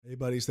Hey,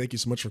 buddies, thank you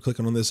so much for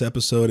clicking on this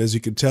episode. As you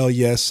can tell,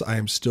 yes, I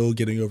am still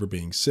getting over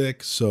being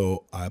sick,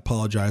 so I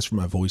apologize for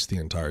my voice the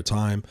entire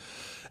time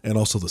and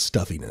also the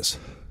stuffiness.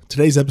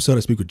 Today's episode, I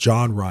speak with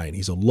John Ryan.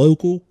 He's a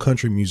local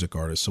country music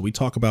artist, so we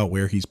talk about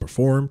where he's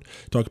performed,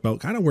 talk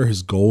about kind of where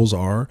his goals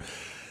are,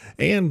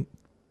 and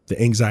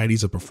the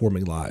anxieties of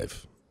performing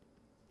live.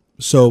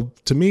 So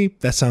to me,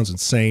 that sounds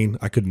insane.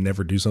 I could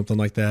never do something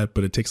like that,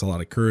 but it takes a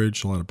lot of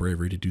courage, a lot of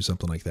bravery to do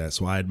something like that.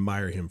 So I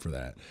admire him for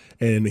that.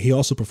 And he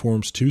also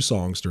performs 2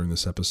 songs during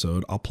this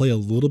episode. I'll play a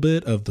little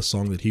bit of the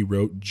song that he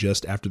wrote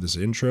just after this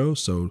intro.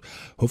 So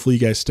hopefully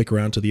you guys stick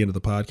around to the end of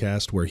the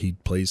podcast where he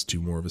plays 2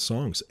 more of his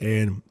songs.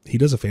 And he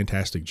does a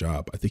fantastic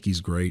job. I think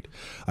he's great.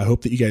 I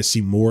hope that you guys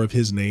see more of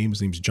his name.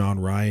 His name's John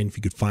Ryan. If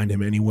you could find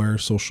him anywhere,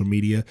 social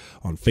media,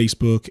 on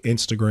Facebook,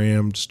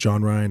 Instagram, just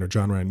John Ryan or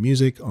John Ryan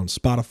Music, on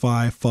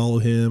Spotify, follow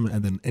him,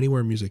 and then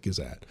anywhere music is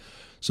at.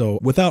 So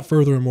without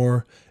further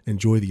more,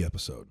 enjoy the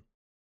episode.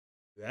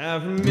 I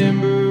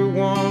remember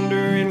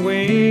wondering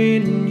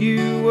when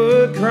you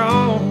would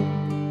crawl.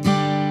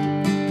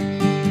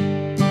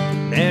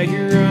 Now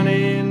you're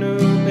running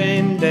up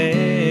and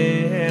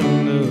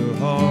down the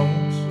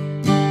halls.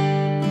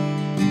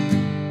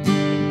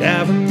 And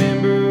I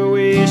remember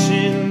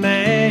wishing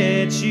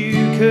that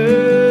you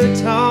could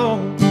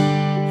talk.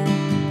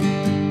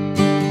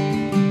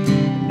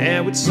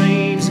 Now it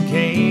seems I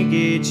can't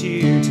get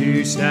you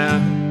to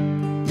stop.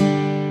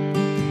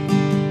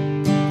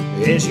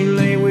 As you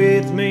lay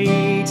with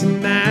me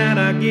tonight,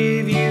 I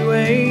give you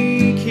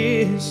a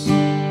kiss.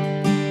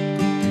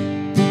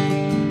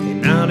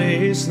 And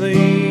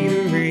honestly,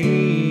 the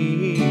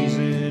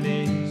reason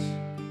is...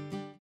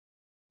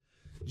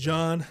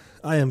 John,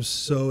 I am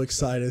so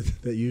excited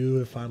that you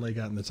have finally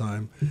gotten the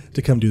time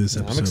to come do this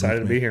episode. I'm excited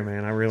to be here,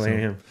 man. I really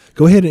am.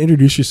 Go ahead and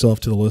introduce yourself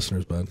to the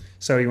listeners, bud.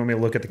 So you want me to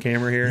look at the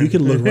camera here? You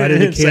can look right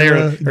at the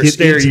camera. or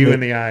stare you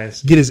in the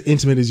eyes. Get as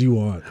intimate as you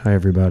want. Hi,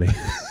 everybody.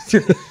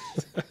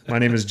 My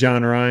name is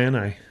John Ryan.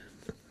 I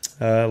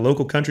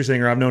local country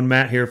singer. I've known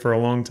Matt here for a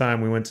long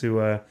time. We went to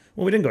well,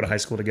 we didn't go to high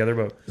school together,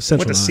 but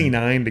Central went to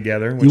 9. C9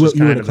 together. You went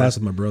to class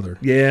with my brother.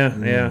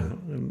 Yeah.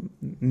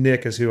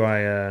 Nick is who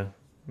I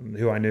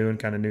knew and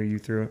kind of knew you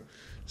through it.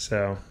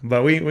 So,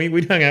 but we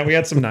hung out. We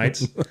had some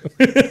nights.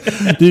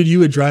 Dude, you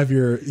would drive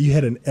you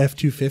had an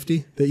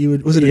F-250 that you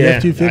would, was it an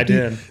F-250? I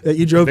did. That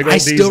you drove? I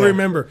still diesel.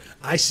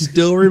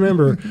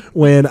 remember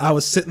when I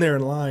was sitting there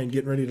in line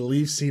getting ready to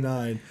leave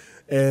C9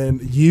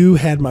 and you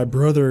had my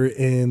brother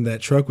in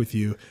that truck with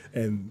you,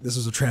 and this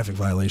was a traffic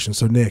violation.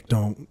 So Nick,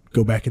 don't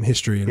go back in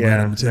history and write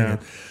on the ticket.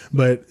 No.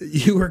 But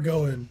you were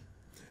going...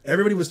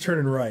 Everybody was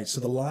turning right, so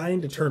the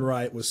line to turn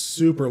right was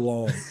super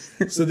long.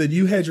 So then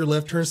you had your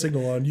left turn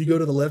signal on. You go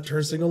to the left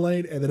turn signal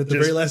lane, and then at the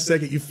very last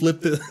second, you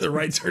flip the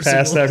right turn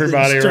signal. Passed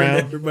everybody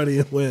around. Everybody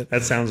and went.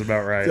 That sounds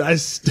about right. I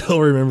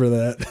still remember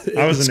that.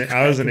 I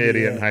was an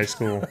idiot in high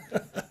school.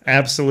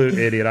 Absolute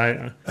idiot.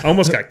 I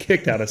almost got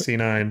kicked out of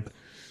C9.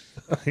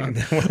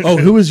 Oh,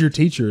 who was your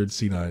teacher at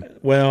C9?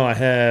 Well, I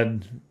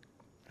had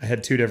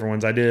 2 different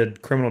ones. I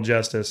did criminal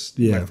justice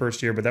my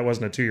first year, but that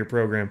wasn't a 2-year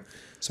program.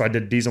 So I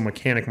did diesel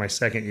mechanic my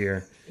second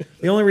year.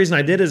 The only reason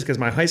I did is because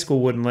my high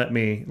school wouldn't let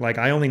me. Like,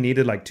 I only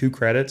needed like 2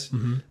 credits.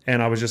 Mm-hmm.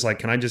 And I was just like,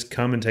 can I just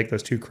come and take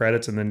those 2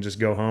 credits and then just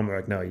go home? They're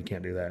like, no, you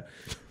can't do that.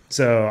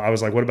 So I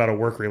was like, what about a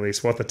work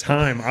release? Well, at the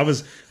time,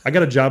 I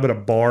got a job at a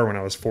bar when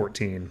I was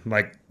 14.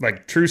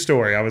 Like true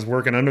story. I was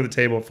working under the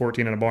table at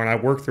 14 in a bar, and I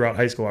worked throughout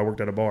high school. I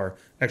worked at a bar.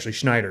 Actually,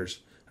 Schneider's.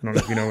 I don't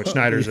know if you know what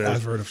Schneider's is.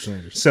 I've heard of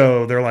Schneider's.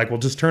 So they're like, well,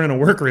 just turn in a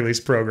work release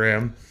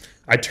program.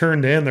 I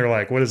turned in. They're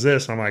like, what is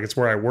this? I'm like, it's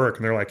where I work.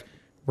 And they're like,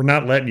 we're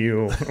not letting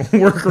you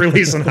work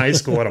release in high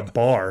school at a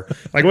bar.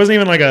 Like, it wasn't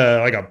even like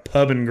a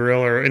pub and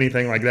grill or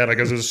anything like that. Like,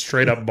 it was a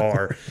straight up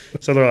bar.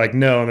 So they're like,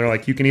 no. And they're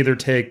like, you can either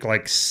take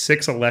like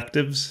 6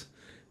 electives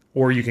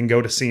or you can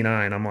go to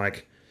C9. I'm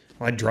like,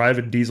 I drive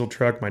a diesel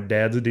truck. My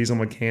dad's a diesel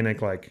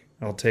mechanic. Like,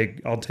 I'll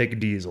take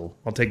diesel.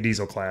 I'll take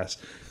diesel class.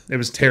 It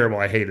was terrible.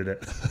 I hated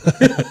it.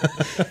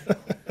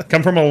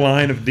 Come from a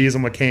line of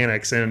diesel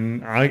mechanics,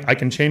 and I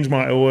can change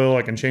my oil,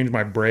 I can change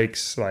my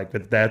brakes,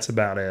 but that's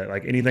about it.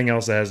 Like, anything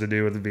else that has to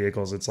do with the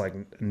vehicles, it's like,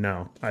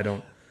 no, I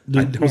don't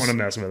want to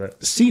mess with it.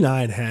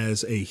 C9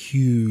 has a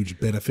huge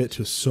benefit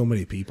to so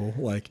many people.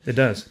 Like, it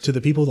does. To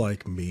the people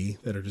like me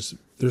that are just,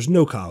 there's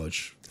no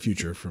college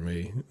future for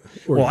me.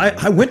 Well,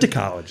 I went to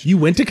college. You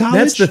went to college?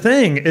 That's the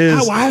thing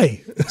is,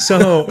 why?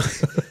 So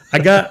I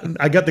got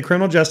the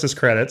criminal justice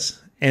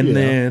credits, and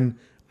then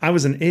I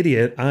was an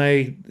idiot.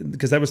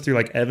 Because that was through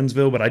like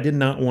Evansville, but I did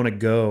not want to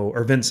go,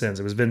 or Vincennes.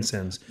 It was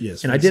Vincennes.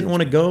 Yes. And I didn't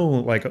want to go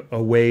like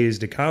a ways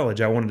to college.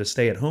 I wanted to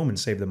stay at home and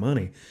save the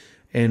money.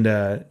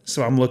 And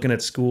so I'm looking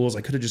at schools.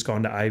 I could have just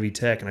gone to Ivy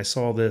Tech, and I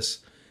saw this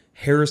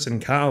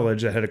Harrison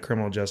College that had a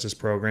criminal justice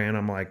program.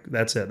 I'm like,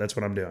 that's it. That's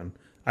what I'm doing.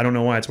 I don't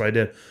know why. It's what I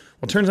did.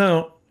 Well, it turns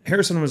out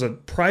Harrison was a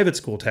private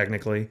school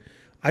technically.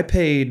 I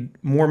paid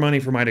more money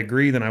for my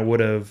degree than I would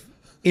have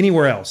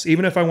anywhere else,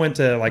 even if I went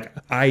to like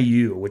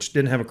IU, which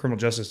didn't have a criminal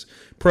justice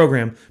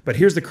program. But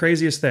here's the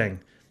craziest thing.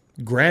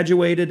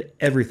 Graduated,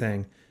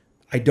 everything.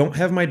 I don't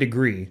have my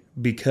degree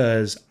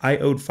because I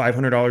owed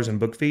 $500 in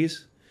book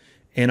fees.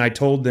 And I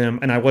told them,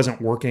 and I wasn't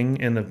working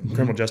in the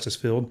criminal justice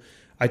field.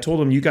 I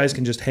told them, you guys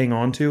can just hang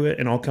on to it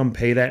and I'll come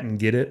pay that and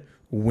get it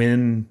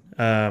when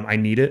I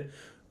need it.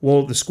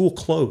 Well, the school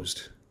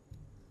closed.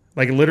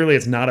 Like literally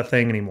it's not a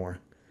thing anymore.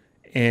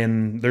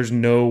 And there's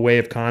no way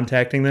of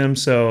contacting them.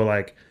 So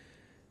like,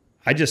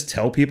 I just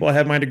tell people I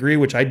have my degree,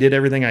 which I did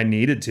everything I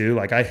needed to.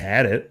 Like I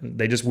had it.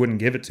 They just wouldn't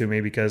give it to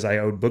me because I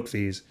owed book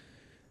fees.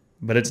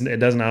 But it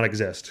does not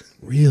exist.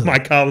 Really? My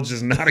college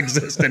does not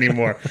exist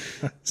anymore.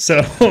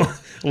 So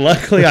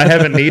luckily I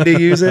haven't need to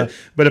use it.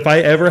 But if I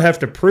ever have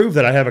to prove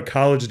that I have a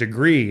college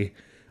degree,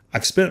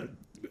 I've spent,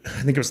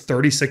 I think it was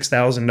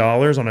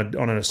 $36,000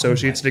 on an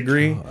associate's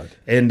degree. God.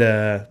 And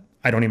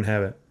I don't even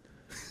have it.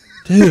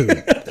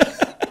 Dude.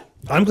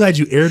 I'm glad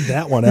you aired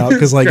that one out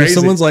because, like, if Crazy.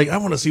 someone's like, "I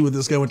want to see what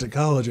this guy went to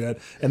college at,"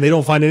 and they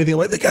don't find anything, I'm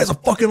like, "The guy's a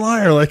fucking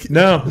liar!" Like,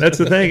 No, that's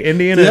the thing.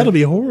 Indiana, Dude, that'll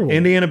be horrible.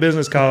 Indiana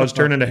Business College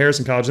turned into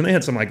Harrison College, and they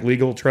had some like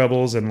legal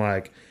troubles and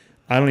like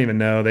I don't even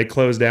know. They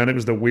closed down. It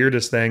was the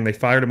weirdest thing. They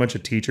fired a bunch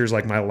of teachers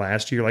like my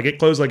last year. Like it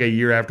closed like a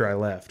year after I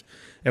left.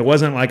 It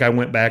wasn't like I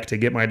went back to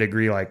get my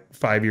degree like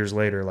 5 years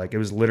later. Like it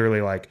was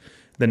literally like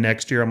the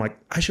next year. I'm like,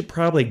 I should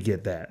probably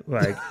get that.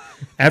 Like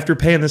after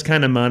paying this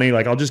kind of money,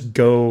 like I'll just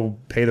go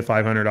pay the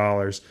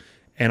 $500.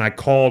 And I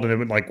called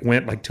and it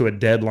went like to a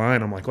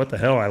deadline. I'm like, what the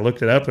hell? I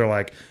looked it up. They're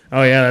like,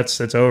 oh yeah, it's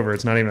over.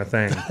 It's not even a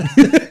thing.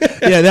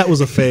 yeah, that was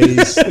a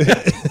phase.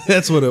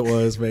 That's what it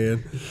was,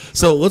 man.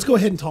 So let's go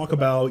ahead and talk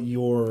about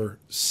your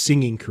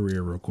singing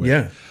career real quick.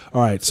 Yeah.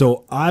 All right.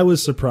 So I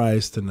was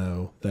surprised to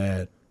know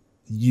that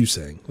you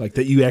sing, like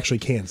that you actually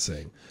can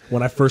sing.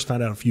 When I first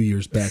found out a few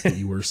years back that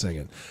you were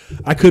singing,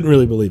 I couldn't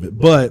really believe it.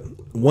 But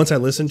once I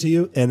listened to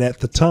you, and at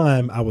the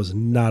time I was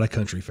not a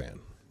country fan.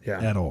 Yeah.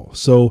 At all.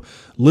 So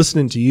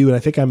listening to you, and I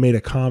think I made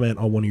a comment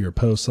on one of your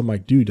posts. I'm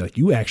like, dude, like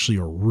you actually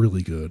are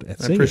really good at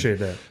singing. I appreciate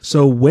that.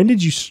 So when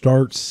did you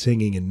start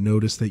singing and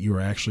notice that you were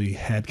actually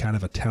had kind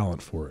of a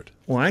talent for it?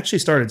 Well, I actually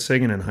started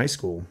singing in high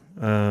school.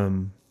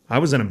 I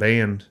was in a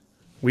band.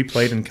 We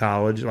played in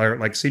college,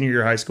 like senior year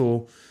of high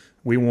school.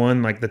 We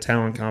won like the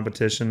talent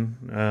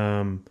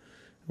competition.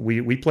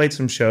 We played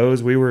some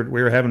shows. We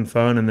were having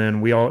fun, and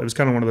then it was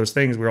kind of one of those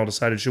things. We all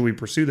decided, should we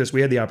pursue this?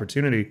 We had the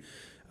opportunity.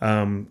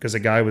 Because the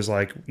guy was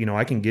like,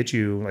 I can get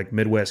you like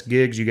Midwest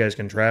gigs. You guys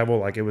can travel.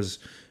 Like it was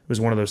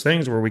one of those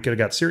things where we could have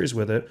got serious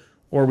with it,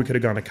 or we could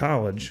have gone to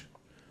college.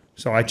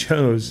 So I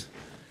chose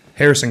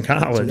Harrison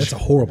College. So that's a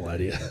horrible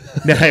idea.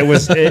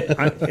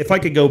 If I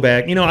could go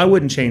back, I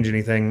wouldn't change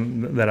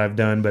anything that I've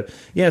done. But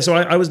yeah, so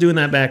I was doing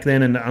that back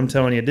then, and I'm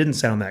telling you, it didn't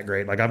sound that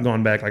great. Like I've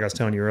gone back, like I was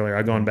telling you earlier,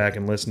 I've gone back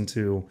and listened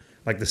to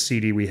like the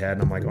CD we had,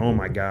 and I'm like, oh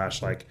my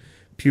gosh, like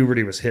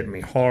puberty was hitting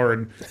me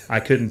hard. I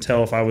couldn't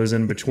tell if I was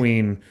in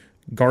between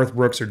Garth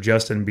Brooks or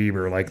Justin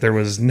Bieber. Like there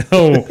was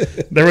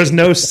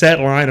no set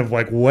line of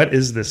like, what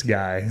is this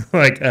guy?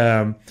 Like,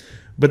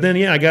 but then,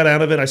 yeah, I got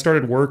out of it. I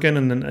started working,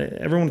 and then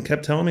everyone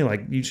kept telling me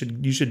like, you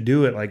should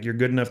do it. Like you're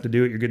good enough to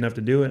do it. You're good enough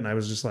to do it. And I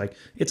was just like,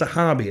 it's a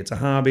hobby. It's a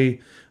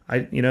hobby.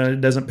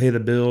 It doesn't pay the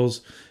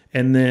bills.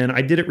 And then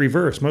I did it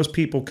reverse. Most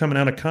people coming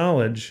out of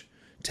college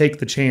take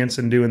the chance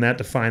in doing that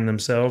to find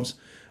themselves.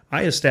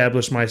 I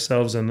established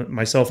myself in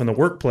the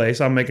workplace.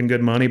 I'm making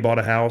good money, bought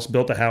a house,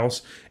 built a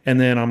house. And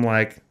then I'm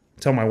like,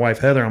 tell my wife,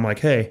 Heather, I'm like,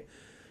 hey, I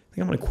think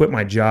I'm going to quit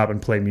my job and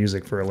play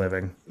music for a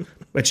living.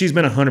 But she's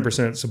been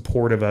 100%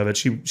 supportive of it.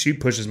 She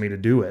pushes me to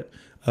do it.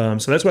 So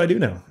that's what I do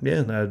now.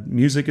 Yeah,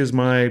 music is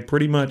my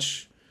pretty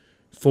much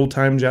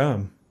full-time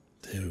job.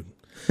 Dude.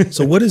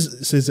 So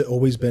has it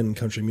always been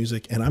country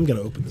music? And I'm going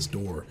to open this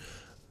door.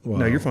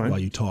 No, you're fine. While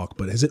you talk,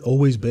 but has it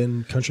always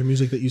been country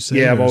music that you sing?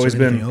 Yeah, I've always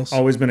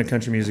been a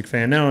country music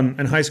fan. Now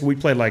in high school, we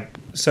played like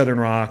Southern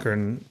rock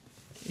and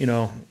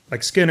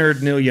like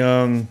Skynyrd, Neil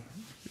Young,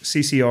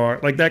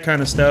 CCR, like that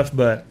kind of stuff.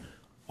 But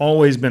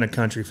always been a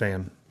country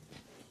fan.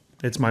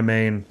 It's my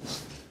main.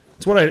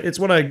 It's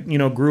what I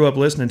grew up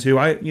listening to.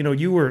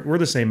 We're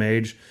the same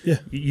age. Yeah.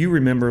 You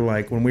remember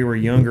like when we were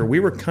younger, we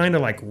were kind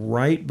of like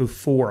right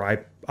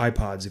before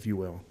iPods, if you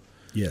will.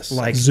 Yes.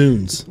 Like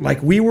Zunes.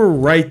 Like we were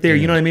right there.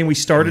 You know what I mean? We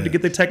started to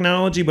get the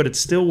technology, but it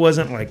still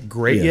wasn't like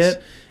great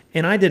yet.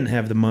 And I didn't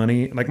have the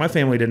money. Like my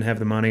family didn't have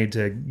the money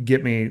to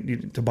get me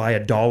to buy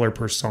 $1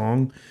 per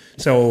song.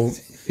 So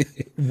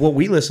what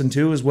we listened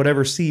to is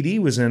whatever CD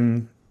was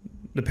in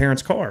the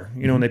parents' car,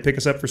 and they pick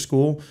us up for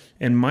school.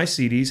 And my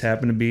CDs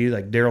happen to be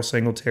like Daryl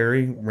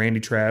Singletary, Randy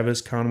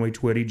Travis, Conway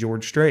Twitty,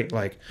 George Strait.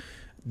 Like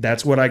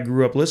that's what I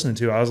grew up listening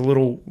to. I was a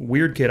little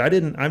weird kid.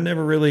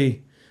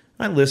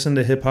 I listened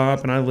to hip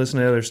hop and I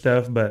listened to other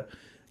stuff, but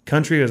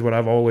country is what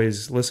I've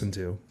always listened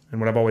to and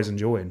what I've always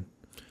enjoyed.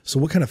 So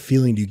what kind of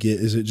feeling do you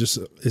get? Is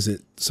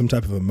it some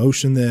type of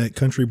emotion that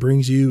country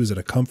brings you? Is it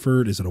a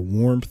comfort? Is it a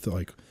warmth?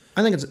 Like,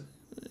 I think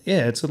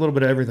it's a little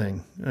bit of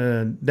everything.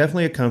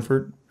 Definitely a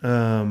comfort.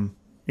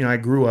 I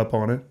grew up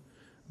on it,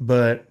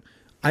 but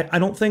I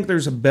don't think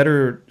there's a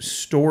better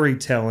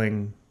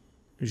storytelling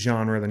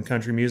genre than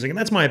country music. And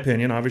that's my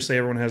opinion. Obviously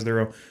everyone has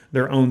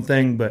their own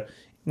thing, but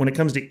when it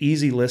comes to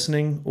easy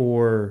listening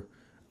or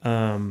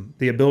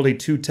the ability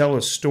to tell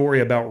a story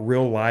about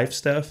real life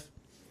stuff.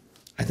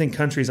 I think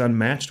country's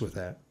unmatched with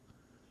that.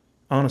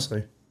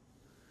 Honestly.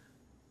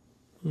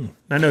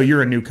 I know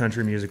you're a new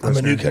country music listener.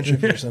 I'm a new country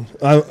person.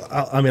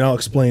 I mean, I'll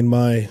explain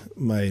my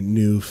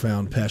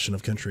newfound passion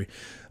of country.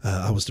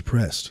 I was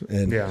depressed,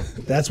 and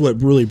that's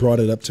what really brought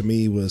it up to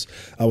me. Was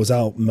I was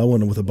out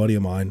mowing with a buddy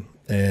of mine,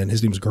 and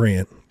his name's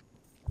Grant,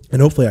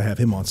 and hopefully I have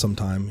him on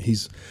sometime.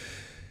 He's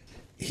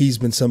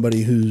been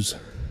somebody who's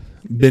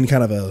been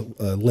kind of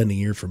a lending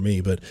ear for me,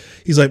 but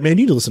he's like, man, you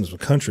need to listen to some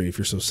country if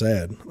you're so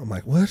sad. I'm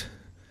like, what?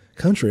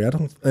 Country?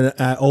 And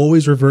I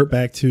always revert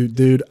back to,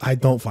 dude, I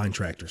don't find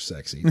tractors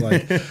sexy.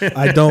 Like,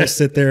 I don't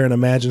sit there and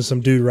imagine some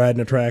dude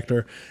riding a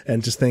tractor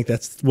and just think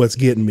that's what's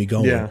getting me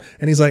going. Yeah.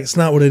 And he's like, it's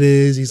not what it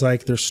is. He's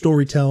like, there's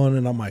storytelling.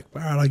 And I'm like,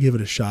 all right, I'll give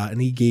it a shot.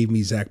 And he gave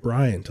me Zach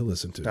Bryan to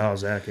listen to. Oh,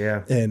 Zach,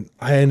 yeah. And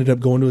I ended up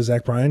going to a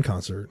Zach Bryan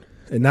concert.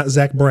 And not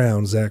Zach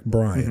Brown, Zach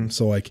Bryan. Mm-hmm.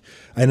 So like,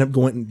 I ended up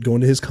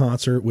going to his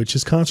concert, which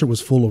his concert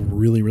was full of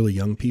really, really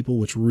young people,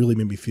 which really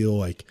made me feel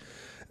like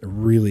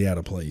really out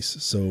of place.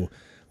 So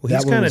well,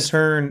 he's kind of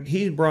turned.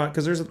 He brought,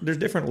 because there's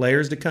different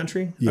layers to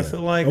country. Yeah. I feel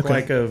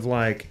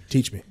like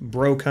teach me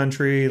bro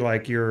country,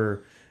 like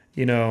your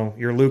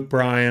Luke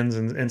Bryans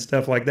and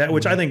stuff like that.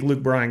 Which I think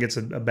Luke Bryan gets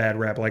a bad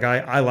rap. Like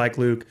I like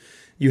Luke.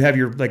 You have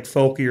your like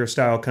folkier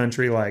style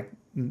country, like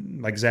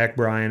Zach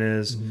Bryan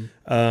is.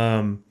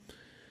 Mm-hmm.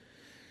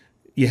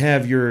 You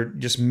have your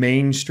just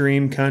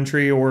mainstream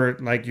country, or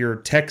like your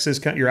Texas,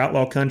 your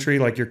outlaw country,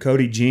 like your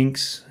Cody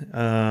Jinks,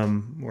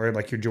 or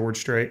like your George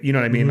Strait. You know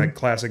what I mean? Mm-hmm. Like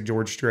classic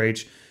George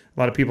Strait. A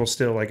lot of people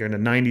still like are in the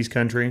 90s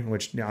country,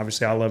 which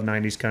obviously I love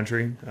 90s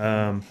country.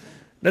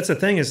 That's the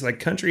thing, is like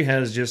country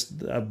has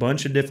just a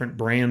bunch of different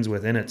brands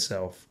within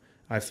itself.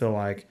 I feel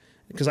like,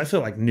 because I feel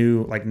like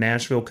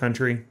Nashville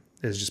country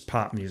is just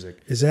pop music.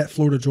 Is that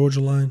Florida Georgia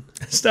Line?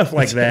 Stuff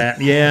like that.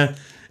 Yeah.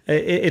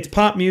 It's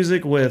pop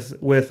music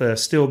with a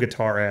steel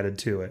guitar added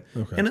to it.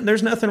 Okay. And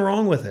there's nothing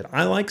wrong with it.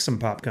 I like some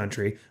pop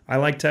country. I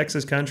like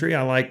Texas country.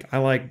 I like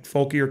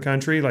folkier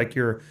country, like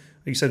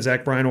you said,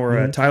 Zach Bryan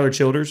or Tyler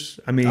Childers.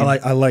 I mean,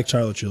 I like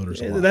Tyler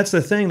Childers a lot. That's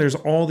the thing. There's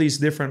all these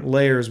different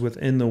layers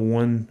within the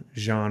one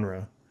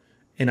genre,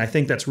 and I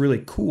think that's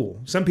really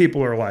cool. Some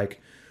people are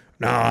like,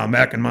 "Nah,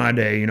 back in my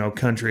day,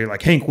 country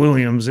like Hank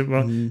Williams."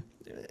 Well,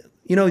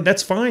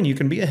 that's fine. You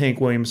can be a Hank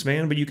Williams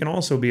fan, but you can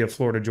also be a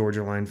Florida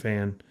Georgia Line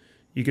fan.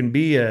 You can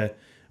be a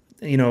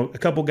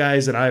couple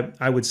guys that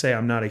I would say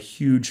I'm not a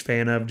huge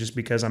fan of, just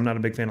because I'm not a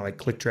big fan of like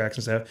click tracks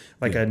and stuff,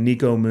 like a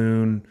Nico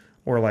Moon,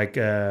 or like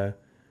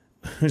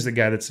who's the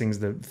guy that sings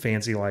the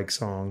Fancy Like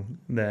song,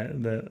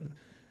 the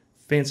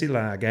Fancy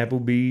Like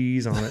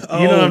Applebee's on it.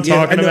 You know what I'm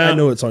talking about? I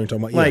know what song you're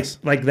talking about.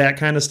 Like that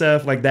kind of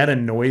stuff. Like that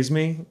annoys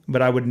me,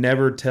 but I would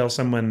never tell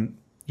someone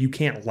you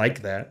can't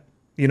like that.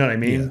 You know what I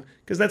mean?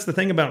 Because that's the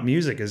thing about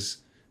music, is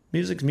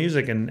music's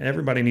music, and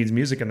everybody needs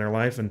music in their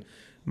life, and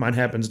mine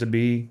happens to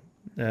be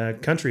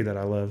country that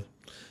I love.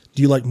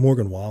 Do you like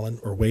Morgan Wallen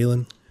or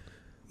Waylon?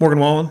 Morgan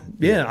Wallen?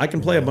 Yeah, I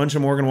can play a bunch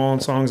of Morgan Wallen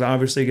songs. I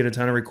obviously get a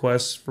ton of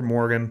requests for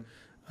Morgan.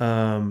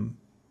 I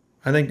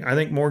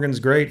think Morgan's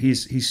great.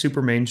 He's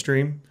super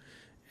mainstream,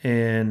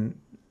 and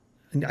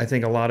I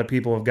think a lot of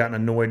people have gotten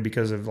annoyed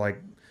because of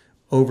like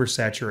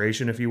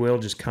oversaturation, if you will,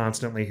 just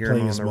constantly hearing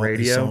him on the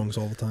radio, songs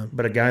all the time.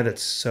 But a guy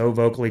that's so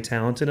vocally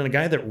talented, and a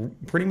guy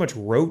that pretty much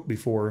wrote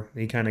before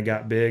he kind of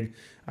got big.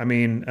 I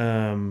mean,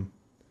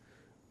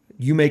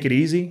 "You Make It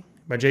Easy"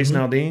 by Jason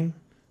Aldean.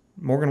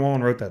 Morgan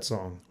Wallen wrote that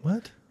song.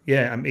 What?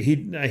 Yeah, I mean,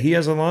 he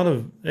has a lot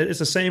of. It's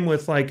the same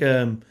with like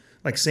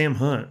Sam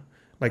Hunt.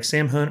 Like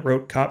Sam Hunt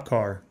wrote "Cop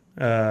Car."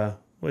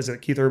 Was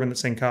it Keith Urban that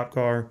sang "Cop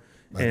Car"?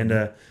 And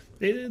a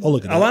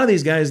lot of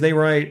these guys, they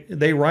write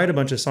a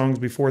bunch of songs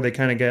before they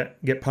kind of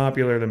get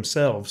popular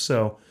themselves.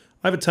 So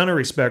I have a ton of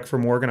respect for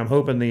Morgan. I'm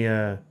hoping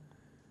the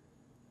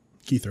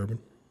Keith Urban.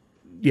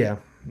 Yeah,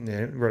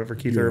 wrote it for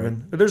Keith Urban.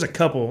 Right. But there's a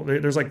couple.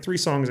 There's like 3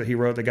 songs that he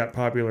wrote that got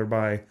popular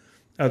by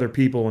other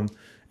people,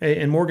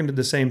 and Morgan did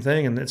the same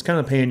thing. And it's kind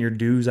of paying your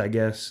dues, I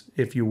guess,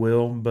 if you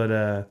will. But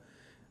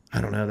I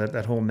don't know,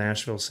 that whole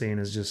Nashville scene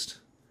is just.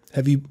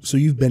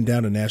 You've been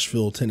down to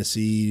Nashville,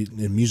 Tennessee,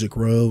 in Music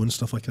Row and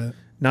stuff like that?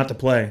 Not to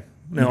play.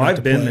 No,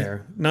 I've been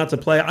there. Not to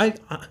play.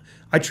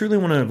 I truly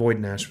want to avoid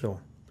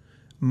Nashville.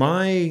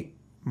 My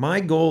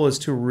goal is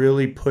to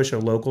really push a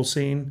local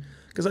scene,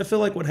 because I feel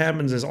like what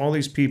happens is all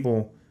these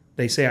people,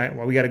 they say,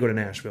 we got to go to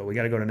Nashville. We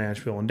got to go to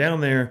Nashville. And down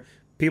there,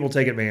 people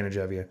take advantage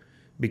of you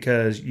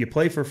because you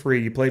play for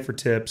free. You play for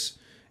tips.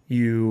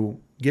 You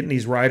get in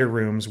these writer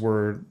rooms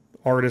where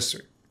artists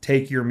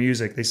take your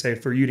music. They say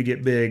for you to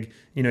get big,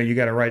 you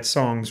got to write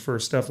songs for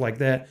stuff like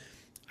that.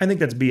 I think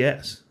that's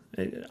BS.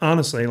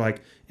 Honestly,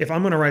 like if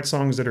I'm going to write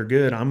songs that are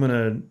good, I'm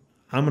going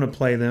to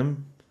play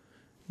them.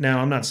 Now,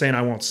 I'm not saying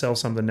I won't sell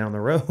something down the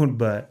road,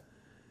 but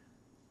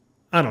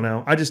I don't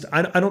know. I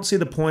don't see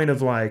the point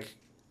of like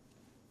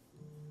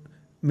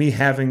me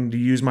having to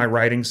use my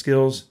writing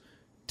skills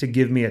to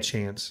give me a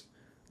chance.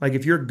 Like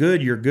if you're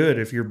good, you're good.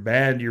 If you're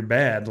bad, you're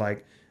bad.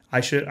 Like I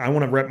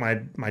want to rep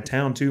my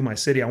town too, my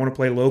city. I want to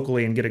play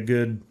locally and get a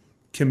good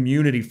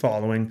community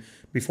following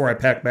before I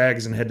pack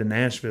bags and head to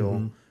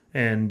Nashville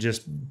and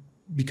just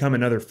become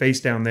another face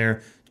down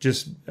there,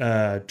 just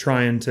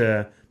trying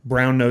to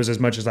brown nose as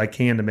much as I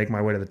can to make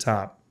my way to the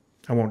top.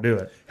 I won't do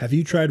it. Have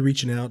you tried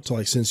reaching out to,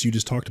 like, since you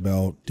just talked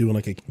about doing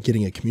like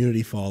getting a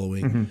community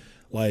following,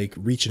 like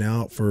reaching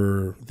out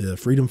for the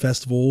Freedom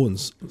Festival and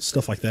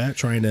stuff like that,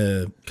 trying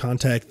to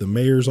contact the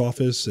mayor's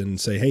office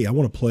and say, hey, I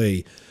want to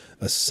play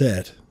a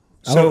set.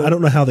 I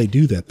don't know how they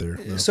do that there.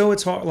 No. So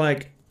it's hard.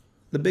 Like,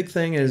 the big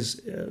thing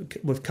is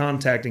with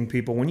contacting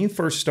people, when you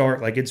first start,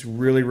 like, it's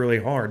really, really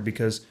hard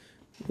because,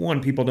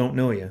 one, people don't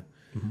know you.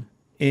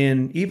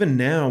 And even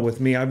now with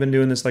me, I've been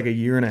doing this like a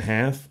year and a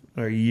half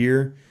or a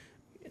year.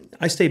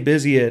 I stay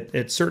busy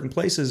at certain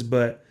places,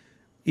 but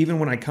even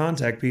when I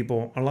contact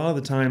people, a lot of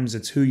the times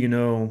it's who you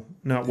know,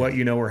 not what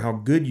you know or how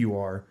good you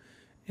are.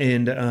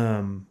 And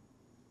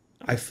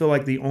I feel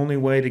like the only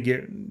way to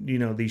get,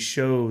 these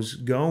shows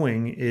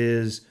going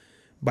is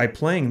by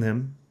playing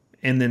them.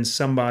 And then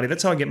somebody,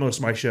 that's how I get most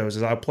of my shows,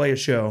 is I'll play a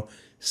show,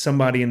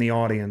 somebody in the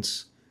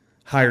audience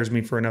hires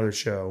me for another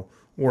show.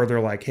 Or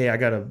they're like, hey, I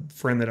got a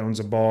friend that owns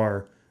a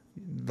bar.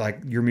 Like,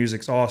 your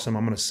music's awesome.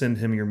 I'm going to send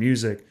him your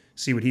music,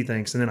 see what he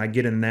thinks. And then I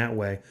get in that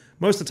way.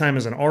 Most of the time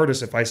as an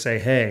artist, if I say,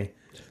 hey,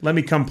 let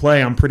me come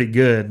play, I'm pretty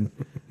good.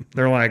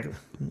 They're like,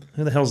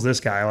 who the hell's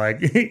this guy?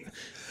 Like,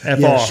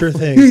 F off. Sure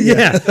thing.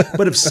 Yeah.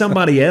 But if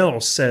somebody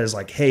else says,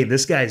 like, hey,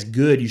 this guy's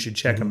good, you should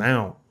check him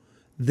out,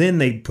 then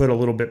they put a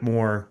little bit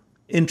more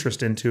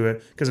interest into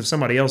it. Because if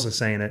somebody else is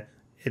saying it,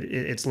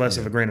 it's less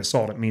of a grain of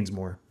salt. It means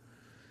more.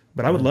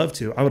 But I would love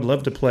to. I would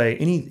love to play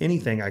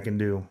anything I can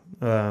do.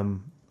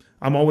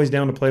 I'm always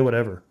down to play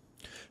whatever.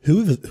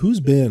 Who's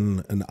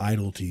been an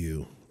idol to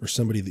you or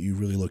somebody that you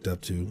really looked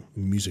up to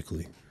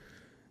musically?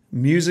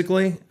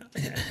 Musically,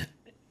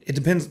 it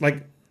depends,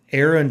 like,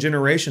 era and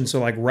generation. So,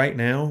 like, right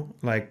now,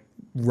 like,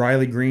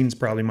 Riley Green's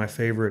probably my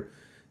favorite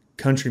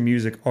country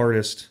music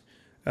artist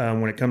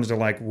when it comes to,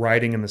 like,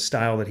 writing and the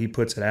style that he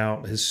puts it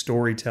out, his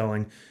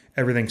storytelling,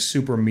 everything's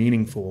super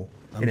meaningful,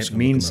 and it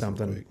means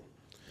something.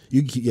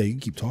 You can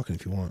keep talking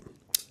if you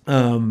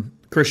want.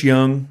 Chris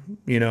Young,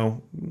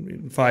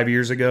 5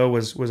 years ago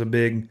was a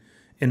big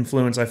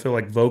influence, I feel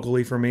like,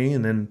 vocally for me.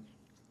 And then,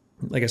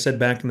 like I said,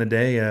 back in the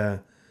day,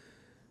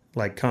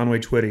 like Conway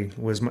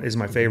Twitty is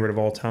my favorite of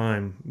all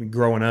time.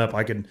 Growing up,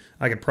 I could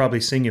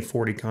probably sing you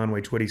 40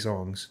 Conway Twitty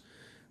songs.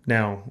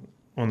 Now,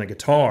 on the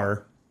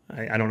guitar,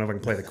 I don't know if I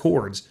can play the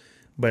chords,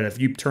 but if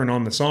you turn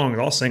on the song,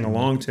 I'll sing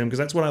along to him because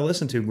that's what I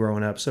listened to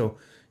growing up. So,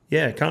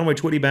 yeah, Conway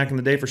Twitty back in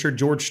the day for sure.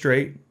 George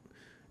Strait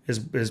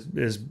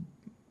is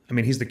I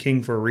mean, he's the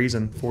king for a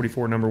reason.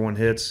 44 number one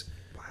hits.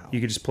 Wow.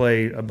 You could just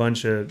play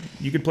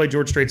you could play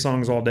George Strait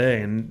songs all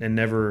day and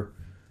never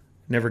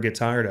get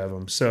tired of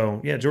them.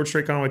 So, yeah, George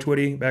Strait, Conway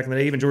Twitty back in the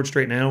day, even George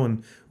Strait now,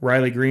 and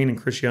Riley Green and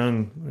Chris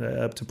Young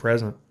up to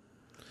present.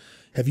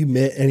 Have you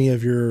met any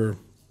of your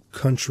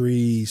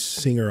country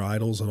singer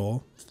idols at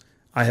all?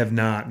 I have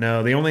not.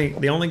 No, the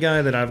only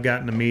guy that I've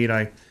gotten to meet,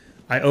 I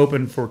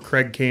opened for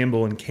Craig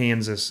Campbell in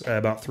Kansas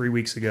about 3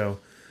 weeks ago,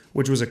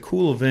 which was a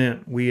cool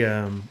event.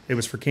 It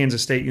was for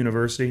Kansas State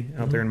University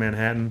out there in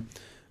Manhattan.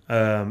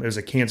 It was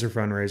a cancer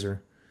fundraiser,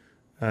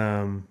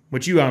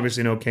 which you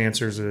obviously know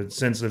cancer is a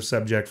sensitive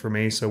subject for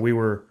me. So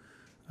we're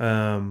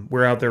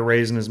out there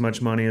raising as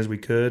much money as we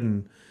could,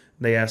 and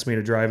they asked me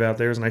to drive out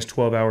there. It was a nice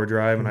 12-hour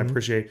drive, and I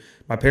appreciate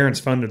my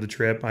parents funded the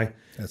trip.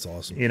 That's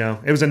awesome.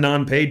 It was a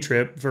non-paid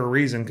trip for a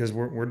reason because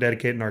we're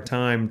dedicating our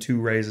time to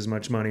raise as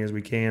much money as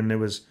we can. It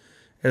was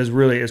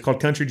called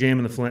Country Jam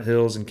in the Flint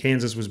Hills, and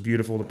Kansas was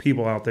beautiful. The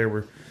people out there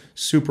were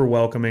super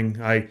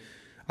welcoming. I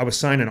was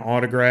signing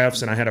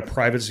autographs, and I had a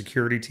private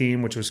security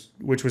team, which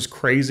was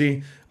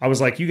crazy. I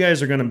was like, you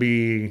guys are going to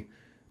be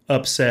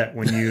upset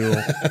when you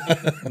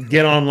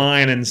get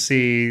online and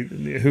see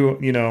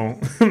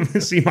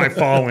see my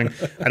following.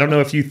 I don't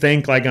know if you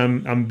think like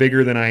I'm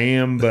bigger than I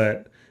am,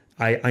 but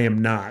I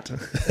am not.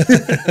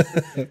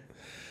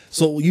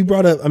 So you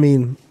brought up, I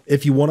mean,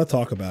 if you want to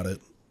talk about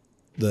it,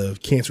 the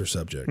cancer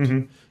subject.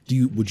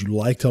 Would you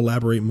like to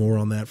elaborate more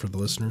on that for the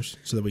listeners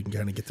so that we can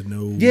kind of get to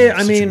know the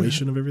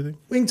situation of everything?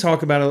 We can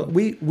talk about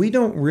it. We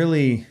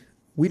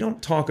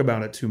don't talk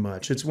about it too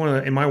much. It's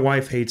and my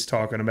wife hates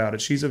talking about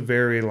it. She's a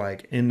very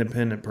like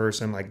independent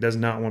person, like does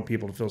not want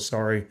people to feel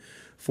sorry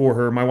for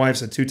her. My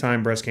wife's a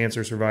 2-time breast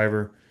cancer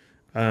survivor.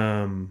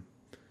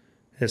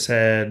 Has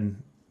had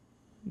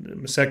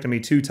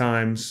mastectomy 2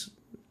 times.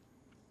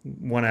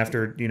 One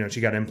after,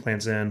 she got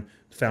implants in,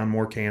 found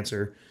more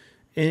cancer.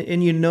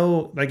 And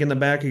like in the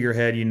back of your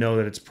head,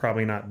 that it's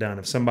probably not done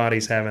if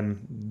somebody's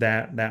having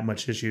that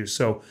much issues.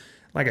 So,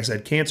 like I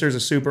said, cancer is a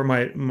super.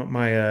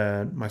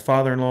 My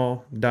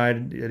father-in-law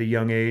died at a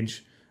young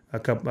age,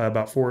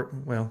 about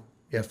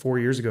 4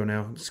 years ago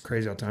now. It's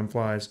crazy how time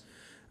flies.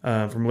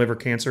 From liver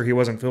cancer, he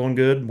wasn't feeling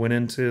good.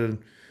 Went to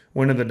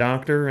the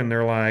doctor, and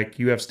they're like,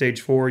 "You have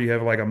stage 4. You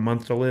have like a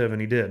month to live," and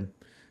he did.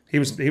 He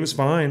was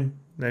fine.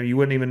 You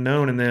wouldn't even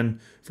known. And then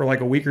for like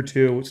a week or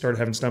two, started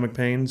having stomach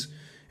pains.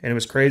 And it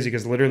was crazy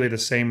because literally the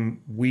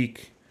same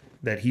week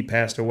that he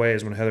passed away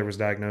is when Heather was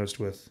diagnosed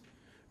with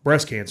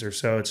breast cancer.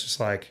 So it's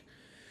just like,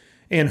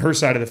 And her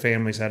side of the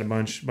family's had a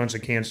bunch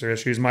of cancer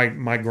issues.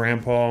 My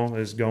grandpa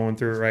is going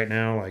through it right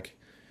now. Like,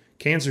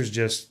 cancer's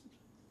just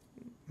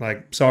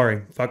like,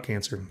 sorry, fuck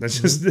cancer. That's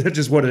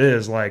just what it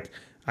is. Like,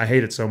 I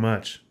hate it so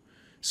much.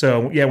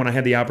 So yeah, when I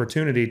had the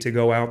opportunity to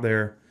go out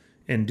there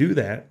and do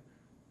that,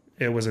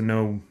 it was a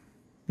no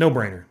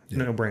brainer,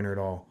 no brainer at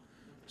all.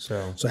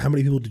 So how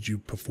many people did you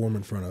perform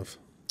in front of?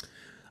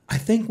 I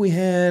think we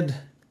had,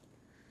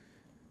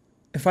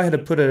 if I had to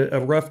put a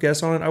rough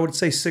guess on it, I would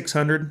say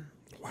 600.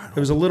 Wow. It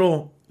was a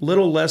little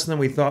less than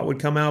we thought would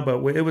come out,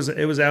 but it was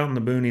out in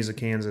the boonies of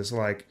Kansas.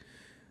 Like,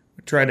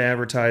 we tried to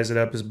advertise it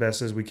up as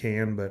best as we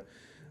can, but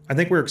I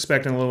think we were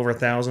expecting a little over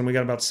 1,000. We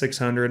got about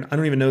 600. I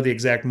don't even know the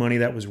exact money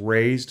that was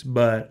raised,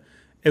 but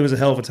it was a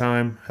hell of a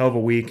time, hell of a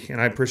week,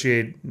 and I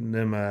appreciate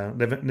them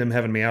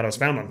having me out. I was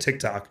found on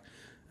TikTok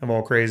of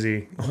all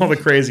the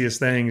craziest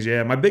things.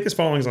 Yeah, my biggest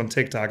following is on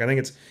TikTok. I think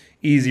it's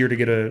easier to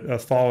get a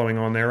following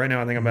on there. Right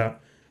now, I think I'm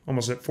about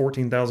almost at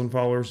 14,000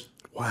 followers.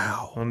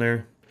 Wow, on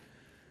there.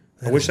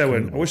 I wish that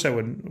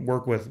would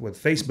work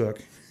with Facebook.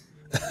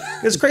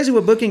 It's crazy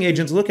what booking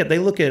agents look at. They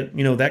look at,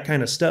 that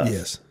kind of stuff.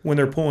 Yes. When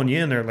they're pulling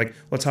you in, they're like,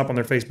 let's hop on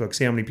their Facebook,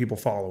 see how many people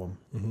follow them.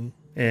 Mm-hmm.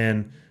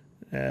 And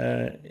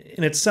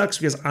it sucks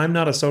because I'm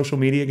not a social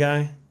media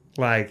guy.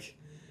 Like,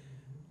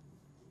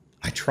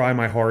 I try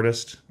my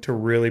hardest to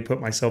really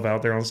put myself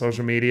out there on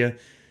social media.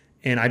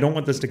 And I don't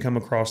want this to come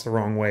across the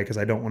wrong way because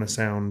I don't want to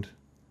sound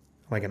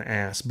like an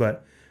ass.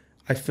 But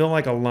I feel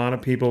like a lot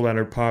of people that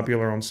are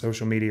popular on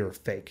social media are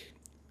fake.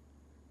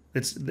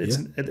 It's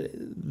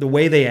the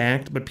way they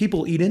act, but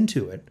people eat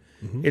into it.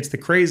 Mm-hmm. It's the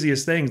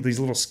craziest things,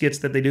 these little skits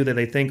that they do that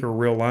they think are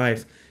real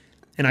life.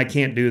 And I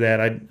can't do that.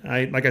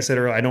 I like I said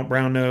earlier, I don't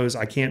brown nose.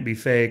 I can't be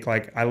fake.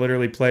 Like, I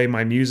literally play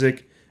my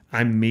music.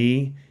 I'm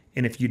me.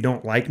 And if you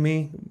don't like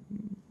me,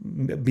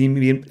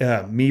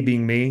 me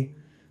being me,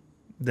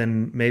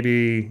 then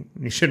maybe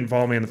you shouldn't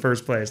follow me in the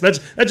first place. That's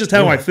just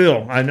how I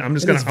feel. I'm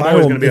always going to be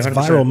 100%. It's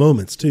viral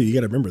moments too. You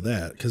got to remember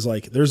that, because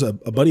like there's a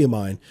buddy of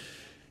mine.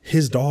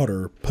 His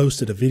daughter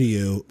posted a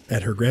video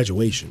at her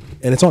graduation,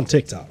 and it's on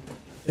TikTok,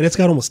 and it's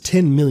got almost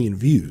 10 million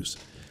views.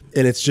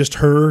 And it's just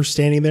her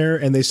standing there,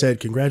 and they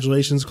said,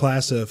 "Congratulations,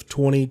 class of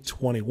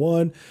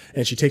 2021."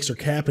 And she takes her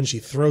cap and she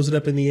throws it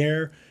up in the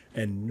air,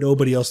 and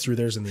nobody else threw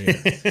theirs in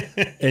the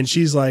air. And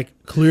she's like,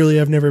 "Clearly,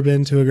 I've never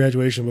been to a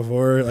graduation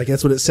before." Like,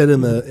 that's what it said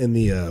in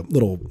the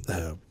little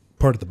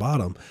part at the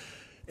bottom.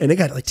 And it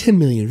got like 10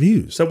 million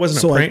views. So it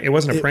wasn't a prank. It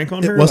wasn't a prank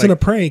on her. It wasn't a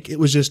prank. It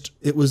was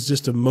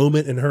just a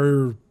moment in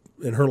her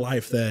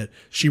life that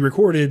she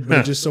recorded, but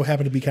it just so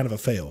happened to be kind of a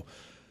fail.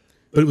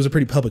 But it was a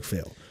pretty public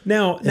fail.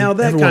 Now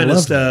that kind of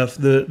stuff,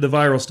 the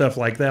viral stuff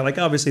like that, like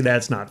obviously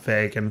that's not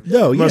fake, and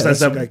most of that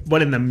stuff.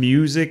 But in the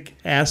music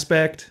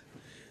aspect,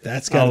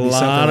 that's got a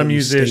lot of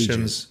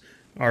musicians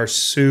are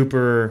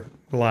super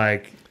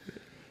like,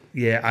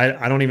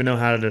 I don't even know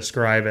how to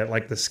describe it.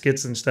 Like the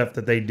skits and stuff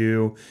that they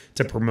do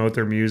to promote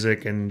their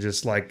music, and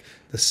just like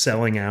the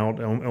selling out,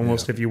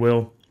 almost if you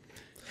will.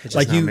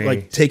 Like you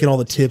like taking all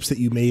the tips that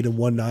you made in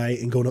one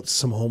night and going up to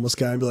some homeless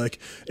guy and be like,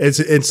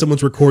 and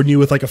someone's recording you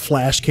with like a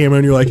flash camera,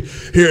 and you're like,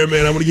 "Here,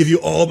 man, I'm going to give you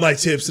all my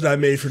tips that I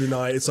made for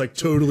tonight. It's like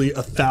totally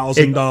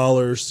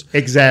 $1,000."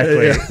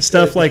 Exactly.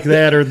 Stuff like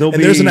that. Or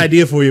there's an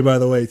idea for you, by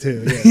the way,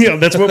 too. Yeah,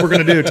 that's what we're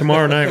going to do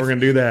tomorrow night. We're going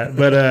to do that.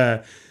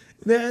 But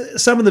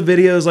some of the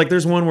videos, like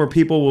there's one where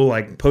people will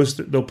like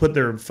they'll put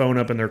their phone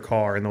up in their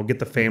car, and they'll get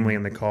the family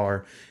in the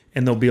car.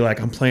 And they'll be like,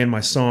 "I'm playing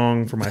my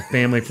song for my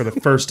family for the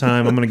first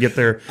time. I'm going to get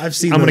their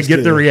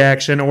their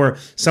reaction." Or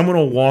someone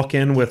will walk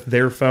in with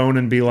their phone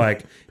and be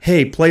like,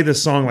 "Hey, play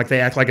this song." Like they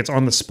act like it's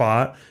on the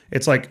spot.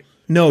 It's like,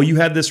 no, you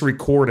had this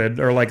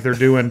recorded. Or like they're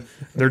doing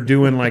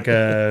like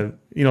a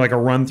like a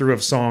run through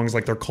of songs,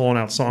 like they're calling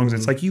out songs. Mm-hmm.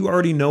 It's like you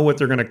already know what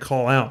they're going to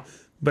call out.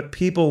 But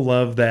people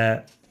love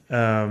that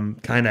kind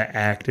of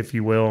act, if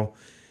you will.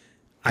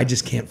 I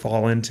just can't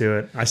fall into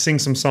it. I sing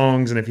some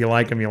songs, and if you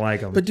like them, you like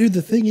them. But dude,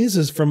 the thing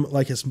is from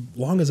like as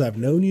long as I've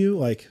known you,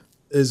 like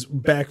is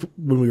back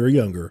when we were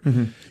younger,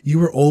 mm-hmm. you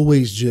were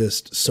always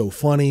just so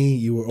funny.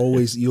 You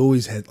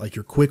always had like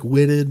you're quick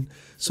witted.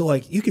 So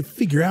like you could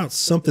figure out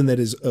something that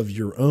is of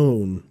your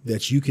own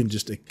that you can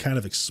just kind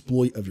of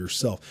exploit of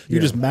yourself.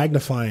 You're just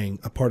magnifying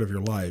a part of your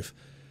life,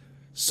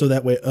 so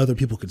that way other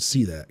people could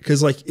see that.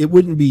 Because like it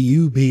wouldn't be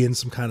you being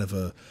some kind of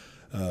a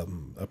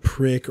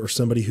prick or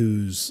somebody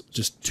who's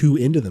just too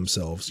into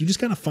themselves. You just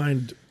gotta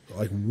find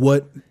like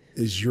what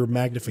is your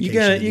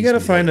magnification. You gotta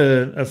find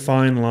a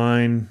fine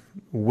line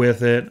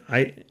with it.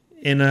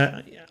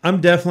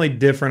 I'm definitely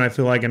different, I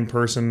feel like, in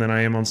person than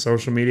I am on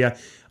social media.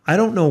 I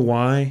don't know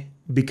why,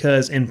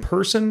 because in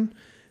person,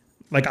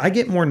 like I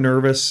get more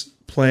nervous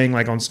playing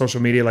like on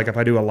social media, like if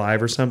I do a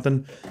live or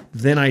something,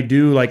 than I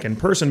do like in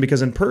person,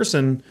 because in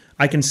person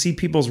I can see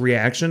people's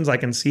reactions. I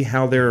can see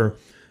how they're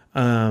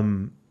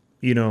I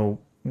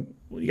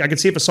can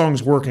see if a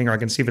song's working, or I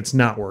can see if it's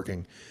not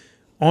working.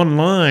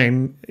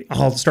 Online,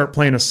 I'll start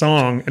playing a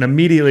song, and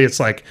immediately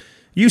it's like,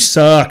 "You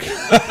suck,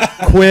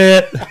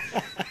 quit."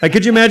 Like,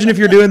 could you imagine if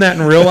you're doing that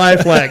in real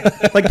life? Like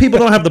people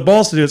don't have the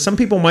balls to do it. Some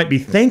people might be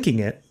thinking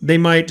it. They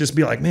might just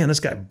be like, "Man, this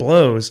guy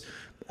blows."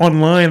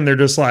 online they're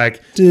just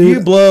like, Dude. you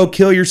blow,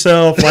 kill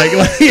yourself, and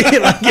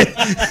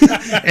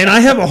I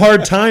have a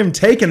hard time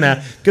taking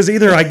that because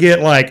either I get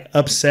like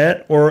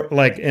upset or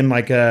like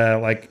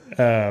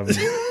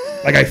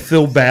I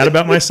feel bad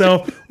about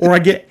myself, or I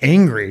get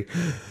angry,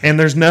 and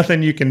there's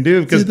nothing you can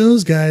do because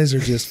those guys are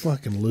just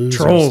fucking losers.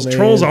 trolls. Man.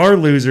 Trolls are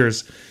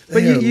losers.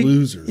 They are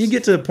losers. You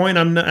get to the point.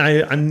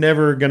 I'm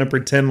never gonna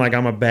pretend like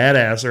I'm a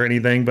badass or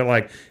anything. But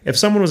like, if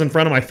someone was in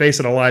front of my face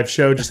at a live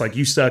show, just like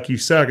you suck.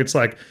 It's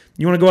like,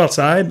 you want to go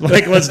outside?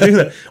 Like, let's do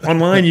that.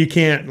 Online, you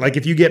can't. Like,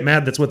 if you get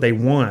mad, that's what they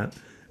want,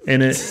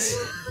 and it.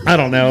 I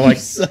don't know.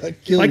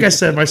 Like I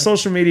said, my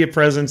social media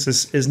presence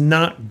is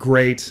not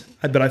great,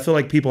 but I feel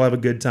like people have a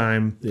good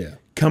time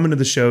coming to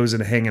the shows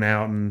and hanging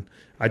out, and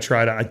I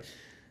try to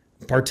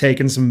partake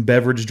in some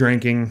beverage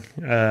drinking,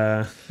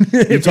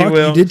 if you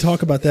will. You did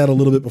talk about that a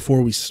little bit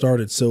before we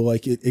started, so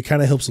like it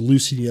kind of helps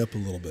loosen you up a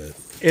little bit.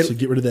 So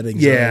get rid of that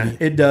anxiety. Yeah,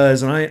 it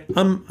does. And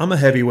I'm a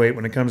heavyweight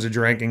when it comes to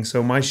drinking,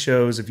 so my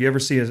shows, if you ever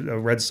see a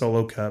red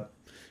Solo cup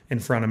in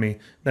front of me,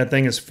 that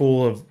thing is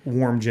full of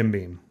warm Jim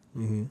Beam.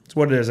 Mm-hmm. That's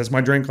what it is. That's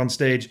my drink on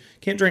stage.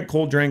 Can't drink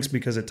cold drinks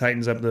because it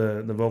tightens up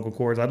the vocal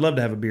cords. I'd love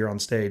to have a beer on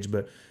stage,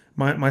 but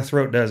my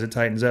throat does. It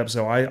tightens up.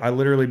 So I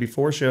literally,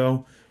 before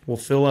show, will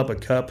fill up a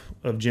cup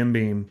of Jim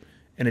Beam,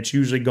 and it's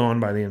usually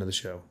gone by the end of the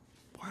show.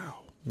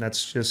 Wow.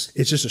 That's just...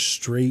 It's just a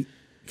straight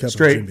cup of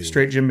Jim Beam.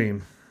 Straight Jim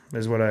Beam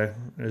is what I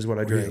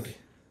drink. Really?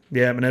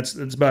 Yeah, I mean, that's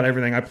about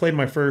everything. I played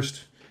my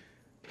first...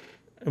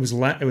 It was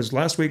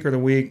last week or the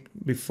week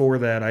before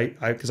that.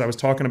 Because I was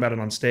talking about it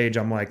on stage.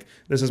 I'm like,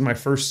 this is my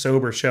first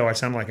sober show. I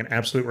sound like an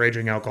absolute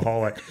raging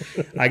alcoholic.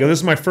 I go, this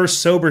is my first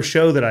sober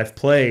show that I've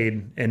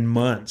played in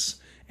months,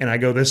 and I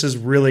go, this is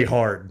really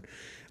hard.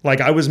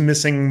 Like, I was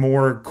missing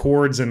more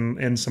chords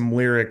and some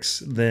lyrics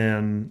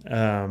than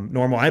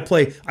normal. I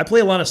play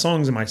a lot of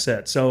songs in my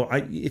set. So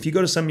if you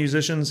go to some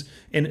musicians,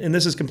 and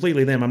this is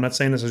completely them. I'm not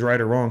saying this is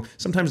right or wrong.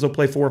 Sometimes they'll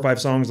play 4 or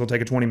 5 songs. They'll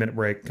take a 20-minute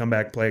break, come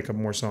back, play a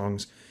couple more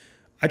songs.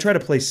 I try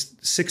to play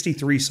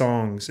 63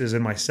 songs is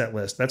in my set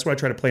list. That's what I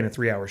try to play in a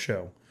 3-hour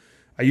show.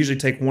 I usually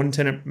take one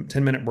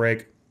 10-minute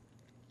break,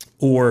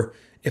 or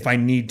if I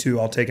need to,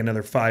 I'll take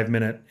another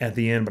 5-minute at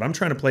the end. But I'm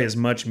trying to play as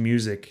much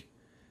music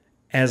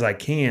as I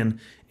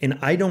can, and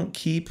I don't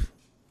keep,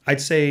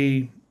 I'd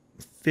say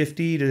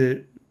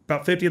 50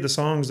 of the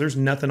songs, there's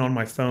nothing on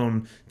my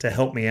phone to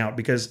help me out,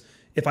 because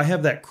if I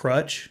have that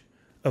crutch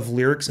of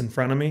lyrics in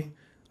front of me,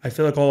 I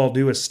feel like all I'll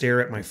do is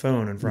stare at my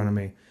phone in front of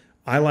me.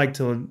 I like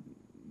to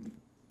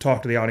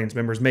talk to the audience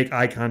members, make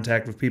eye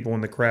contact with people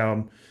in the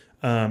crowd,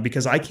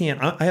 because I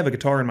have a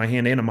guitar in my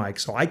hand and a mic,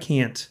 so I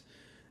can't,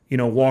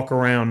 walk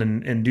around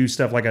and do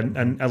stuff like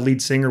a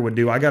lead singer would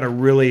do. I got to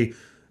really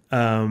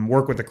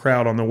work with the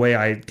crowd on the way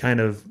I kind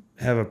of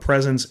have a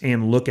presence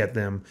and look at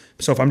them.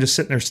 So if I'm just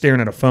sitting there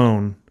staring at a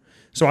phone,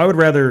 so I'd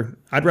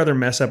rather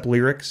mess up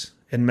lyrics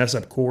and mess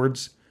up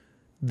chords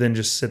than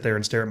just sit there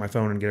and stare at my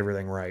phone and get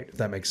everything right, if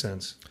that makes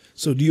sense.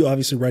 So do you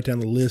obviously write down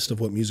the list of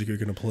what music you're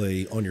going to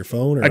play on your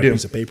phone or I a do.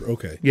 piece of paper?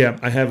 Okay. Yeah,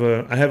 I have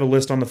a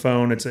list on the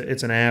phone. It's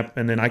an app,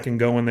 and then I can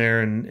go in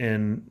there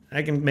and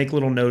I can make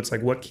little notes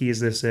like, what key is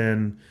this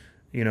in?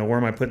 Where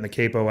am I putting the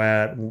capo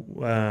at?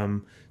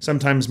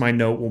 Sometimes my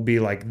note will be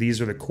like, these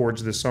are the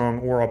chords of the song,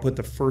 or I'll put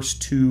the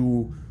first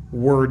 2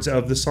 words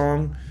of the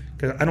song,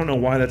 because I don't know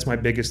why that's my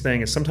biggest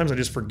thing. Is sometimes I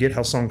just forget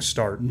how songs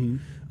start.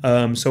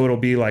 Mm-hmm. So it'll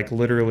be like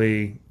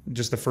literally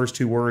just the first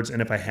 2 words,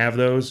 and if I have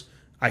those,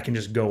 I can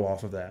just go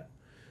off of that.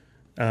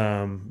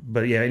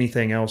 But yeah,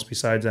 anything else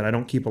besides that, I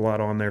don't keep a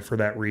lot on there for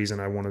that reason.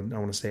 I want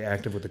to stay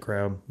active with the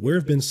crowd. Where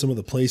have been some of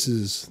the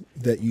places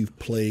that you've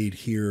played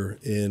here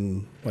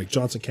in like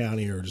Johnson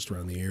County or just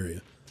around the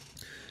area?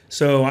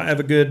 So I have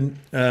a good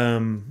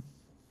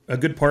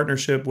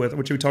partnership with,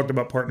 which we talked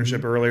about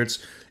partnership earlier.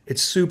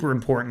 It's super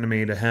important to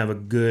me to have a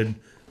good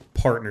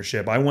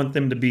partnership. I want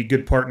them to be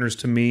good partners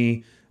to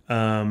me.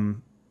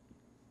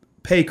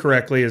 Pay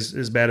correctly,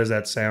 as bad as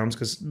that sounds,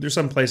 because there's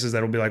some places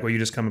that will be like, well, you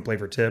just come and play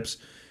for tips.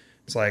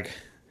 It's like,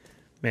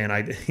 man,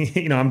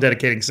 I'm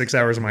dedicating 6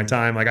 hours of my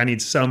time. Like, I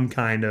need some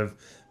kind of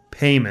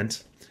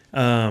payment.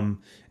 And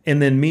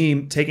then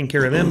me taking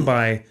care of them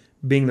by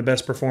being the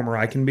best performer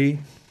I can be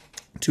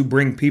to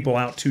bring people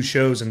out to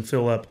shows and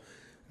fill up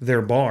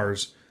their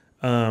bars,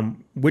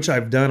 which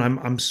I've done.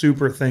 I'm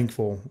super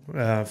thankful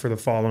for the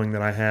following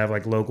that I have,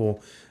 like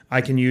local. I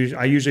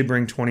usually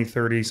bring 20,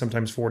 30,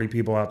 sometimes 40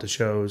 people out to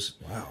shows.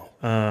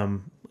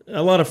 Wow.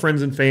 A lot of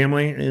friends and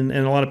family, and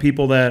a lot of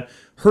people that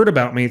heard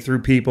about me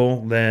through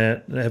people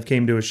that have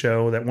came to a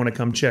show that want to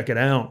come check it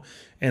out.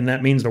 And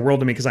that means the world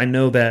to me, because I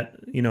know that,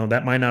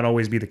 that might not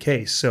always be the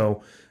case.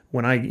 So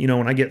when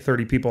I get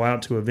 30 people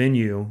out to a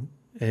venue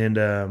and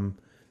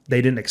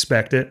they didn't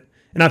expect it,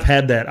 and I've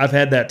had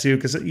that too,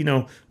 because,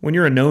 when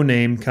you're a no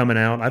name coming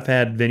out, I've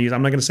had venues,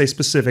 I'm not going to say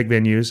specific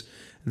venues,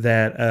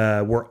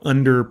 that were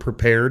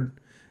underprepared,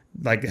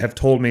 like have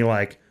told me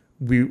like,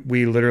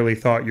 we literally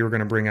thought you were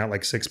going to bring out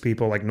like 6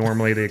 people. Like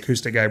normally the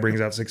acoustic guy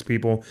brings out 6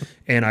 people.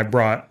 And I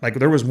brought, like,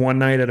 there was one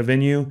night at a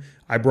venue,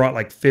 I brought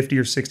like 50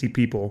 or 60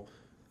 people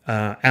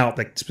out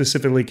that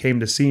specifically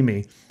came to see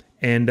me.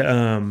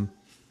 And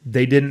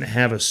they didn't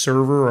have a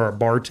server or a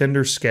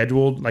bartender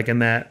scheduled like in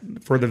that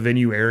for the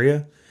venue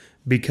area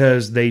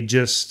because they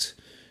just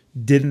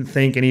didn't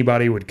think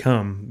anybody would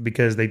come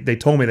because they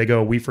told me, they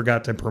go, we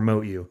forgot to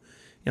promote you.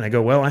 And I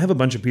go, well, I have a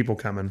bunch of people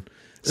coming.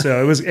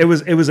 So it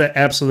was an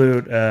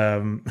absolute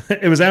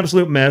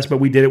mess, but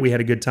we did it. We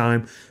had a good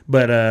time.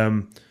 But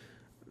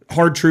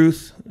Hard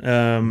Truth,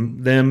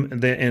 and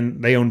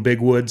they own Big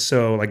Woods.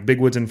 So like Big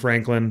Woods in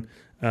Franklin,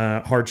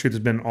 Hard Truth has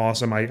been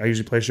awesome. I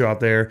usually play a show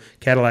out there.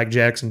 Cadillac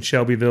Jacks in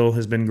Shelbyville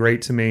has been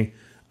great to me.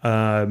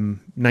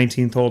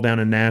 19th Hole down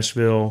in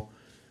Nashville.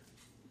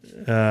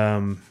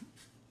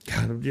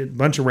 God, a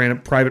bunch of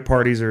random private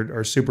parties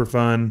are super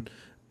fun.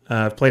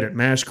 I've played at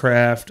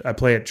Mashcraft.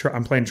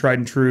 I'm playing Tried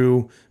and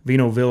True,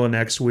 Vino Villa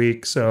next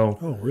week. So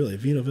Oh, really?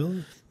 Vino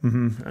Villa?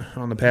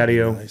 on the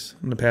patio, Nice.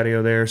 on the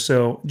patio there.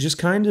 So just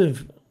kind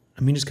of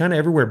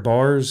everywhere,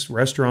 bars,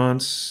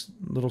 restaurants,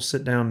 little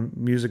sit down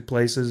music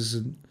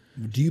places.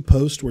 Do you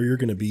post where you're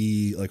going to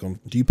be?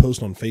 Do you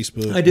post on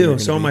Facebook? I do.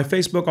 So on my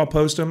Facebook, I'll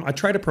post them. I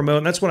try to promote,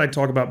 and that's what I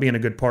talk about being a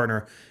good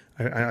partner.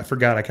 I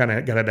forgot. I kind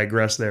of got to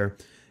digress there.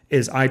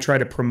 Is I try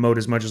to promote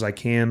as much as I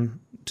can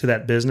to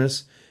that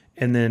business.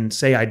 And then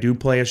say I do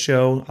play a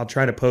show, I'll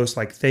try to post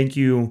like, thank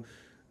you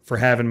for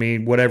having me,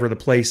 whatever the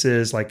place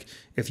is. Like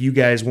if you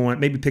guys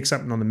want, maybe pick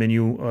something on the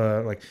menu,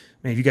 like,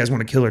 man, if you guys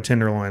want a killer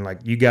tenderloin, like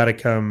you got to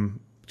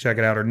come check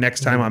it out. Or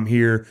next time I'm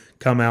here,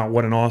 come out.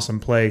 What an awesome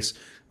place.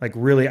 Like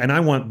really. And I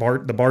want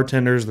the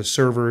bartenders, the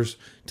servers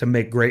to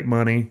make great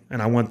money.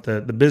 And I want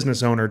the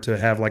business owner to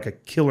have like a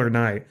killer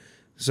night.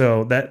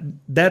 So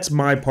that's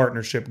my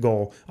partnership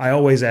goal. I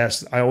always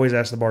ask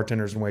the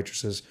bartenders and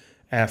waitresses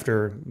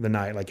after the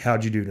night, like,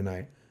 how'd you do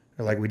tonight?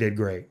 They're like, we did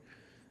great.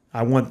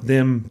 I want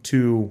them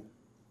to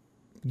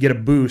get a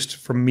boost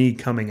from me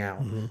coming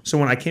out. So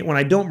when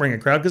I don't bring a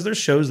crowd, because there's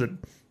shows that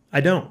I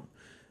don't,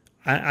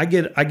 I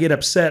get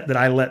upset that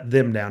I let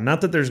them down.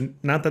 Not that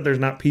there's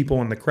not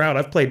people in the crowd.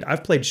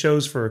 I've played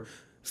shows for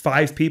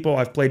 5 people.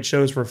 I've played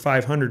shows for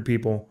 500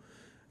 people.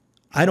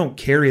 I don't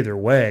care either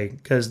way,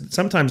 because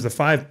sometimes the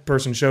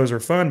 5-person shows are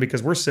fun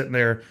because we're sitting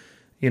there,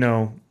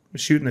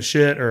 shooting the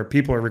shit, or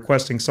people are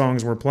requesting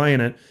songs, we're playing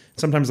it.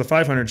 Sometimes the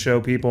 500 show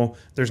people,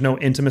 there's no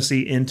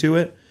intimacy into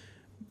it.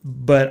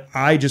 But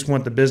I just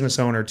want the business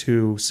owner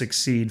to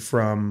succeed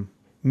from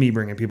me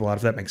bringing people out,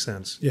 if that makes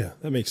sense. Yeah,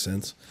 that makes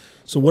sense.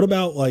 So what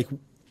about like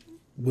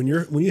when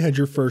you had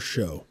your first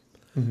show,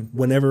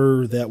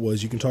 whenever that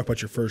was, you can talk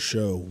about your first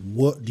show.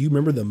 What do you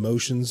remember the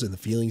emotions and the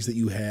feelings that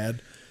you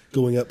had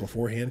going up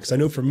beforehand? Because I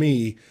know for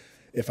me,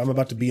 if I'm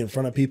about to be in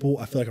front of people,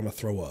 I feel like I'm gonna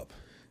throw up.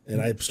 And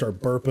I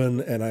start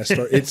burping, and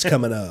it's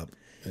coming up.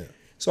 Yeah.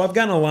 So I've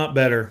gotten a lot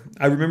better.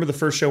 I remember the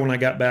first show when I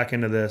got back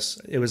into this.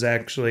 It was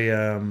actually,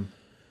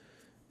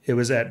 it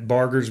was at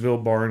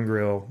Bargersville Bar and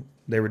Grill.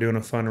 They were doing a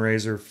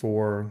fundraiser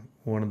for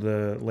one of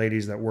the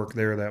ladies that worked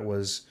there that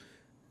was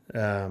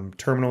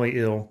terminally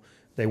ill.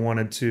 They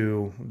wanted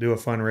to do a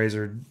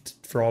fundraiser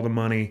for all the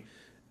money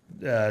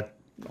that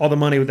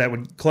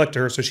would collect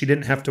her, so she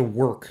didn't have to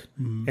work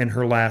in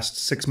her last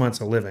 6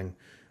 months of living.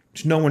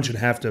 No one should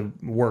have to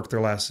work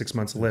their last 6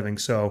 months of living.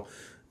 So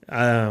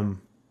I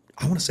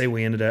want to say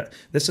we ended up,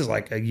 this is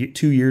like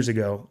 2 years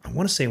ago, I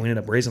want to say we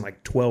ended up raising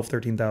like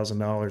 $12,000,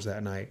 $13,000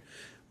 that night.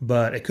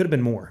 But it could have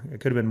been more.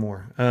 It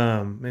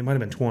might have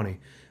been 20.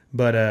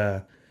 But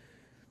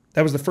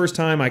that was the first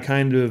time I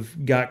kind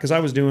of got, because I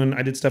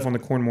did stuff on the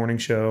Corn Morning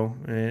Show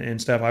and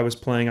stuff. I was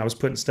putting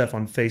stuff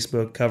on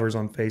Facebook, covers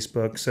on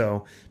Facebook.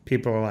 So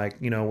people are like,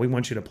 we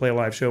want you to play a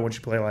live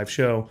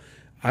show.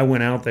 I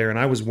went out there and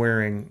I was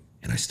wearing,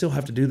 and I still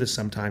have to do this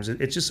sometimes.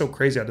 It's just so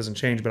crazy how it doesn't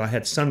change, but I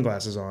had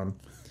sunglasses on.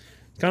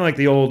 Kind of like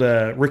the old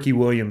Ricky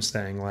Williams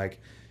thing. Like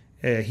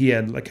he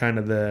had like kind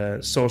of the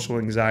social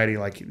anxiety.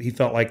 Like he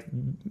felt like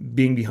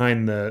being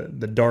behind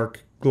the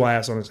dark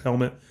glass on his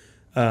helmet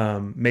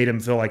made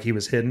him feel like he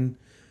was hidden.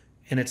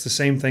 And it's the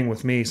same thing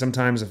with me.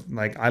 Sometimes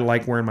I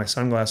like wearing my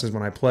sunglasses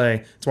when I play.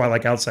 That's why I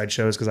like outside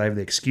shows, because I have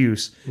the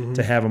excuse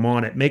to have them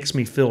on. It makes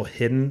me feel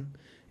hidden,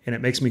 and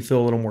it makes me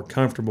feel a little more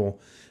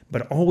comfortable.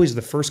 But always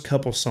the first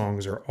couple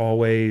songs are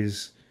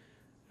always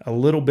a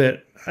little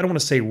bit, I don't want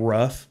to say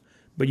rough,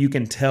 but you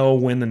can tell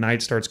when the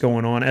night starts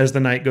going on. As the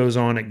night goes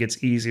on, it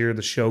gets easier.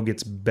 The show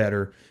gets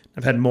better.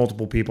 I've had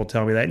multiple people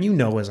tell me that.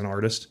 And as an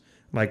artist,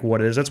 like what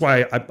it is. That's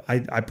why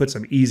I put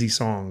some easy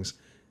songs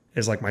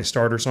as like my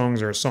starter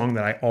songs, or a song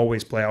that I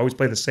always play. I always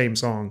play the same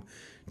song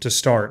to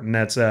start, and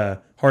that's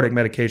Heartache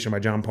Medication by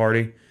John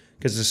Party,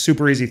 because it's a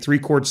super easy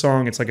 3-chord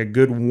song. It's like a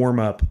good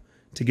warm-up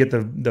to get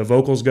the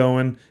vocals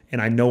going,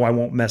 and I know I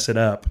won't mess it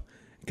up.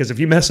 Because if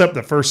you mess up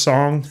the first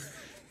song,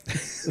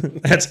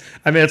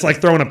 it's like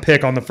throwing a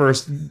pick on the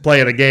first play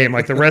of the game.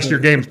 Like the rest of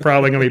your game is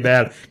probably going to be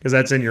bad because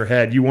that's in your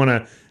head. You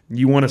want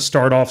to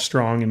start off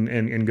strong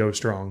and go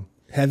strong.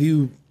 Have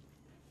you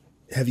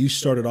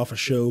started off a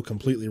show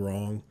completely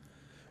wrong,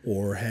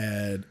 or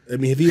have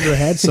you ever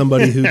had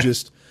somebody who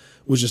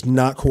was just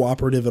not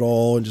cooperative at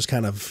all and just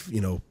kind of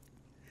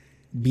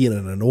being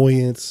an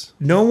annoyance.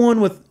 No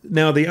one with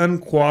now the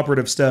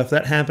uncooperative stuff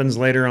that happens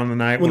later on the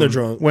night When they're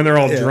drunk. When they're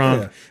all Yeah,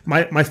 drunk.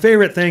 yeah. My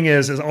favorite thing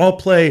is I'll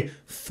play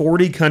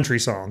 40 country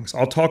songs.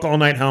 I'll talk all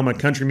night how I'm a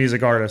country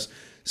music artist.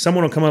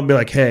 Someone will come up and be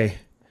like, "Hey,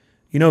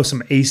 you know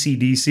some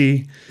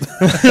AC/DC?"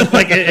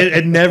 Like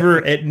it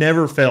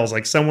never fails.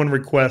 Like someone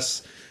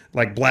requests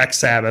like Black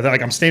Sabbath.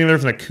 Like I'm standing there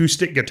with an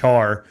acoustic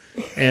guitar,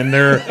 and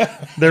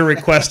they're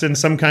requesting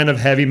some kind of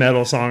heavy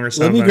metal song or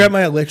something. Let me grab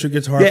my electric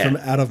guitar Yeah. from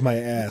out of my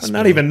ass.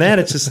 Not bro. even that.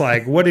 It's just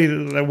like, what do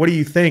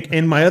you think?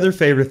 And my other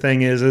favorite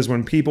thing is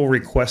when people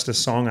request a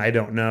song I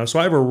don't know. So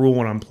I have a rule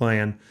when I'm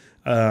playing.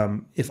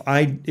 If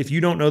I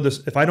don't know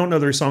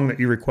the song that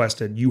you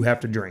requested, you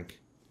have to drink.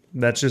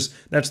 That's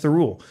the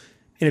rule.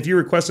 And if you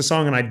request a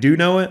song and I do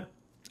know it,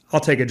 I'll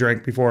take a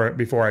drink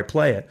before I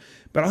play it.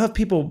 But I'll have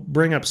people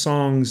bring up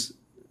songs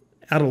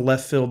out of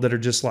left field that are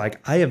just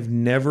like, I have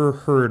never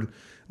heard.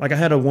 Like I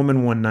had a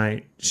woman one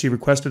night, she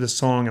requested a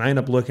song and I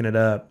ended up looking it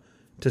up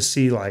to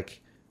see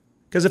like,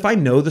 because if I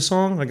know the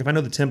song, like if I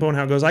know the tempo and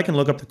how it goes, I can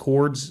look up the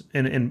chords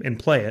and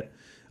play it.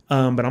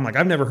 But I'm like,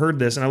 I've never heard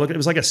this. And I look at it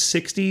was like a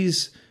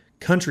 60s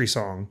country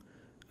song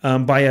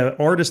by an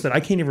artist that I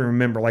can't even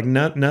remember, like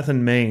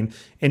Nothing Maine.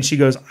 And she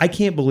goes, I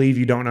can't believe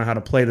you don't know how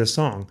to play this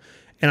song.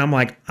 And I'm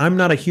like, I'm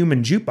not a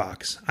human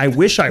jukebox. I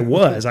wish I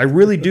was. I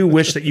really do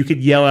wish that you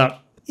could yell out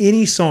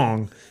any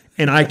song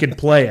and I could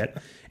play it.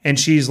 And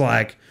she's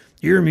like,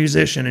 you're a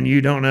musician and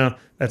you don't know.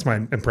 That's my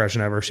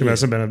impression of her. She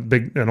must have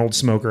been an old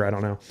smoker. I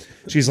don't know.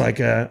 She's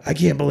like, I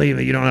can't believe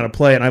it. You don't know how to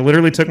play it. And I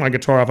literally took my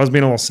guitar off. I was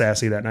being a little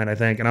sassy that night, I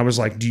think. And I was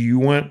like, do you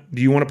want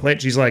to play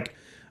it? She's like,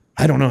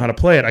 I don't know how to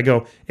play it. I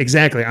go,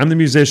 exactly. I'm the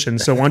musician.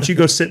 So why don't you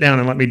go sit down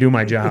and let me do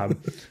my job?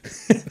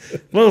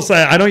 Little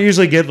sad. I don't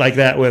usually get like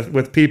that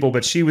with people,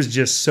 but she was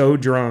just so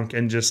drunk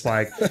and just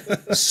like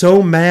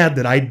so mad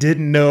that I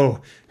didn't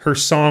know her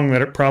song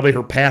that probably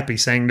her pappy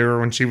sang to her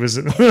when she was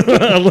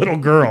a little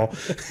girl.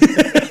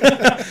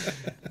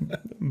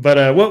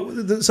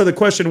 But so the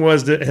question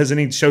was, has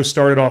any show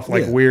started off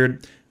like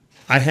weird?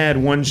 I had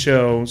one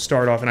show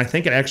start off, and I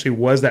think it actually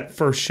was that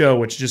first show,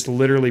 which just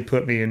literally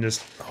put me in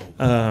just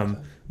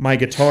my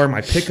guitar,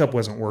 my pickup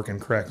wasn't working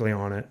correctly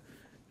on it.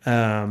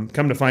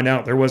 Come to find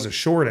out, there was a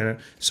short in it.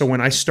 So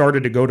when I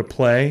started to go to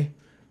play,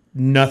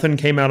 nothing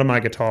came out of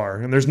my guitar.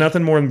 And there's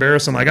nothing more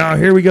embarrassing, like, oh,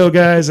 here we go,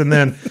 guys. And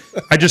then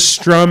I just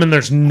strum and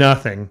there's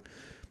nothing.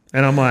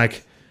 And I'm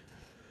like,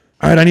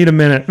 all right, I need a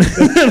minute.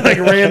 Like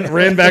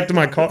ran back to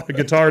my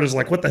guitar, just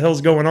like, what the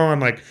hell's going on?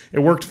 Like, it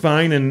worked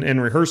fine in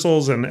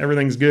rehearsals and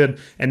everything's good.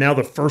 And now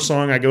the first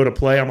song I go to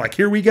play, I'm like,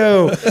 here we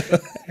go.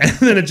 And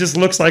then it just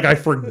looks like I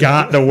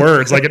forgot the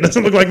words. Like, it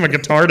doesn't look like my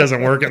guitar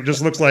doesn't work. It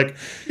just looks like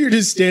You're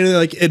just standing there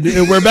like, and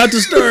we're about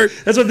to start.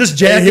 that's what this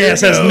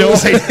jackass has no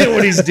idea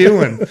what he's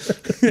doing.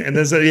 And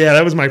then,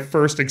 that was my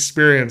first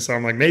experience. So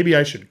I'm like, maybe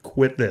I should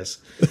quit this.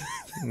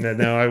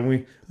 No,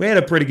 we had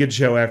a pretty good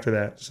show after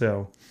that.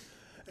 So.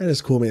 That is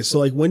cool, man. So,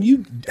 like, when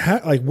you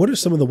what are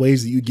some of the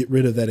ways that you get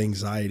rid of that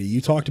anxiety? You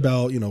talked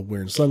about,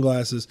 wearing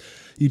sunglasses.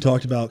 You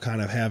talked about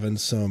kind of having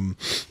some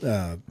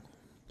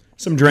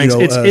drinks.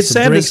 It's some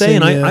sad drinks to say,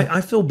 and in, I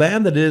feel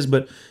bad that it is,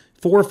 but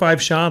 4 or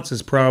 5 shots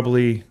is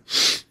probably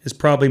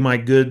my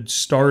good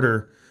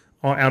starter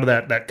out of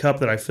that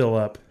cup that I fill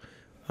up.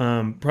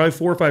 Probably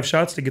 4 or 5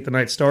 shots to get the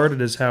night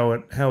started is how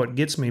it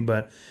gets me,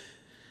 but.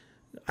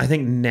 I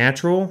think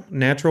natural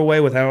way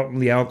without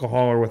the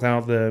alcohol or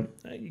without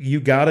you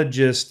gotta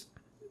just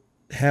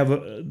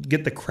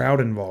get the crowd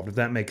involved, if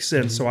that makes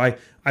sense. Mm-hmm. So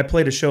I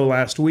played a show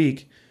last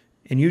week,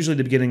 and usually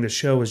the beginning of the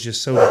show is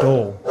just so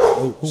dull.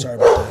 Oh, sorry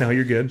about that. No,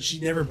 you're good.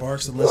 She never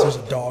barks unless there's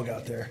a dog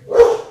out there.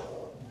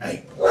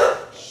 Hey.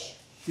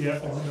 Yeah,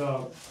 there's a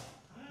dog.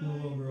 No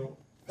little girl.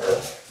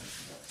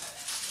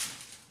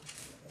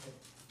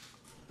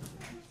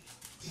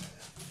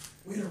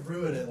 Way to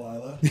ruin it,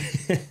 Lila.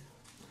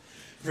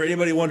 For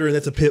anybody wondering,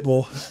 that's a pit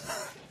bull.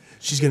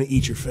 She's going to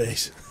eat your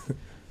face.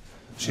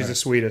 She's the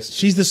sweetest.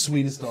 She's the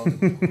sweetest dog.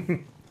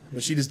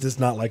 But she just does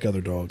not like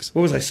other dogs.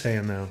 What was I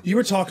saying now? You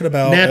were talking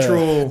about...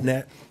 Natural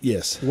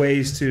yes.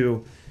 ways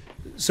to...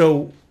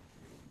 So,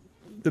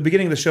 the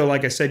beginning of the show,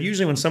 like I said,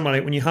 usually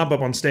when you hop up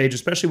on stage,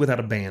 especially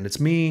without a band, it's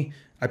me,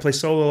 I play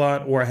solo a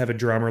lot, or I have a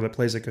drummer that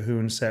plays a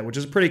cajon set, which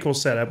is a pretty cool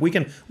setup. We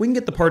can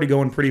get the party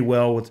going pretty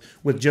well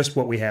with just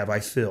what we have,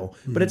 I feel.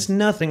 Mm-hmm. But it's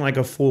nothing like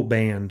a full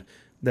band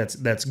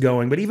that's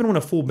going. But even when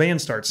a full band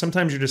starts,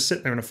 sometimes you're just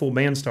sitting there and a full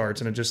band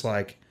starts and it's just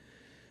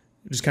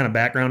kind of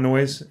background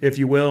noise, if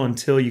you will,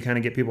 until you kind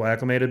of get people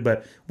acclimated.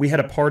 But we had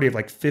a party of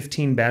like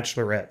 15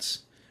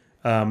 bachelorettes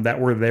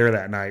that were there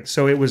that night.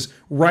 So it was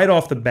right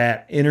off the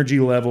bat, energy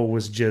level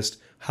was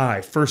just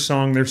high. First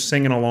song, they're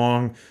singing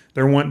along.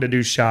 They're wanting to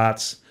do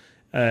shots.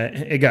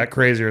 It got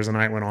crazier as the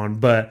night went on.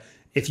 But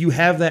if you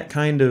have that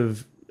kind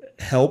of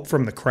help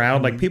from the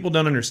crowd, mm-hmm. like people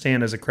don't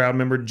understand as a crowd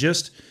member,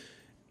 just...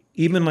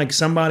 even like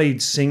somebody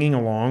singing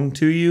along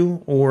to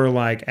you or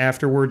like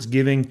afterwards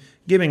giving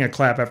a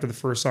clap after the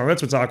first song.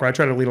 That's what's awkward. I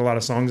try to lead a lot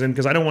of songs in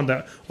because I don't want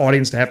the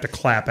audience to have to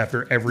clap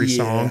after every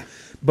song.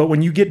 But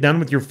when you get done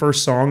with your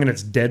first song and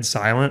it's dead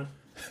silent,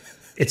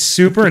 It's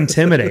super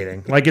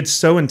intimidating. Like, it's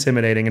so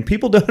intimidating. And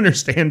people don't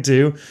understand,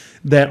 too,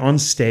 that on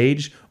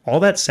stage, all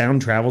that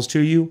sound travels to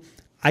you.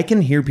 I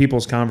can hear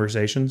people's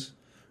conversations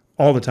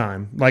all the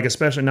time. Like,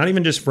 especially, not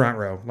even just front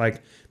row.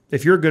 Like,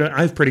 if you're good, I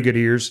have pretty good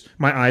ears.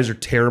 My eyes are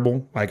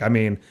terrible. Like, I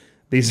mean,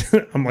 these,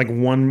 I'm like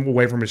one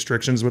away from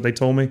restrictions, what they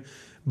told me.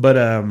 But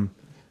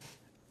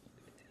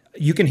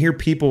you can hear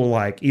people,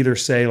 like, either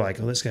say, like,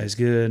 oh, this guy's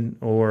good,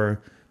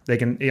 or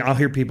I'll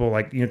hear people,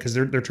 like, you know, because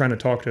they're trying to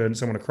talk to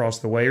someone across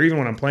the way, or even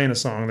when I'm playing a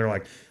song, they're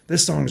like,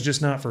 this song's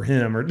just not for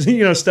him, or,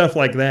 you know, stuff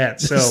like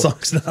that. So, This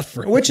song's not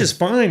for him. Which is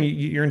fine.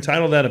 You're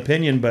entitled to that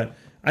opinion, but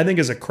I think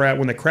as a crowd,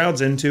 when the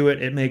crowd's into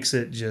it, it makes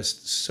it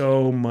just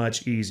so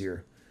much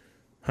easier.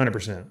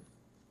 100%.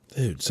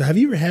 Dude, so have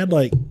you ever had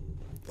like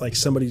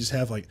somebody just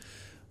have like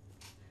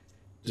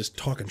just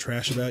talking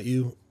trash about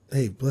you?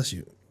 Hey, bless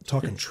you.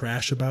 Talking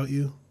trash about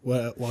you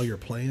while you're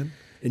playing,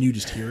 and you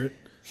just hear it.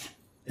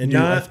 And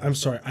I'm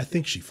sorry, I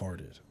think she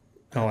farted.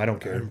 Oh, I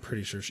don't care. I'm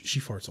pretty sure she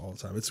farts all the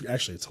time. It's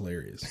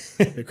hilarious.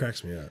 It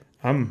cracks me up.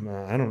 I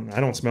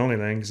don't smell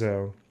anything,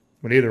 so,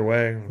 but either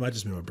way, it might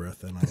just be my breath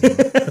then. I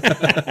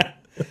don't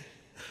know.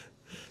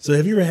 So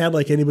have you ever had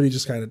like anybody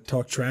just kind of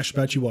talk trash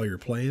about you while you're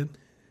playing?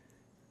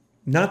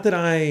 Not that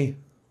I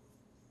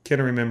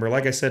can remember.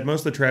 Like I said, most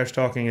of the trash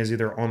talking is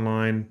either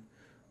online,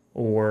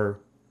 or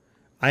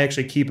I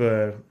actually keep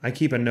a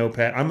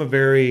notepad. I'm a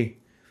very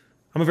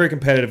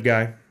competitive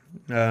guy.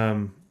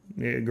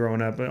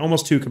 Growing up,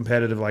 almost too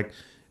competitive. Like,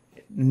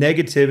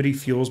 negativity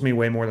fuels me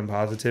way more than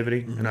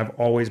positivity, and I've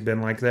always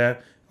been like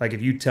that. Like,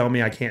 if you tell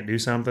me I can't do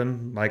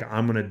something, like,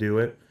 I'm gonna do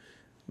it.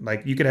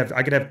 Like,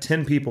 I could have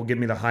 10 people give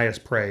me the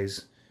highest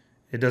praise.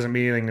 It doesn't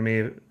mean anything to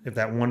me if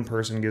that one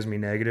person gives me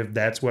negative.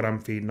 That's what I'm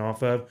feeding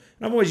off of.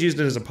 And I've always used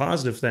it as a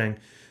positive thing,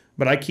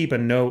 but I keep a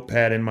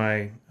notepad in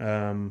my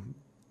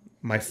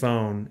my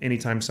phone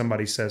anytime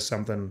somebody says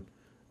something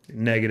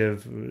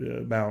negative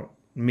about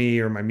me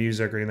or my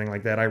music or anything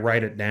like that. I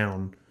write it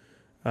down.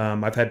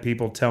 I've had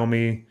people tell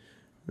me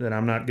that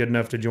I'm not good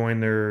enough to join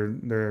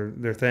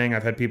their thing.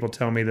 I've had people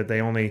tell me that they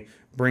only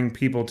bring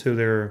people to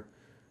their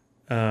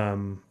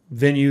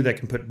venue that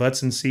can put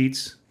butts in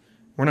seats.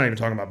 We're not even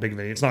talking about big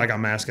venues. It's not like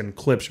I'm asking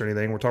clips or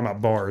anything. We're talking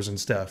about bars and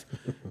stuff.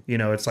 You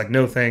know, it's like,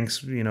 no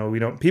thanks. You know, we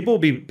don't.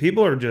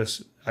 People are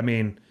just. I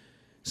mean,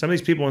 some of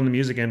these people in the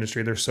music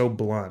industry, they're so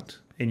blunt,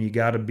 and you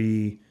got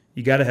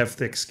to have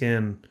thick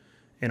skin.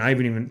 And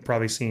I've even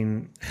probably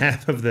seen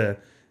half of the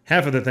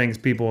things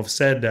people have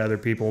said to other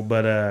people.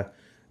 But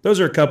those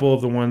are a couple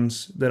of the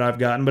ones that I've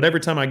gotten. But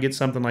every time I get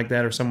something like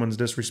that, or someone's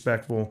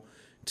disrespectful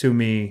to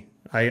me,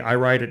 I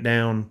write it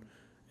down,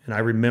 and I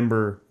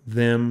remember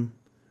them.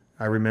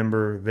 I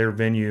remember their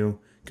venue,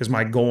 because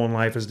my goal in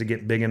life is to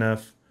get big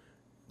enough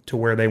to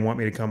where they want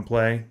me to come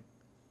play,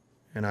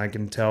 and I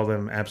can tell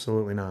them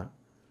absolutely not.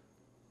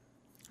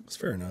 That's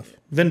fair enough.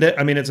 Vendetta.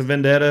 I mean, it's a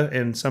vendetta,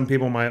 and some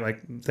people might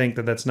like think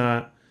that that's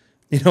not,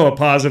 you know, a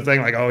positive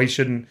thing. Like, oh, he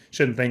shouldn't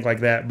think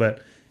like that.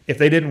 But if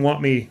they didn't want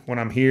me when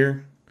I'm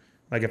here,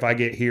 like if I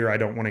get here, I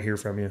don't want to hear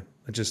from you.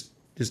 It's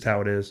just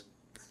how it is.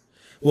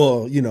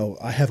 Well, you know,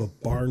 I have a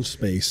barn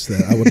space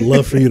that I would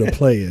love for you to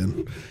play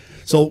in.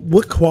 So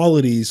what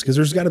qualities, because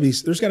there's got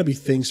to be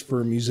things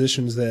for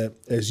musicians that,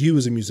 as you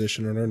as a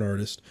musician or an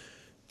artist,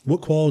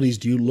 what qualities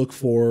do you look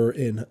for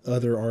in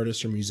other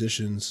artists or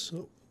musicians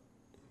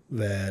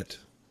that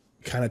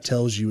kind of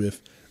tells you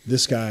if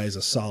this guy is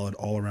a solid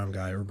all-around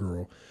guy or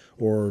girl,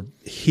 or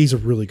he's a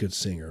really good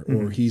singer,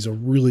 or he's a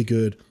really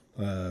good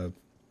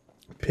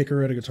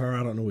picker at a guitar?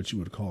 I don't know what you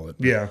would call it.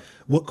 Yeah.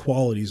 What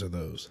qualities are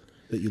those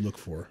that you look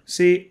for?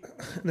 See,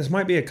 this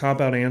might be a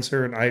cop-out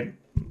answer, and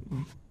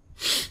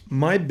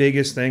my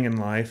biggest thing in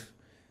life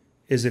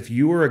is if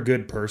you are a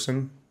good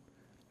person,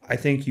 I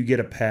think you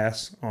get a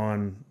pass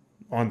on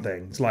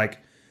things. Like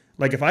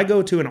if I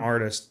go to an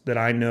artist that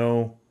I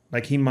know,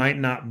 like, he might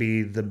not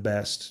be the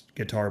best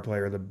guitar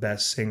player, the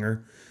best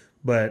singer,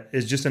 but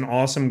is just an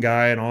awesome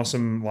guy, an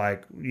awesome,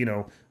 like, you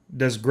know,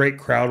 does great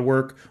crowd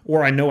work,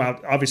 or I know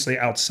obviously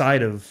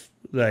outside of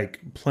like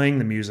playing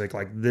the music,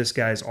 like, this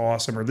guy's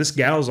awesome or this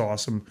gal's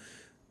awesome,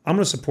 I'm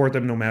going to support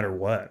them no matter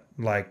what.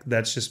 Like,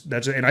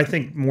 and I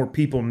think more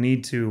people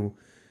need to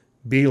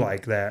be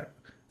like that.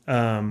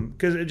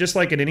 Because just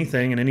like at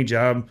anything, in any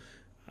job,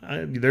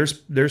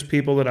 there's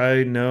people that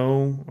I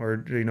know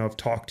or, you know, have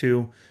talked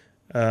to,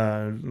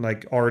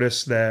 like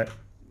artists that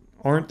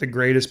aren't the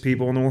greatest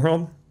people in the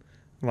world.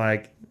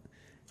 Like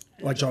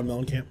John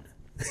Mellencamp?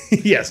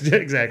 Yes,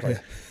 exactly. Yeah.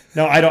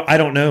 No, I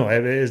don't know.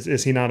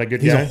 Is he not a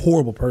good guy? He's a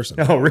horrible person.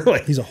 Oh,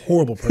 really? He's a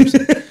horrible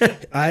person.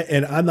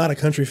 I'm not a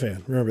country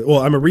fan. Remember,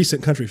 well, I'm a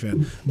recent country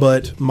fan,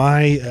 but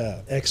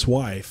my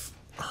ex-wife,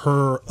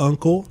 her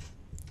uncle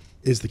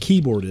is the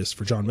keyboardist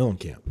for John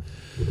Mellencamp.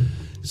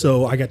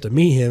 So I got to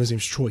meet him. His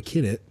name's Troy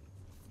Kinnett.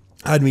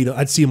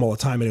 I'd see him all the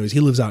time. Anyways, he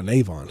lives out in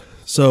Avon.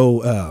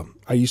 So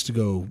I used to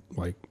go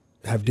like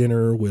have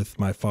dinner with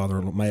my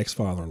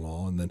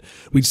ex-father-in-law, and then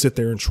we'd sit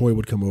there, and Troy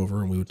would come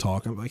over, and we would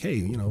talk. I'm like, hey,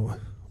 you know,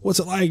 what's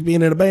it like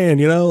being in a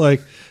band? You know,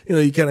 like, you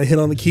know, you kind of hit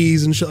on the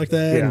keys and shit like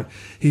that. Yeah. And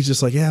he's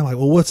just like, yeah. I'm like,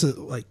 well, what's it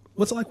like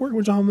working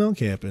with John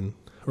Mellencamp? And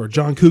or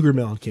John Cougar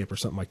Mellencamp or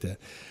something like that.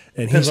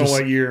 And Depends he's on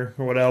just, what year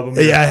or what album.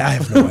 yeah, I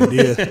have no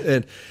idea.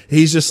 And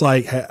he's just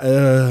like,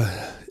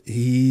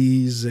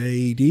 he's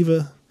a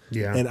diva.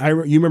 Yeah. And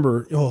you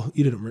remember? Oh,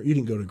 you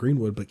didn't go to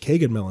Greenwood, but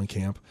Kagan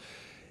Mellencamp,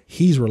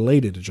 he's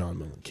related to John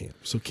Mellencamp.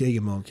 So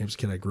Kagan Mellencamp's a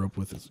kid I grew up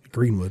with at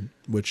Greenwood,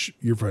 which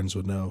your friends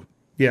would know.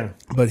 Yeah.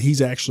 But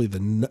he's actually the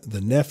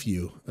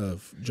nephew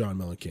of John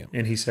Mellencamp.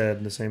 And he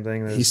said the same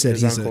thing. As He said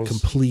his he's uncles. a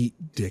complete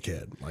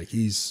dickhead. Like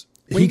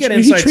When you get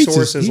inside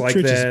sources he like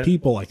treats that- his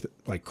people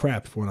like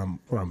crap. When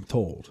I'm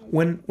told.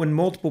 when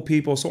multiple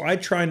people, so I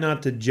try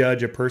not to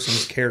judge a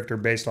person's character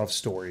based off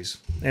stories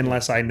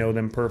unless I know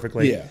them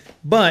perfectly. Yeah.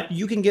 But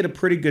you can get a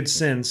pretty good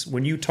sense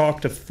when you talk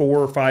to 4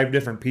 or 5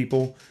 different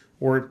people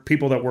or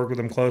people that work with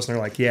them close and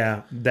they're like,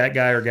 yeah, that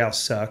guy or gal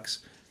sucks.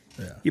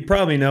 Yeah. You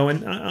probably know.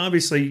 And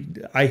obviously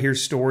I hear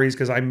stories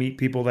because I meet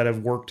people that have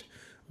worked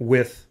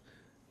with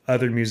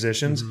other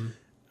musicians. Mm-hmm.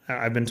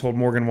 I've been told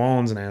Morgan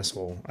Wallen's an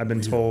asshole. I've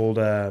been told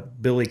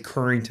Billy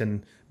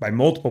Currington by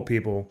multiple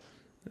people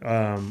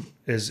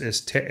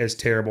is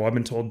terrible. I've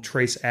been told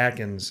Trace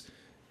Atkins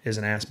is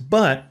an ass.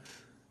 But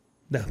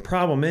the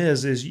problem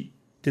is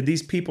did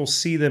these people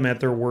see them at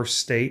their worst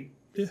state?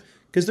 Yeah.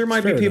 Because there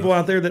might be fair people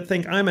enough. out there that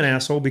think I'm an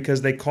asshole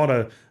because they caught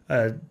a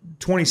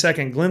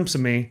 20-second glimpse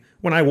of me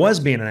when I was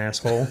being an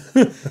asshole.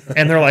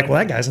 And they're like, well,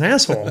 that guy's an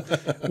asshole.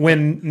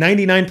 When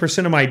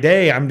 99% of my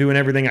day, I'm doing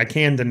everything I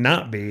can to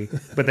not be.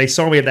 But they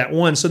saw me at that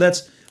one. So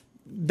that's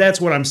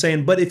what I'm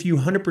saying. But if you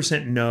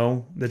 100%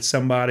 know that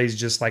somebody's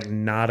just like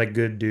not a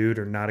good dude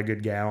or not a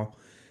good gal,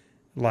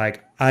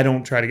 like I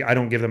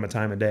don't give them a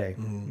time of day.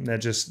 Mm-hmm.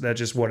 That's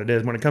just what it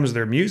is. When it comes to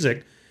their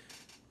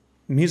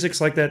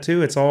music's like that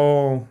too. It's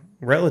all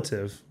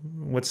relative.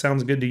 What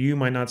sounds good to you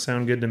might not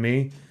sound good to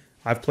me.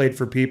 I've played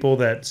for people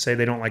that say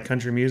they don't like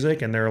country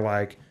music and they're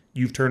like,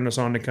 you've turned us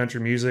on to country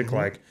music.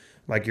 Mm-hmm.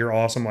 Like you're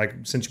awesome. Like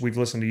since we've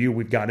listened to you,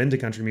 we've got into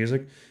country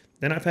music.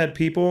 Then I've had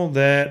people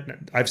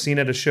that I've seen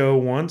at a show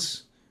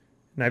once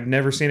and I've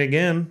never seen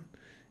again.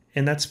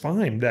 And that's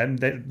fine.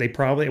 That they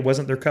probably, it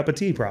wasn't their cup of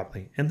tea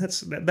probably. And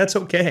that's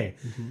okay.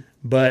 Mm-hmm.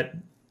 But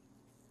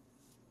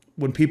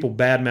when people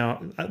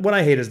badmouth, what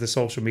I hate is the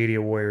social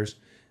media warriors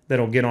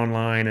that'll get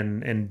online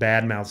and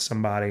badmouth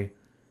somebody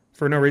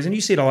for no reason.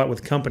 You see it a lot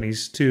with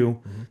companies too.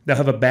 Mm-hmm. They'll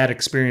have a bad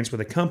experience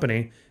with a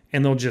company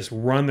and they'll just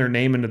run their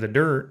name into the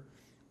dirt.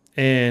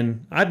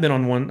 And I've been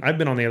on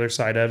the other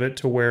side of it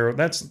to where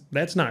that's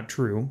not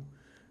true.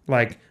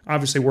 Like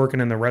obviously working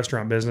in the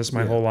restaurant business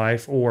my whole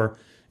life or,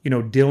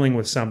 dealing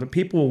with something,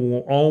 people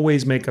will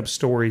always make up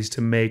stories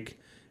to make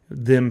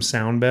them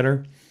sound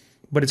better.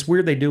 But it's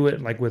weird they do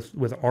it like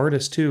with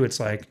artists too. It's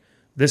like,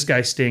 this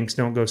guy stinks,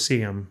 don't go see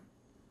him.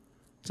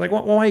 It's like,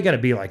 well, why you got to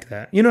be like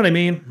that? You know what I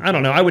mean? I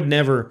don't know. I would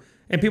never.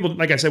 And people,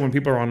 like I said, when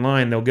people are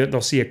online,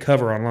 they'll see a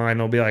cover online.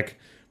 They'll be like,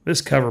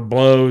 this cover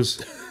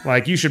blows.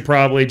 Like, you should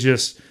probably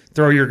just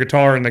throw your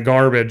guitar in the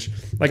garbage.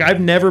 Like,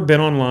 I've never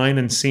been online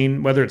and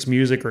seen, whether it's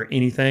music or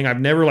anything, I've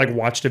never like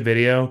watched a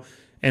video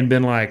and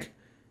been like,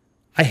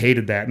 I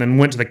hated that. And then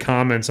went to the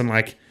comments and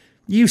like,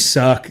 you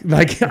suck.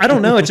 Like, I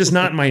don't know. It's just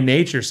not my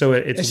nature. So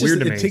it's weird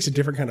to me. It takes a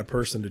different kind of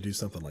person to do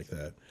something like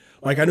that.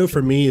 Like, I know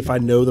for me, if I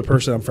know the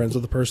person, I'm friends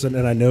with the person,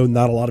 and I know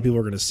not a lot of people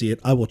are going to see it,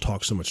 I will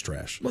talk so much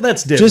trash. Well,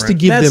 that's different. Just to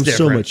give That's them so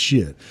different. much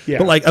shit. Yeah.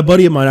 But like a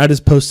buddy of mine, I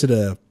posted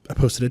a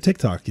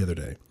TikTok the other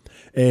day,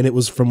 and it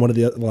was from one of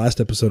the last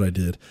episode I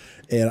did,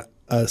 and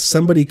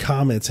somebody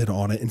commented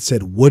on it and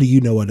said, "What do you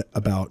know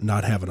about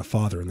not having a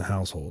father in the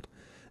household?"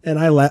 And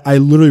I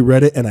literally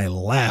read it and I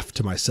laughed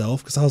to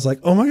myself because I was like,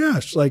 "Oh my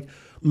gosh!" Like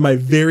my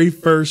very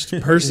first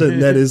person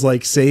that is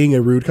like saying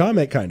a rude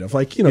comment, kind of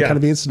like, kind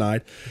of being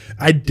snide.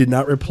 I did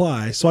not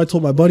reply. So I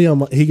told my buddy,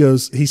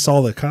 he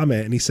saw the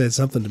comment and he said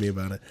something to me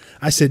about it.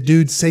 I said,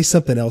 dude, say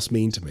something else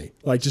mean to me.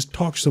 Like, just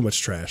talk so much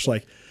trash.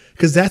 Like,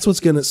 cause that's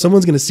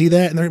someone's going to see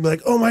that and they're gonna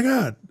be like, oh my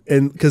God.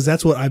 And cause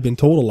that's what I've been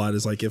told a lot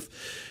is like,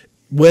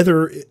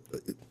 whether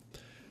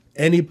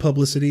any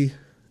publicity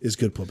is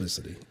good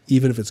publicity,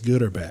 even if it's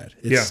good or bad,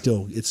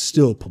 it's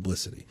still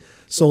publicity.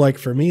 So like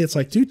for me, it's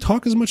like, dude,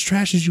 talk as much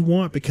trash as you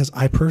want because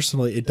I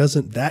personally,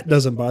 that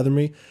doesn't bother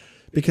me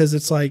because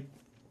it's like,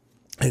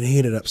 and he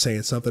ended up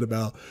saying something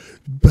about,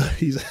 but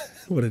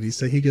what did he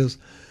say? He goes,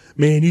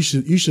 man, you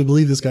should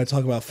believe this guy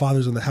talking about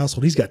fathers in the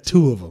household. He's got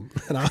 2 of them.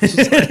 And I was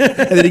just like,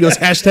 and then he goes,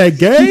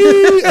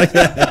 #gay. Like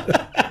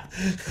that.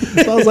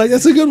 So I was like,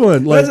 that's a good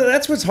one. Like,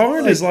 that's what's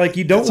hard is like,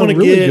 you don't that's a want to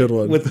really get good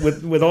one.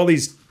 with all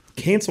these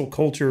cancel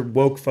culture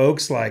woke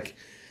folks. Like,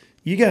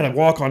 you got to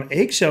walk on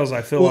eggshells.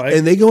 I feel like,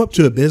 and they go up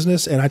to a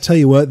business, and I tell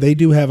you what, they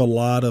do have a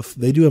lot of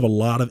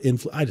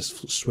influence. I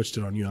just switched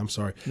it on you. I'm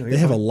sorry. No, they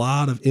have a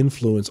lot of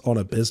influence on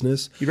a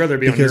business. You'd rather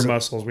be on your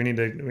muscles. We need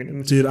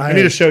to, dude. I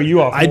need to show you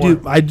off. I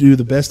do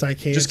the best I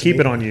can. Just keep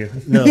it on you.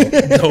 No,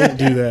 don't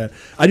do that.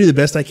 I do the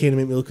best I can to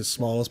make me look as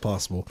small as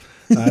possible.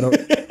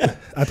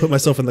 I put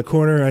myself in the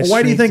corner.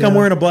 Why do you think I'm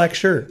wearing a black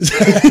shirt?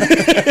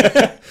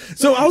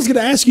 So I was going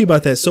to ask you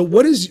about that. So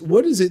what is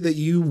it that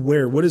you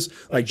wear? What is,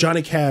 like,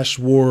 Johnny Cash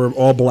wore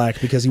all black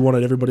because he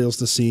wanted everybody else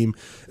to seem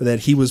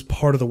that he was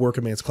part of the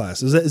working man's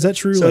class. Is that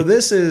true? So like,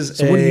 this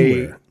is what do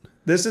you wear?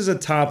 This is a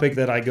topic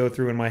that I go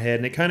through in my head,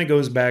 and it kind of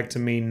goes back to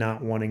me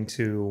not wanting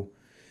to.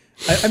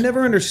 I've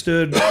never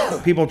understood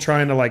people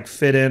trying to like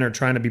fit in or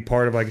trying to be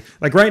part of like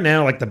right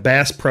now, like the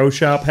Bass Pro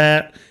Shop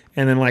hat,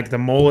 and then like the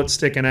mullet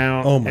sticking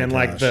out, and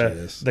like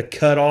the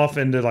cut off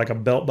into like a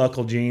belt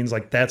buckle jeans.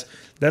 Like that's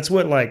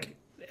what like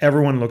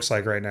everyone looks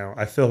like right now.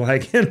 I feel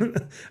like,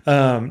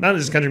 not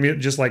just country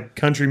music, just like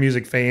country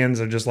music fans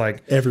are just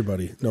like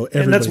everybody. No,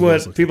 everybody. And that's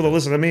what people that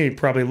listen to me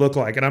probably look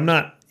like. And I'm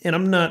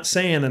not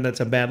saying that that's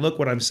a bad look.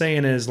 What I'm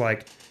saying is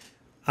like,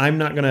 I'm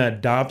not going to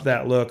adopt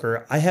that look,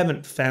 or I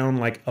haven't found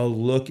like a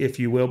look, if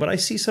you will, but I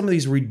see some of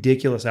these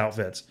ridiculous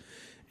outfits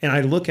and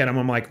I look at them.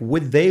 I'm like,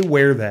 would they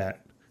wear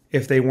that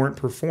if they weren't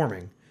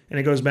performing? And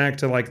it goes back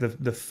to like the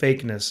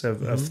fakeness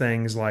of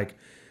things. Like,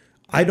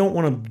 I don't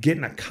want to get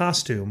in a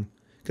costume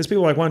because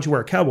people are like, why don't you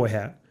wear a cowboy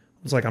hat?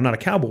 It's like, I'm not a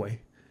cowboy.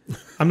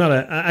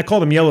 I call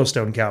them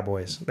Yellowstone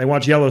cowboys. They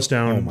watch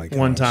Yellowstone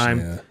one time.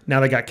 Yeah.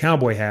 Now they got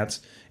cowboy hats.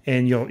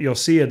 And you'll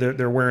see it.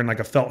 They're wearing like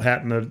a felt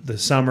hat in the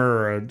summer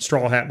or a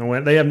straw hat in the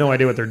winter. They have no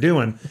idea what they're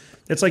doing.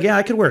 It's like, yeah,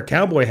 I could wear a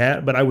cowboy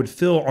hat, but I would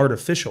feel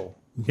artificial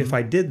if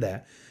I did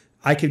that.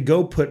 I could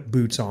go put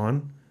boots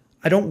on.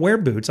 I don't wear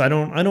boots. I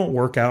don't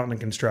work out in the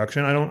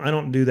construction. I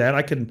don't do that.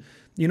 I could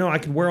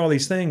wear all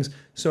these things.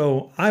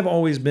 So I've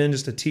always been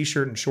just a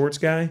t-shirt and shorts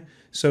guy.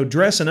 So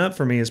dressing up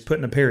for me is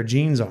putting a pair of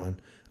jeans on.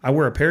 I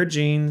wear a pair of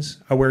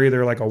jeans. I wear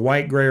either like a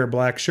white, gray, or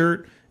black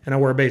shirt, and I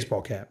wear a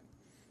baseball cap.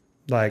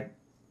 Like,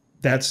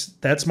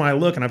 that's my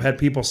look. And I've had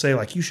people say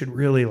like, you should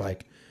really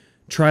like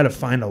try to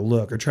find a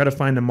look or try to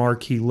find a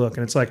marquee look.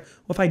 And it's like,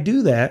 well, if I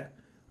do that,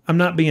 I'm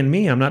not being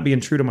me. I'm not being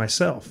true to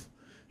myself.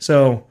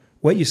 So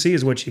what you see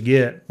is what you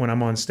get when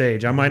I'm on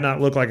stage. I might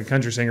not look like a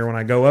country singer when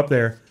I go up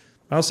there.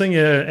 I'll sing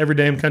you every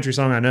damn country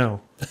song I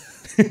know.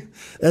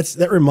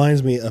 That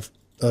reminds me of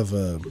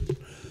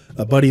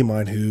a buddy of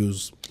mine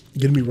who's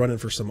going to be running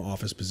for some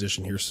office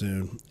position here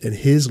soon. And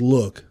his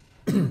look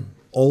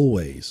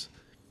always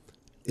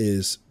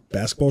is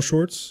basketball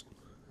shorts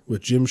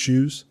with gym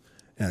shoes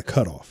and a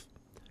cutoff.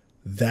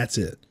 That's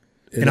it.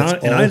 And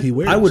that's all he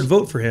wears. I would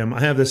vote for him.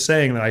 I have this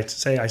saying that I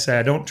say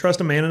I don't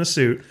trust a man in a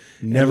suit.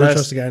 Never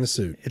trust a guy in a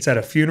suit. It's at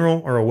a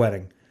funeral or a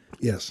wedding.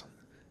 Yes.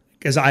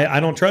 Because I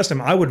don't trust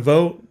him. I would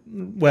vote.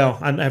 Well,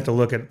 I have to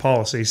look at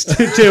policies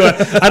too.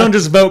 I don't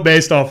just vote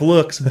based off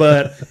looks,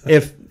 but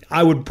if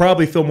I would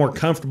probably feel more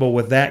comfortable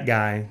with that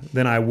guy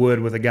than I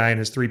would with a guy in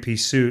his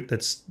 3-piece suit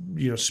that's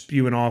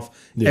spewing off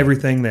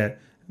everything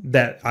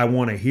that I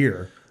want to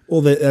hear.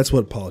 Well, that's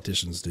what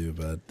politicians do,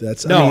 but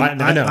that's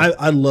I know.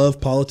 I love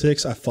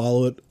politics. I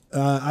follow it.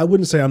 I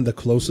wouldn't say I'm the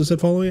closest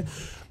at following it,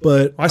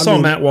 but I saw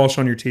Matt Walsh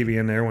on your TV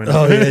in there.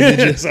 Oh yeah, did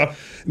you? So,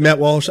 Matt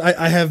Walsh.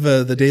 I have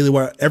the Daily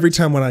Wire every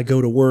time when I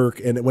go to work,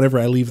 and whenever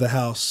I leave the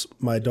house,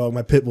 my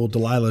pit bull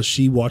Delilah,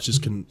 she watches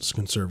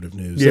conservative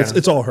news. Yeah.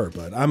 It's all her,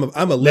 but I'm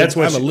a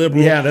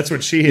liberal. Yeah, that's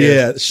what she is.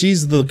 Yeah,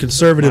 she's the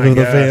conservative of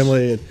the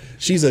family, and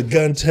she's a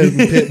gun-toting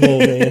pit bull,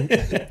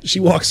 man. She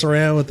walks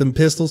around with them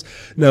pistols.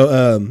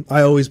 No,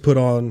 I always put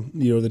on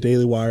the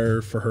Daily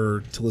Wire for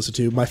her to listen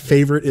to. My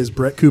favorite is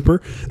Brett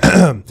Cooper.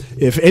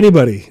 If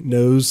anybody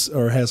knows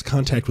or has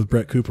contact with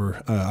Brett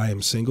Cooper, I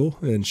am single,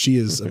 and she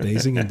is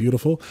amazing and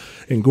beautiful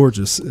and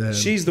gorgeous.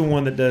 She's the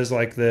one that does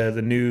like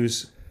the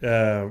news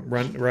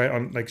run right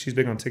on. Like she's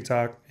big on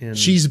TikTok, and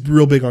she's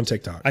real big on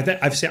TikTok.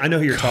 I know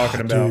who you're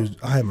talking about. Dude,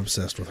 I am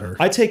obsessed with her.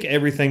 I take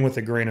everything with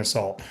a grain of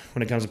salt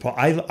when it comes to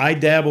I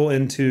dabble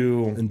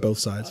into in both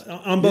sides.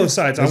 On both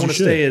sides, I want to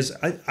stay as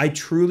I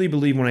truly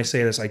believe when I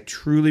say this. I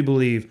truly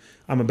believe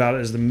I'm about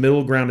as the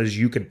middle ground as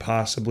you could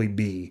possibly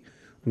be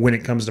when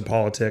it comes to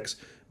politics.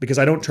 Because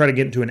I don't try to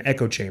get into an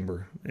echo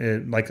chamber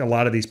like a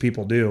lot of these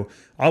people do.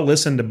 I'll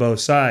listen to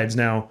both sides.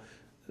 Now,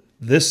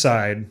 this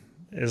side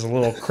is a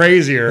little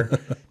crazier,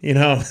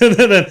 let's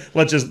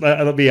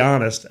be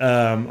honest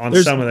on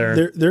some of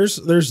their.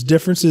 There's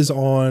differences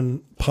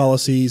on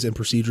policies and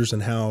procedures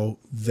and how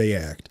they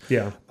act.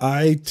 Yeah,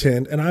 I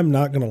tend, and I'm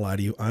not going to lie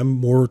to you, I'm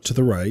more to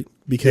the right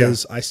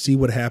because I see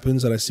what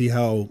happens and I see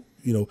how.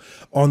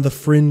 On the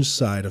fringe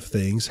side of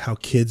things, how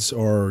kids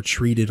are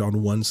treated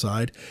on one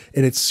side,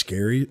 and it's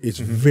scary. It's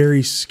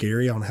very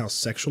scary on how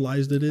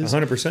sexualized it is.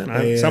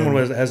 100%. Someone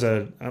has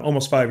an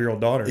almost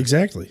 5-year-old daughter.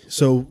 Exactly.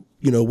 So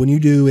when you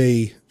do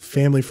a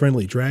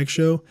family-friendly drag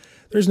show,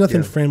 there's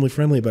nothing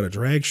family-friendly about a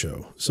drag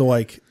show. So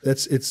like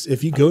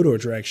if you go to a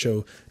drag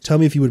show, tell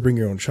me if you would bring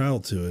your own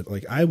child to it.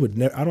 Like I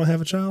would. I don't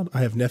have a child.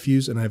 I have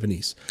nephews and I have a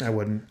niece. I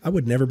wouldn't. I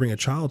would never bring a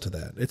child to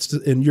that.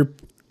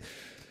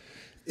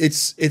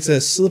 It's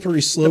a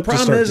slippery slope. The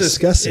problem to start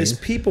discussing. is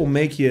people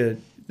make you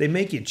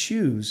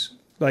choose.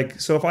 Like,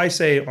 so if I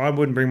say I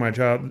wouldn't bring my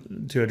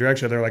child to a drag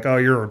show, they're like, "Oh,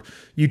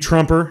 you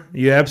Trumper,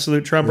 you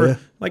absolute Trumper." Yeah.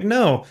 Like,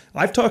 no,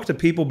 I've talked to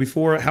people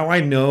before. How I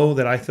know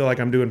that I feel like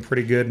I'm doing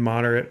pretty good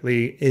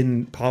moderately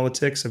in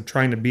politics of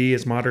trying to be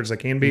as moderate as I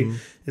can be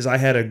is I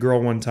had a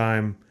girl one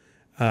time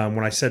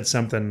when I said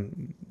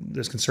something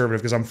that's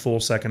conservative because I'm full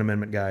Second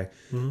Amendment guy,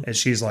 and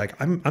she's like,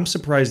 "I'm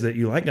surprised that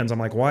you like guns." I'm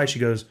like, "Why?" She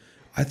goes,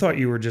 I thought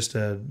you were just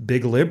a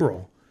big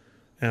liberal.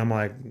 And I'm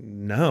like,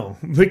 no,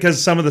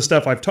 because some of the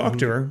stuff I've talked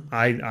to her,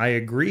 I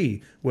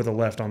agree with the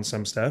left on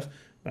some stuff.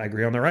 I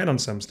agree on the right on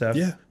some stuff.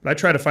 Yeah. But I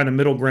try to find a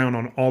middle ground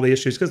on all the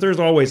issues because there's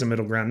always a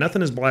middle ground.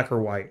 Nothing is black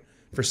or white.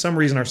 For some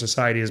reason, our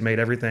society has made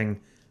everything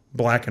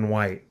black and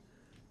white.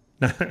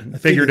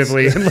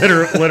 Figuratively and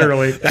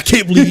literally. I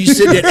can't believe you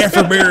said that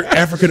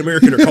African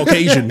American or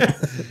Caucasian.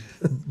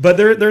 But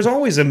there's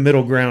always a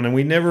middle ground, and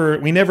we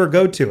never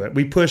go to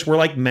it. We're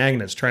like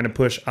magnets trying to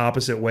push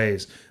opposite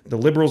ways. The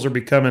liberals are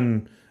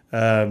becoming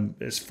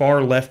as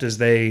far left as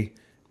they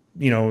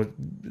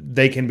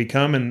can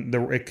become, and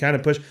it kind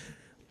of push.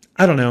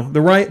 I don't know. The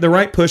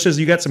right pushes.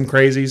 You got some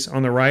crazies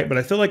on the right, but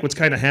I feel like what's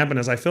kind of happened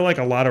is I feel like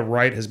a lot of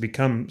right has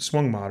become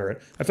swung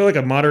moderate. I feel like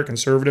a moderate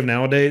conservative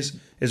nowadays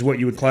is what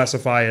you would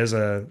classify as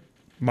a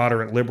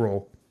moderate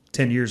liberal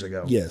 10 years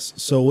ago. Yes.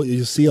 So what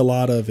you see a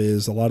lot of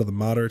the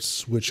moderates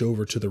switch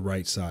over to the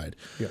right side.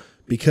 Yeah.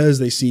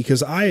 Because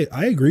I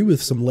agree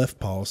with some left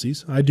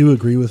policies. I do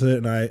agree with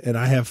it, and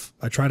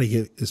I try to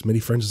get as many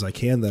friends as I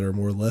can that are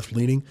more left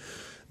leaning.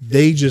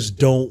 They just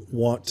don't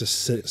want to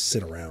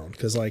sit around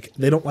because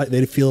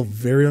they feel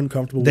very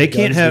uncomfortable. They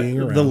can't have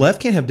the left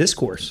can't have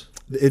discourse.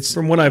 It's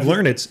from what I've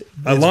learned. It's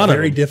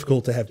very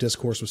difficult to have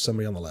discourse with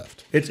somebody on the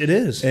left. It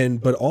is,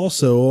 but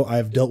also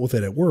I've dealt with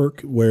it at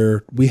work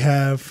where we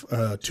have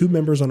 2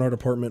 members on our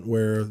department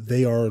where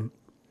they are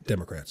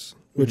Democrats,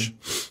 which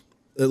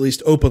at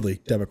least openly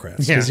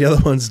Democrats, because the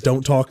other ones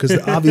don't talk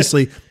because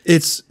obviously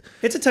it's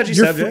a touchy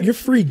subject. You're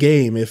free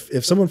game.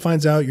 If someone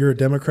finds out you're a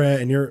Democrat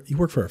and you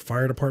work for a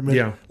fire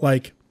department,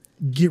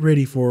 get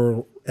ready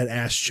for an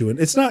ass chewing.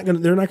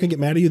 They're not gonna get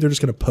mad at you. They're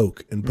just gonna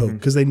poke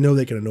because they know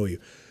they can annoy you.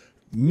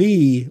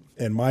 Me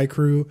and my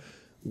crew,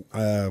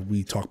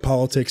 we talk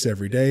politics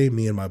every day,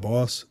 me and my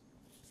boss.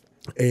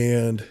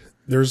 And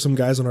there's some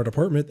guys in our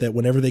department that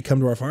whenever they come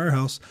to our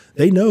firehouse,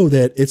 they know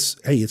that it's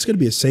going to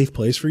be a safe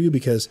place for you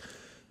because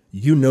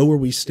you know where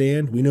we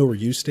stand. We know where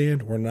you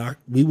stand.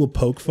 We will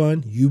poke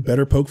fun. You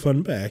better poke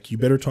fun back. You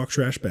better talk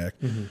trash back.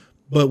 Mm-hmm.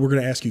 But we're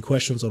going to ask you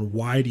questions on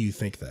why do you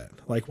think that?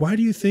 Like, why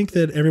do you think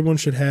that everyone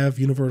should have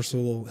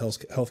universal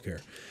health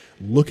care?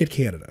 Look at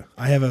Canada.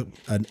 I have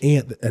an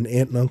aunt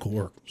and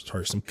uncle,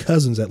 some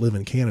cousins that live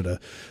in Canada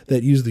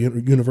that use the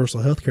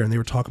universal health care, and they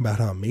were talking about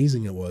how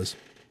amazing it was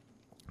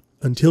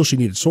until she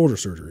needed shoulder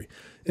surgery.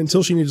 And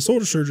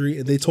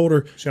they told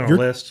her she's on a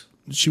list.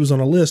 She was on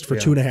a list for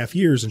 2.5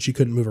 years, and she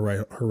couldn't move her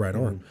right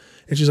arm.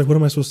 And she's like, "What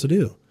am I supposed to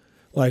do?"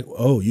 Like,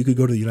 "Oh, you could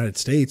go to the United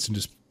States and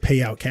just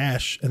pay out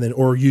cash, and then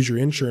or use your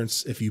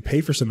insurance. If you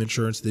pay for some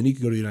insurance, then you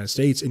can go to the United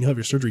States and you'll have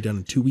your surgery done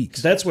in 2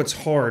 weeks." That's what's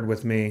hard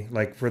with me,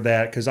 like for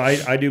that, because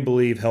I do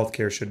believe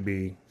healthcare should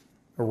be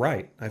a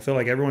right. I feel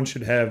like everyone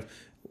should have.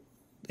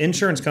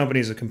 Insurance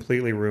companies have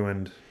completely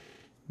ruined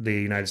the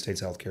United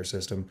States healthcare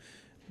system.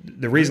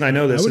 The reason I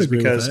know this is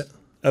because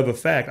of a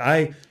fact.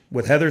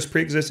 With Heather's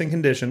pre-existing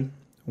condition,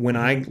 when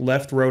I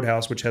left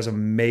Roadhouse, which has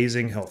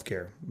amazing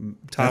healthcare,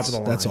 top of the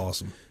line. That's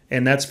awesome.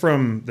 And that's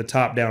from the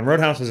top down.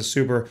 Roadhouse is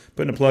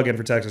putting a plug in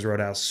for Texas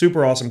Roadhouse.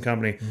 Super awesome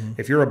company. Mm-hmm.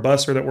 If you're a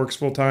busser that works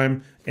full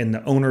time and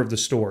the owner of the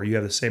store, you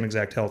have the same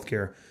exact health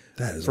care.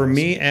 That is for awesome.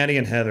 me, Addie,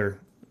 and Heather,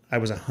 I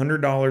was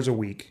 $100 a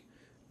week,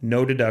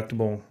 no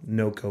deductible,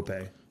 no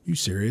copay. You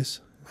serious?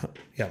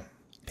 Yeah.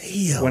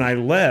 Damn. When I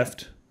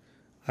left,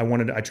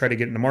 I tried to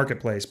get in the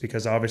marketplace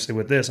because obviously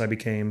with this or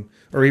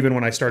even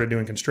when I started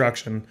doing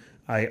construction,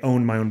 I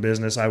owned my own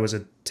business. I was a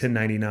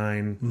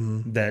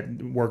 1099 that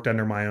worked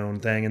under my own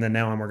thing. And then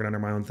now I'm working under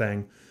my own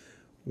thing.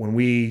 When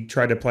we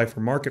tried to apply for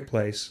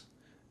marketplace,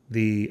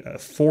 the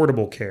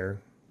affordable care,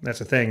 that's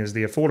the thing, is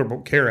the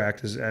Affordable Care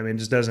Act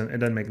it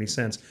doesn't make any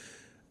sense.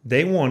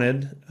 They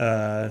wanted,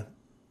 I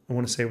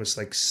want to say it was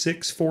like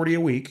 $640 a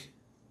week,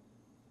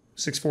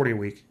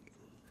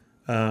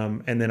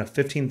 and then a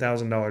 $15,000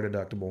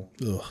 deductible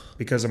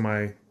because of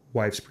my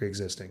wife's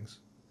pre-existings.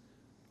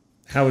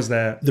 How is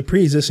that? The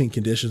pre-existing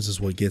conditions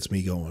is what gets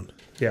me going.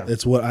 Yeah.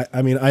 It's what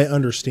I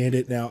understand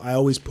it now. I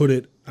always try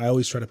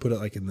to put it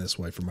like in this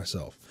way for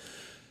myself.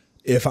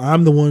 If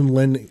I'm the one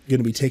going to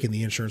be taking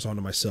the insurance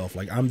onto myself,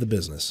 like I'm the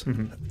business,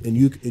 and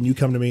you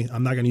come to me,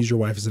 I'm not going to use your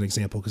wife as an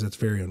example because that's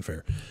very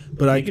unfair.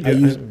 But all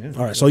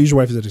right, so I'll use your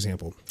wife as an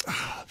example.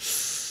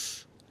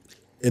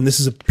 And this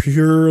is a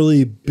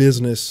purely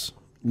business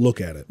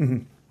look at it.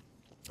 Mm-hmm.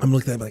 I'm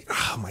looking at it like,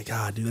 oh my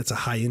God, dude, that's a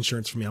high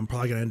insurance for me. I'm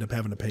probably going to end up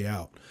having to pay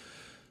out.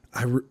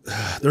 They're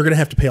going to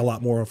have to pay a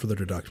lot more for their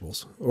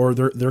deductibles, or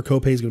their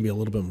copay is going to be a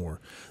little bit more.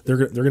 They're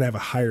going to have a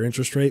higher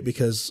interest rate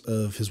because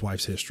of his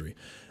wife's history.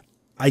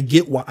 I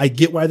get why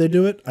they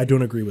do it. I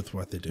don't agree with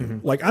what they do.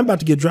 Mm-hmm. Like I'm about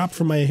to get dropped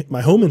from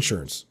my home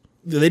insurance.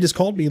 They just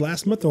called me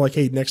last month. They're like,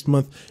 "Hey, next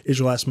month is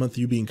your last month of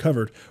you being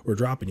covered. We're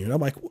dropping you." And I'm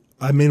like,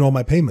 "I made all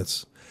my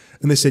payments."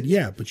 And they said,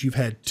 "Yeah, but you've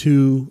had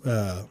two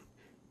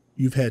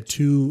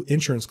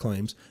insurance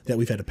claims that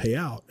we've had to pay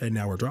out, and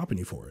now we're dropping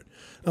you for it."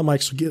 I'm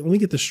like, let me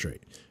get this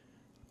straight.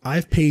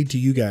 I've paid to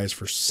you guys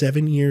for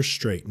 7 years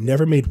straight,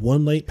 never made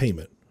one late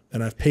payment.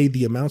 And I've paid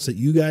the amounts that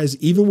you guys,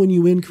 even when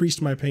you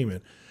increased my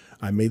payment,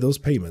 I made those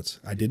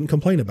payments. I didn't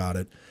complain about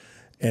it.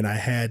 And I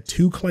had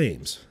 2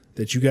 claims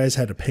that you guys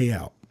had to pay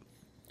out.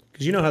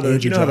 Because you know how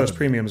and you your know how job. those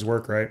premiums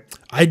work, right?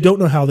 I don't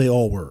know how they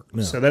all work.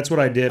 No. So that's what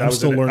I did. I was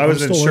still an, learning- I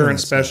was I'm an still learning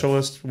insurance that stuff.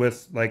 specialist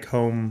with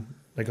home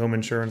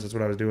insurance. That's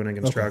what I was doing in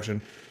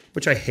construction,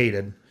 which I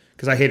hated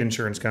because I hate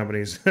insurance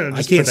companies. Just I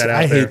put can't. that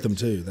out I there. hate them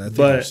too. I think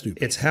they're But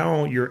stupid. it's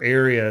how your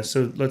area.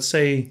 So let's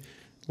say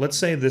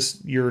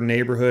your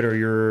neighborhood or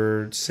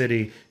your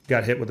city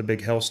got hit with a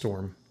big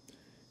hailstorm.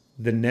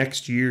 The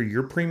next year,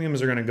 your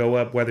premiums are going to go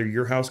up whether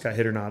your house got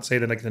hit or not. Say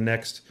that like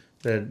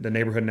the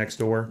neighborhood next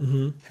door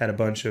had a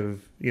bunch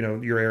of,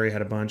 your area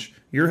had a bunch.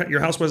 Your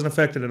house wasn't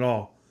affected at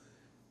all.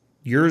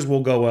 Yours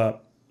will go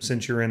up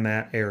since you're in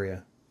that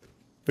area,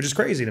 which is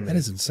crazy to me. That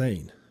is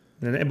insane.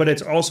 But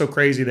it's also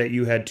crazy that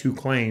you had 2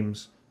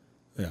 claims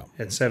Yeah.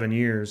 at 7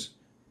 years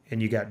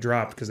and you got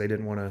dropped because they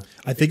didn't want to.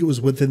 I think it was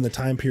within the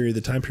time period.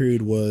 The time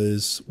period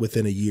was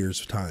within a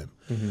year's time.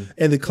 Mm-hmm.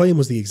 And the claim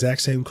was the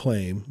exact same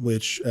claim,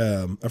 which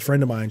a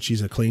friend of mine,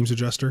 she's a claims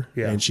adjuster.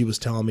 Yeah. And she was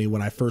telling me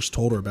when I first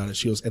told her about it,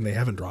 she goes, and they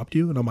haven't dropped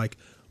you? And I'm like,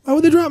 why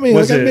would they drop me?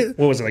 What was Like,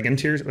 it, like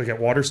interior, like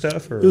water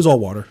stuff? Or? it was all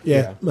water.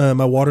 Yeah.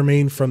 My water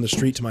main from the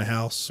street to my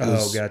house.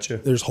 Was, gotcha.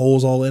 There's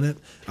holes all in it.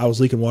 I was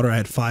leaking water. I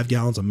had 5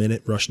 gallons a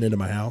minute rushing into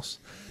my house.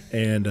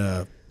 And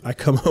I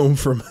come home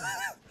from...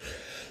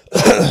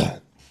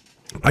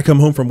 I come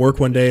home from work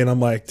one day and I'm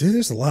like, dude,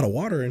 there's a lot of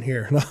water in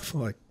here. And I'm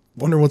like,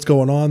 wondering what's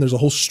going on. There's a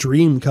whole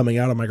stream coming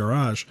out of my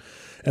garage.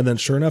 And then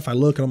sure enough, I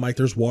look and I'm like,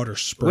 there's water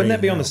spraying. Wouldn't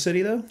that be out. on the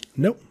city though?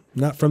 Nope.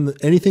 Not from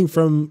anything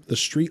from the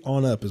street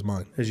on up is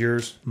mine. Is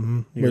yours?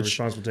 Mm-hmm. You're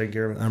responsible for taking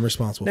care of it. I'm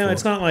responsible No, for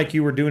it's it. not like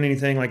you were doing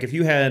anything. Like if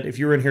you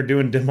were in here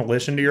doing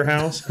demolition to your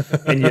house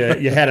and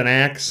you had an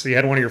axe, you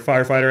had one of your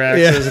firefighter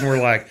axes, and we're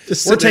like,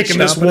 Just we're sitting there taking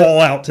this chopping wall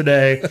out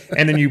today,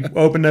 and then you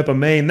opened up a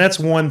main. That's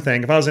one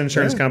thing. If I was an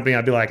insurance company,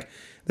 I'd be like,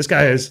 this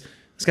guy's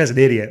an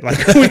idiot.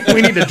 Like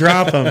we need to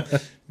drop him.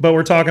 But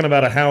we're talking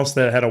about a house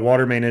that had a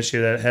water main issue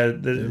that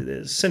had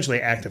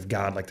essentially act of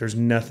God. Like there's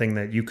nothing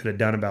that you could have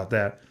done about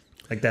that.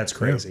 Like that's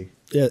crazy.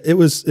 Yeah, it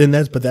was, and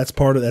that's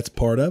part of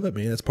it,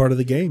 man. That's part of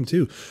the game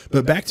too.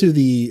 But back to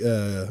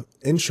the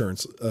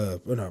insurance,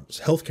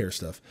 healthcare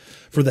stuff.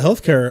 For the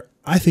healthcare,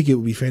 I think it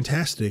would be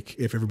fantastic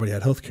if everybody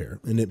had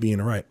healthcare and it being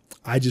a right.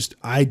 I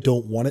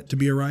don't want it to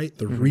be a right.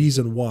 The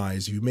reason why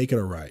is you make it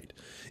a right.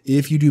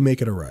 If you do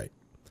make it a right,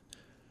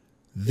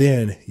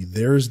 then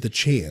there's the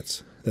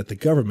chance that the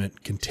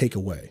government can take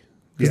away.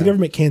 Because the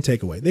government can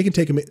take away. They can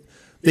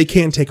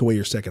take away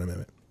your Second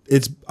Amendment.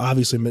 It's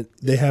obviously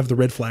they have the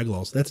red flag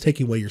laws. That's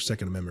taking away your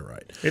Second Amendment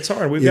right. It's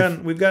hard.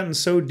 We've gotten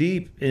so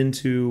deep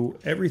into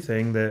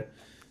everything that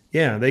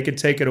they could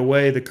take it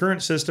away. The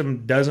current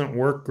system doesn't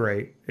work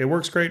great. It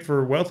works great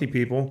for wealthy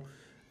people,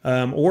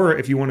 or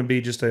if you want to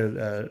be just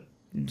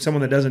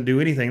someone that doesn't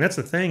do anything. That's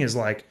the thing is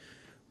like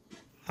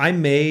I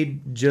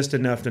made just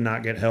enough to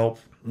not get help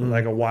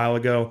like a while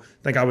ago.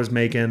 I think I was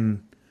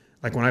making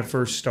like when I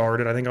first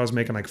started, I think I was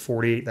making like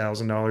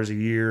 $48,000 a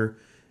year.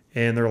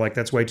 And they're like,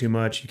 that's way too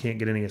much. You can't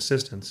get any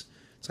assistance.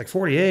 It's like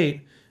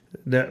 48.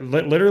 That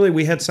literally,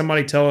 we had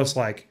somebody tell us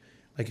like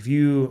if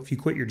you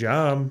quit your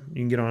job, you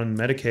can get on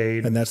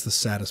Medicaid. And that's the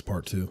saddest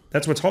part too.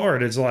 That's what's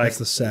hard. It's like That's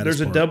the saddest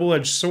there's a part.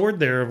 double-edged sword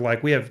there of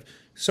like we have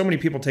so many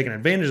people taking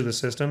advantage of the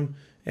system,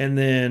 and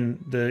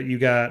then you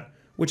got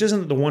which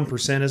isn't the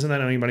 1%, isn't that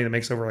anybody that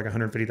makes over like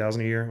 $150,000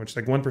 a year? Which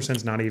like 1%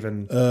 is not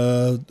even.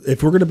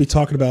 If we're going to be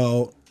talking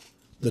about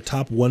the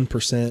top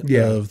 1%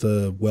 of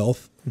the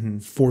wealth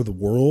for the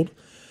world,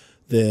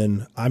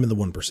 then I'm in the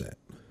 1%.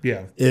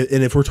 Yeah.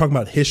 And if we're talking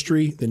about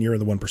history, then you're in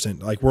the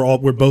 1%. Like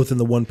we're both in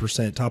the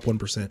 1%, top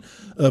 1%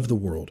 of the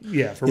world.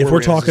 Yeah. If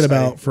we're talking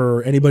about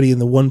for anybody in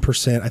the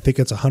 1%, I think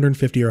it's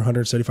 $150,000 or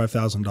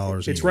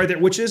 $175,000. It's right there,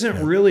 which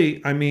isn't really,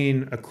 I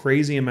mean, a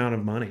crazy amount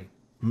of money.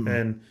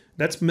 And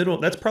that's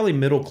probably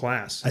middle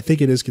class. I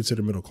think it is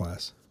considered middle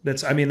class.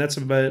 That's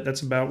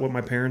about what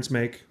my parents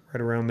make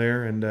right around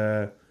there.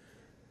 And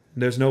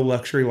there's no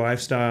luxury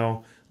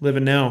lifestyle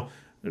living now.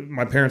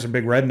 My parents are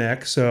big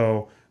redneck,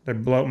 so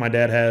my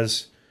dad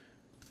has.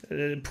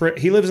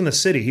 He lives in the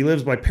city. He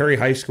lives by Perry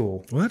High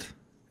School. What?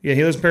 Yeah,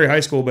 he lives in Perry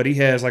High School, but he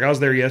has I was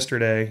there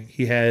yesterday.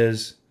 He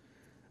has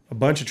a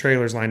bunch of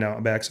trailers lined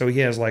out back. So he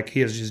has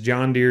his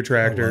John Deere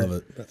tractor. I love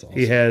it. That's awesome.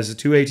 He has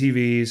 2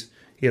 ATVs.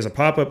 He has a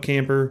pop-up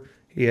camper.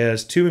 He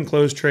has 2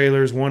 enclosed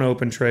trailers, 1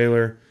 open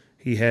trailer.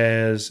 He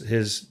has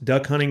his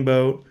duck hunting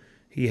boat.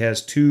 He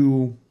has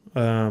 2. He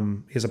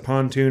has a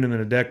pontoon and then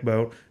a deck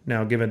boat.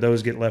 Now, given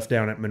those get left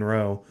down at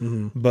Monroe,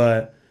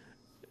 but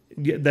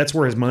that's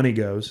where his money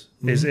goes.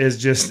 Is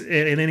just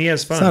and then he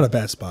has fun. It's not a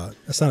bad spot.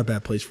 That's not a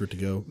bad place for it to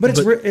go. But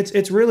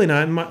it's really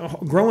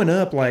not. Growing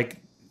up,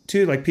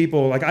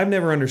 people like I've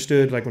never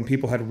understood like when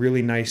people had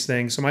really nice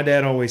things. So my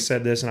dad always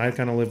said this, and I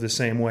kind of live the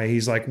same way.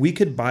 He's like, we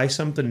could buy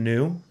something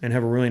new and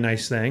have a really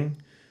nice thing,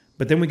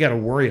 but then we got to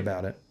worry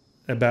about it,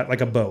 about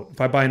like a boat. If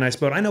I buy a nice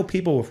boat, I know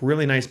people with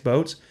really nice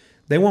boats.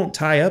 They won't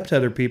tie up to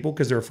other people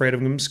because they're afraid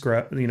of them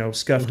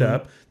scuffed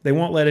up. They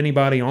won't let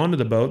anybody onto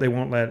the boat. They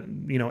won't let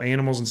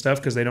animals and stuff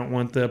because they don't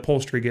want the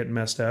upholstery getting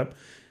messed up.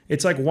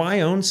 It's like,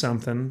 why own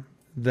something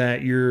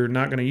that you're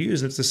not going to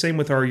use. It's the same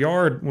with our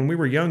yard. When we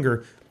were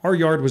younger, our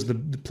yard was the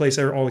place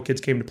where all the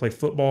kids came to play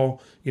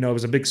football. You know, it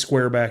was a big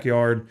square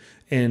backyard.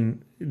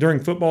 And during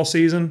football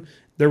season,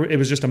 it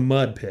was just a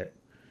mud pit.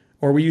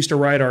 Or we used to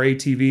ride our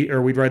ATV,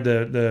 or we'd ride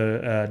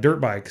the dirt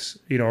bikes,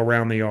 you know,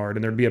 around the yard,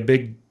 and there'd be a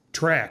big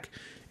track.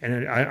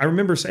 And I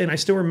remember saying, I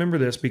still remember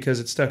this because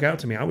it stuck out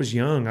to me. I was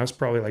young. I was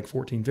probably like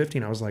 14,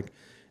 15. I was like,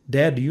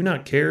 Dad, do you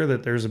not care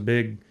that there's a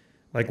big,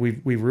 like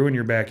we've ruined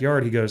your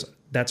backyard? He goes,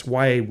 that's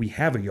why we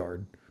have a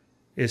yard,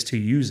 is to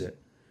use it.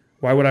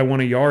 Why would I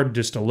want a yard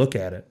just to look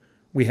at it?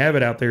 We have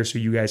it out there so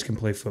you guys can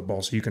play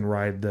football, so you can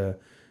ride the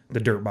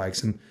dirt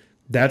bikes. And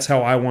that's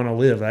how I want to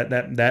live.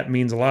 That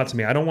means a lot to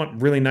me. I don't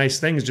want really nice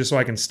things just so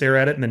I can stare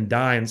at it and then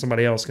die and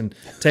somebody else can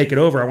take it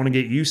over. I want to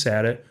get used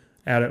at it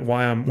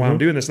while I'm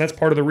doing this. And that's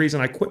part of the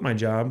reason I quit my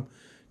job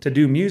to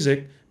do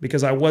music,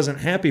 because I wasn't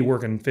happy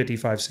working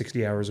 55,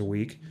 60 hours a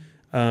week.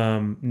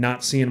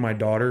 Not seeing my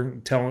daughter,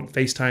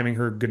 FaceTiming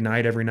her good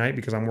night every night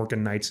because I'm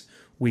working nights,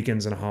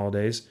 weekends, and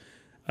holidays.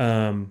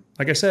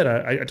 Like I said,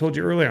 I told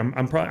you earlier,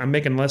 I'm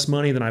making less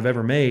money than I've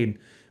ever made,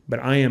 but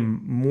I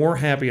am more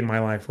happy in my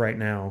life right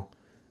now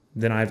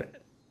than I've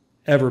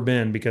ever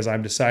been, because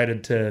I've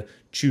decided to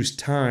choose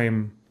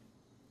time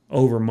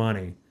over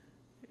money.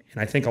 And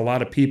I think a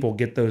lot of people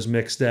get those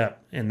mixed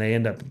up, and they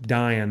end up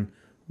dying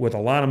with a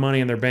lot of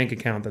money in their bank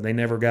account that they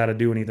never got to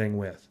do anything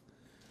with.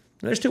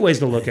 There's two ways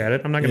to look at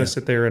it. I'm not going to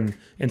sit there and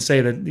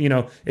say that, you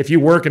know, if you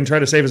work and try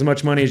to save as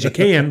much money as you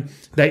can,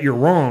 that you're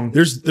wrong.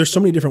 There's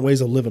so many different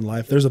ways of living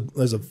life. There's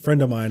a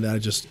friend of mine that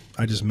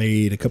I just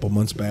made a couple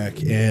months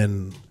back,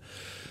 and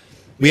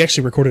we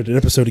actually recorded an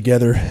episode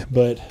together,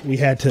 but we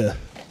had to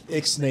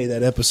ixnay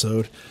that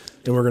episode,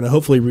 and we're going to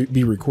hopefully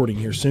be recording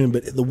here soon.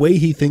 But the way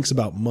he thinks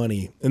about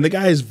money, and the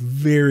guy is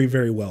very,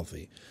 very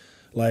wealthy,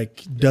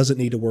 like doesn't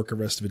need to work the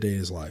rest of a day in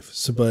his life.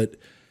 So, but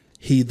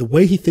the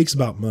way he thinks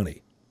about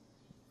money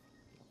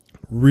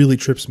really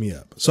trips me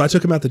up. So I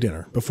took him out to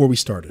dinner before we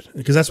started,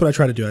 because that's what I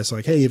try to do. I was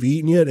like, hey, have you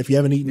eaten yet? If you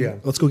haven't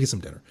eaten, let's go get some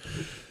dinner.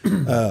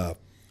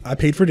 I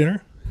paid for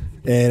dinner,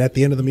 and at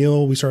the end of the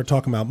meal, we started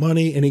talking about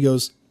money, and he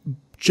goes,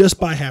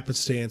 just by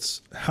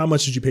happenstance, how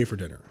much did you pay for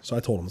dinner? So I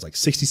told him it was like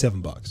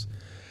 $67.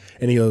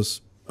 And he goes,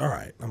 all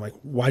right. I'm like,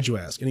 why'd you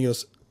ask? And he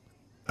goes,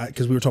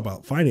 because we were talking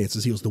about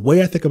finances. He goes, the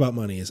way I think about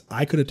money is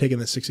I could have taken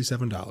that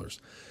 $67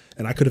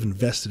 and I could have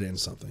invested it in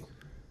something.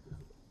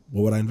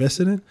 What would I invest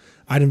it in?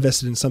 I'd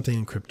invest it in something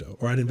in crypto,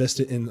 or I'd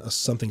invest it in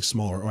something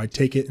smaller, or I'd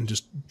take it and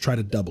just try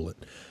to double it.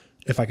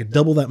 If I could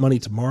double that money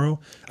tomorrow,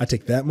 I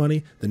take that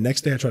money. The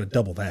next day I try to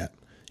double that.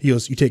 He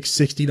goes, you take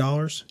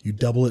 $60, you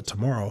double it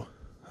tomorrow.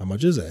 How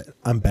much is that?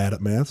 I'm bad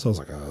at math, so I was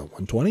like,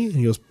 120. And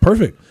he goes,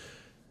 perfect.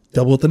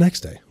 Double it the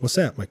next day. What's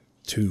that? I'm like,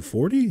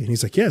 240. And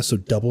he's like, yeah, so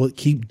double it,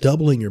 keep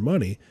doubling your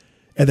money.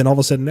 And then all of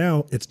a sudden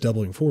now it's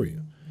doubling for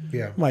you.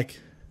 Yeah. I'm like,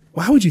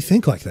 why would you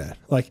think like that?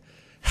 Like,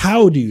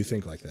 how do you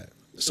think like that?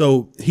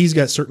 So he's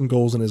got certain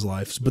goals in his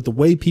life, but the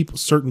way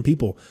certain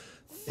people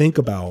think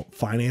about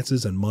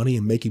finances and money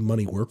and making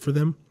money work for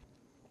them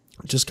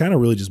just kind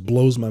of really just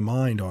blows my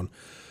mind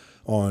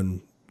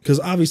on, because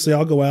obviously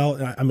I'll go out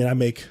and I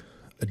make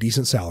a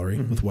decent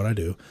salary with what I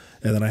do.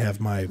 And then I have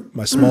my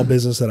small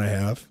business that I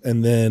have,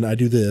 and then I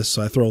do this.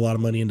 So I throw a lot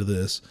of money into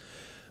this,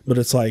 but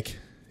it's like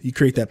you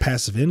create that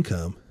passive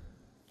income.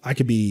 I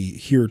could be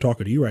here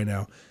talking to you right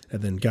now,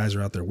 and then guys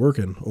are out there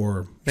working,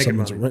 or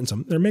someone's renting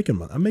something. They're making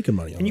money. I'm making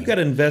money on And you've got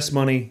to invest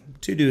money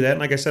to do that. And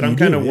like I said, I'm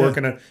kind of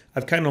working.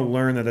 I've kind of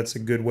learned that that's a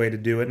good way to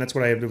do it. And that's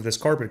what I have to do with this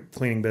carpet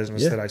cleaning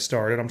business that I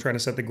started. I'm trying to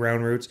set the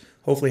ground roots,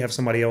 hopefully have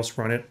somebody else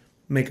run it,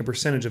 make a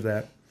percentage of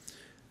that.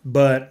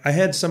 But I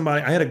had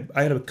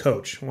a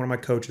coach, one of my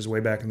coaches way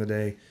back in the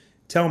day,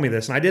 tell me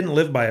this, and I didn't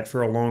live by it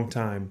for a long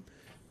time,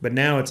 but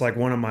now it's like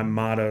one of my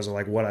mottos, or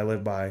like what I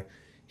live by.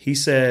 He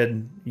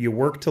said, you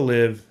work to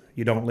live,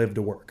 you don't live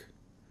to work.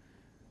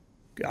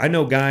 I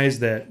know guys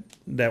that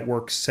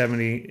work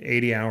 70,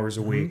 80 hours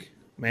a week.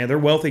 Man, they're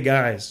wealthy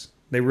guys.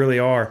 They really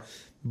are.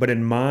 But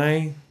in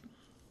my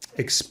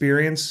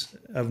experience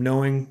of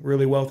knowing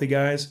really wealthy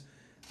guys,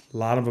 a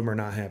lot of them are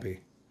not happy.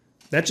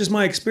 That's just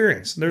my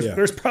experience.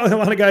 There's probably a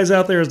lot of guys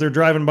out there as they're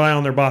driving by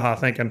on their Baja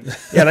thinking,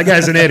 yeah, that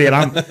guy's an idiot.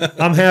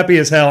 I'm happy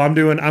as hell. I'm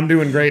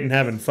doing great and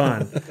having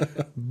fun.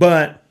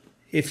 But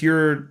if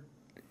you're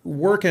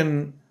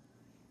working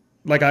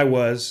like I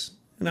was,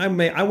 and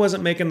I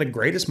wasn't making the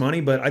greatest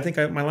money, but I think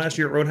my last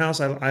year at Roadhouse,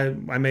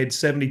 I made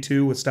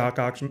 72 with stock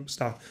options.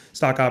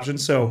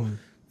 So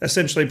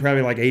essentially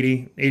probably like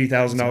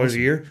 $80,000 a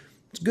year.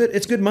 It's good.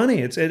 It's good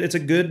money. It's a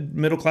good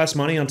middle class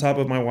money on top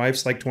of my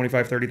wife's like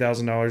 $25,000,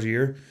 $30,000 a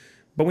year.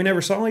 But we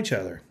never saw each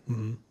other.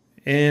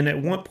 And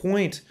at one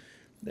point,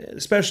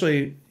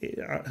 especially,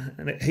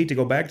 and I hate to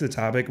go back to the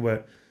topic,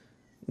 but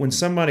when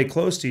somebody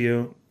close to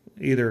you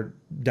either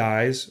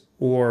dies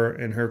or,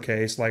 in her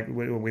case, like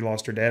we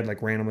lost her dad,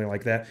 like randomly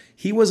like that,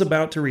 he was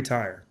about to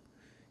retire.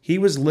 He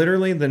was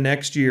literally the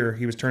next year,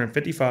 he was turning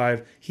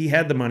 55. He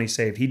had the money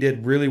saved. He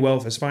did really well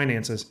with his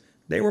finances.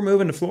 They were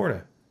moving to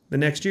Florida the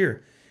next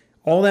year.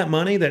 All that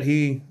money that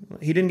he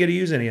didn't get to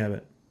use any of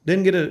it.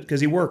 Didn't get it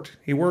because he worked.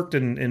 He worked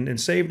and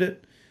saved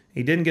it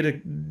He didn't get to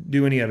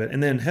do any of it.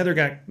 And then Heather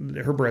got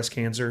her breast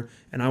cancer,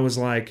 and I was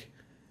like,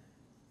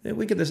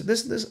 we could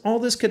all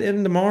this could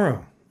end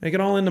tomorrow. It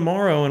could all end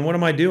tomorrow. And what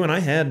am I doing? I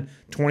had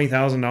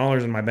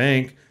 $20,000 in my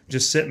bank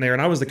just sitting there,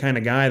 and I was the kind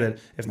of guy that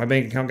if my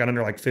bank account got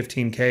under like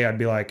 15K, I'd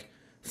be like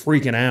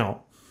freaking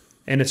out.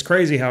 And it's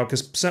crazy how,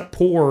 because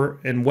poor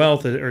and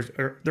wealth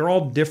they're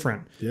all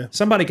different. Yeah.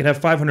 Somebody could have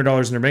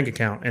 $500 in their bank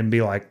account and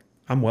be like,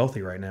 I'm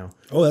wealthy right now.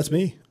 Oh, that's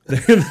me.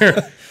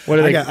 What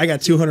do they? I got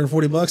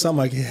 $240. I'm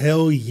like,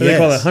 hell yes. What do they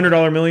call it,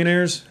 $100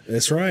 millionaires?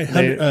 That's right.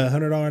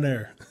 $100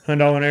 there.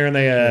 $100 there, and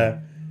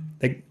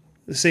they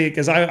see,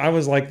 because I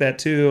was like that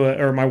too,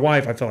 or my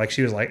wife, I felt like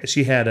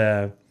she had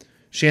a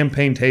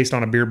champagne taste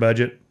on a beer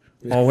budget,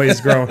 always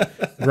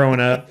growing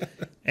up,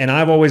 and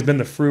I've always been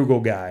the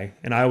frugal guy,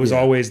 and I was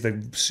always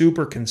the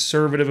super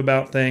conservative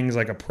about things,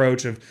 like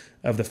approach of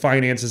the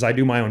finances. I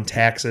do my own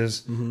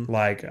taxes,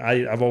 like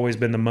I've always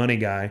been the money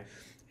guy,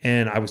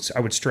 and I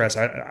would stress.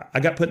 I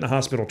got put in the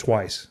hospital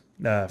twice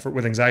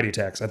with anxiety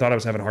attacks. I thought I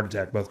was having a heart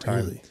attack both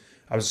times. Really?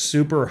 I was a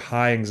super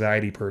high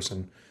anxiety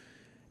person,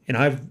 and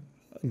I've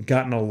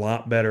gotten a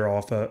lot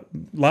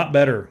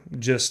better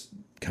just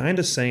kind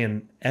of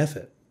saying F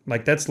it.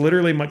 Like that's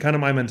literally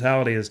my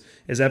mentality is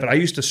F it. I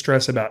used to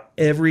stress about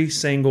every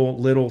single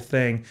little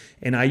thing,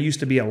 and I used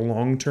to be a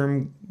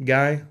long-term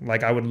guy.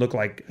 Like I would look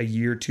like a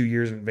year, 2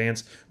 years in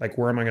advance, like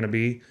where am I going to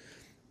be?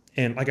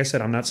 And like I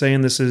said, I'm not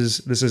saying this is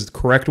the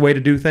correct way to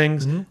do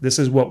things. This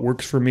is what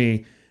works for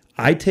me.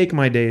 I take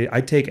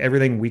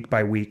everything week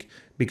by week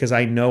because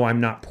I know I'm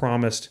not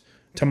promised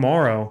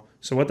tomorrow.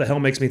 So what the hell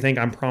makes me think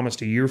I'm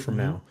promised a year from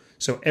now?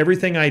 So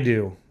everything I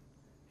do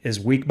is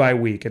week by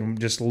week, and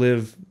just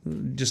live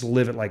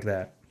it like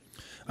that.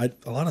 A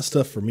lot of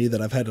stuff for me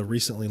that I've had to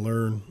recently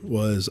learn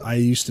was I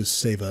used to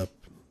save up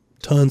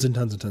tons and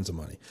tons and tons of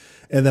money,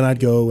 and then I'd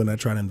go and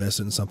I'd try to invest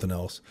it in something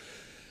else.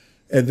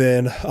 And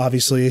then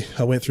obviously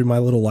I went through my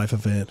little life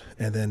event,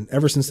 and then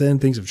ever since then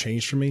things have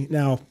changed for me.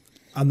 Now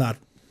I'm not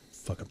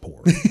fucking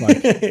poor.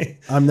 Like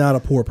I'm not a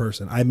poor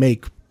person. I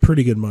make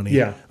pretty good money.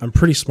 Yeah. I'm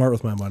pretty smart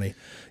with my money.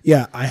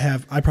 Yeah,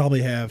 I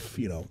probably have,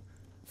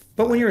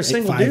 But when you're a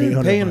single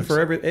dude paying bucks.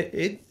 for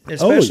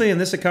especially in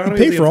this economy,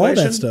 you pay with for inflation,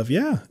 all that stuff.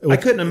 Yeah, I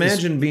couldn't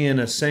imagine being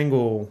a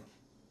single.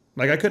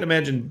 Like I couldn't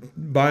imagine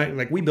buying.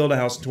 Like we built a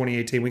house in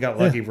 2018. We got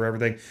lucky for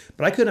everything,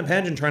 but I couldn't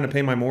imagine trying to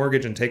pay my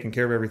mortgage and taking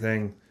care of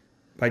everything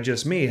by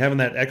just me having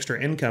that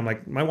extra income.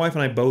 Like my wife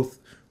and I both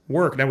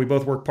work now. We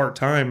both work part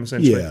time.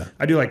 Essentially,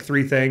 I do like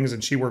 3 things,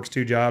 and she works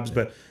 2 jobs,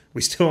 but.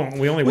 We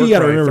only work you got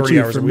to for remember 30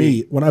 too. hours For a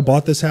week. me, when I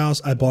bought this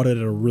house, I bought it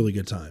at a really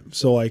good time.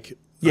 So like,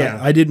 Yeah.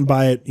 I didn't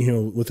buy it,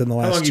 within the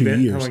last 2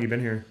 years. How long you been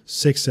here?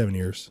 6-7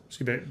 years. So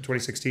you been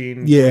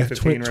 2016. Yeah,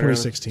 2015,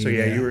 2016. So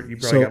yeah, you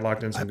probably got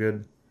locked in some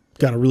good.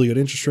 Got a really good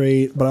interest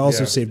rate, but I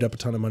also saved up a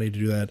ton of money to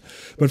do that.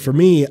 But for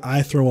me,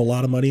 I throw a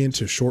lot of money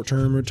into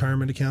short-term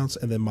retirement accounts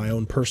and then my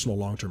own personal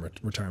long-term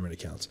retirement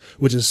accounts,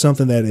 which is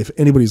something that if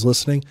anybody's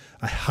listening,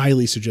 I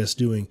highly suggest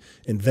doing.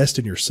 Invest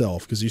in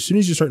yourself, because as soon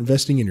as you start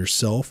investing in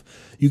yourself,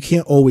 you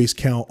can't always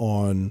count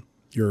on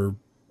your.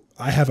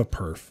 I have a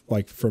perf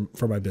like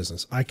for my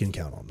business. I can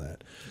count on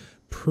that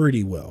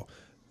pretty well,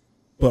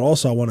 but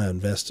also I want to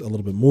invest a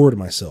little bit more to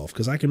myself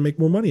because I can make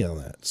more money on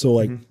that. So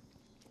like.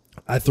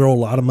 I throw a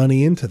lot of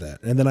money into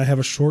that. And then I have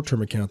a short-term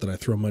account that I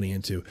throw money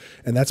into.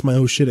 And that's my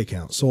oh shit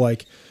account. So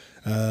like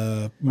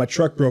my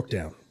truck broke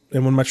down.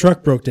 And when my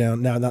truck broke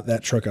down, now not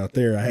that truck out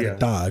there, I had a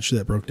Dodge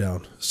that broke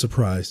down.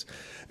 Surprise.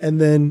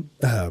 And then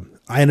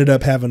I ended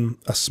up having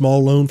a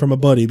small loan from a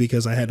buddy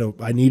because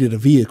I needed a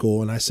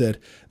vehicle. And I said,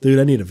 dude,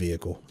 I need a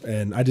vehicle.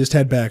 And I just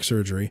had back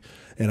surgery.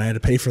 And I had to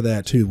pay for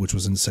that too, which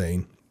was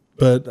insane.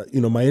 But,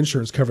 my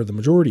insurance covered the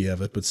majority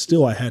of it, but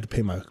still I had to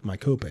pay my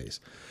copays.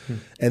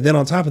 And then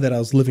on top of that, I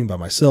was living by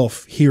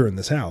myself here in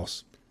this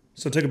house.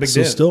 So it took a big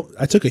hit.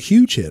 I took a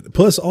huge hit.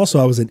 Plus, also,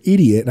 I was an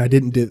idiot, and I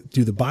didn't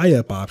do the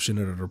buy-up option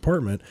at an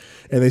apartment.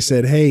 And they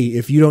said, hey,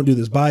 if you don't do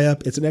this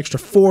buy-up, it's an extra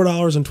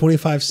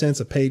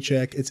 $4.25 a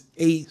paycheck. It's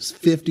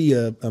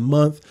 $8.50 a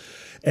month.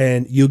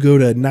 And you'll go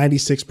to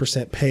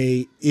 96%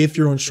 pay if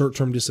you're on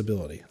short-term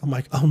disability. I'm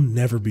like, I'll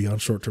never be on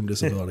short-term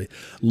disability.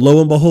 Lo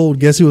and behold,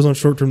 guess who was on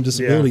short-term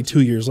disability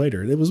 2 years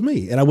later? It was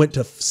me. And I went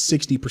to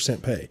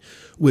 60% pay,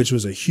 which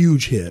was a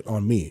huge hit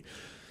on me.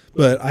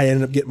 But I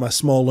ended up getting my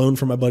small loan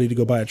from my buddy to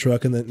go buy a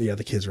truck. And then,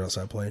 the kids are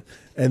outside playing.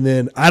 And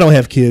then I don't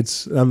have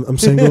kids. I'm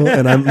single.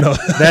 And I'm no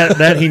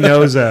that he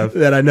knows of.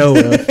 That I know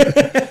of.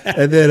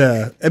 And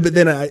then, but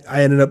then I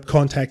ended up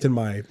contacting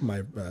my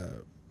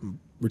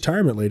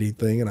retirement lady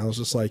thing, and I was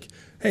just like,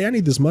 hey, I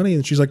need this money.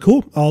 And she's like,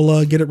 cool,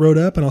 I'll get it wrote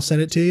up and I'll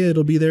send it to you.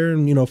 It'll be there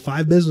in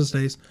 5 business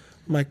days.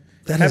 I'm like,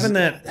 having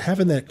that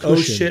cushion. Oh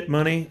shit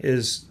money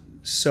is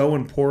so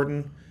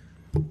important.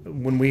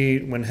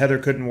 When Heather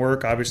couldn't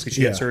work, obviously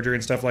she had surgery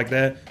and stuff like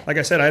that. Like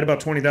I said, I had about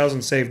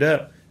 $20,000 saved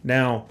up.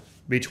 Now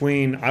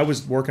I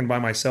was working by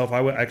myself.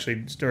 I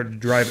actually started to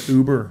drive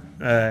Uber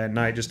at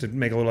night just to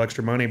make a little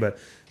extra money, but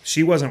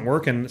she wasn't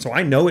working. So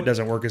I know it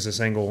doesn't work as a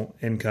single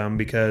income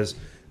because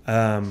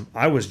money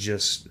was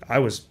just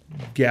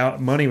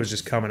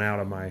coming out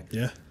of my.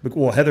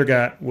 Well, Heather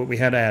got we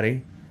had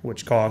Addie,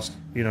 which cost,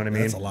 you know what I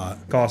mean? That's a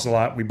lot. Cost a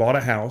lot. We bought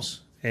a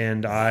house,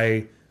 and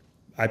I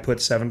put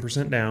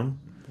 7% down.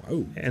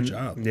 Oh, And good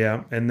job.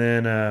 yeah, and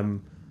then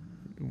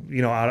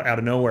out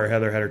of nowhere,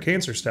 Heather had her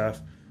cancer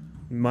stuff,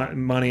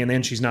 money, and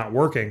then she's not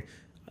working.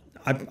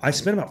 I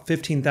spent about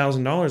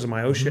 $15,000 of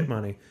my shit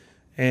money,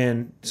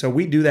 and so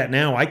we do that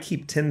now. I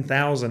keep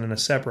 $10,000 in a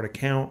separate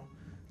account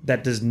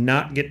that does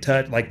not get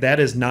touched. Like, that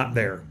is not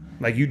there.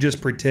 Like, you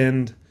just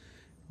pretend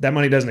that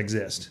money doesn't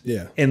exist.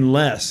 Yeah.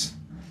 Unless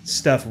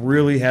stuff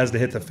really has to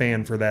hit the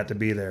fan for that to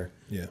be there.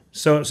 Yeah.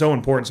 So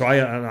important. So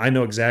I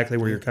know exactly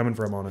where you're coming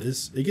from on it.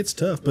 It gets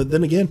tough. But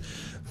then again,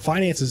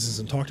 finances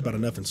isn't talked about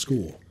enough in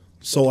school.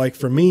 So, like,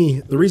 for me,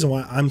 the reason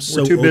why I'm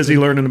so We're too busy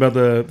open- learning about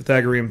the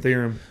Pythagorean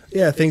theorem.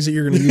 Yeah, things that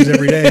you're going to use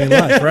every day in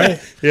life, right?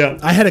 Yeah.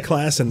 I had a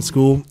class in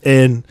school,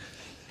 and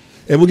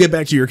we'll get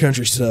back to your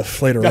country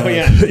stuff later on.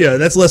 yeah. Yeah,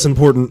 that's less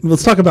important.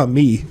 Let's talk about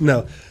me.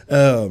 No.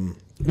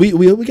 We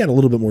got a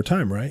little bit more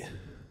time, right?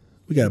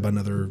 We got about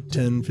another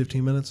 10,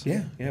 15 minutes.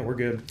 Yeah, we're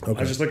good. Okay. I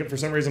was just looking, for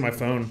some reason my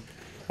phone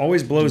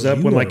always blows up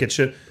You when are like it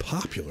should.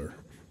 Popular.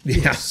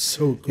 Yeah.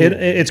 So cool.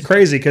 It's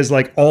crazy because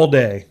like all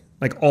day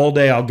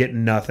I'll get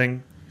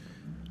nothing.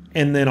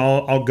 And then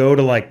I'll go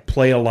to like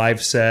play a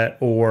live set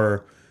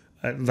or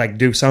like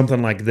do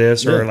something like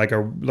this or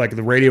Yeah. like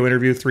the radio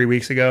interview 3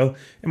 weeks ago,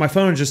 and my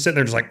phone's just sitting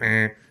there just like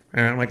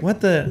I'm like, what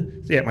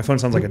the? Yeah, my phone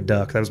sounds like a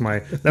duck. That was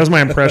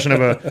my impression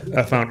of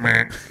a phone.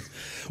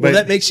 Well,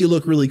 that makes you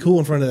look really cool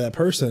in front of that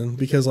person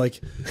because,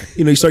 like,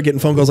 you start getting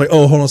phone calls like,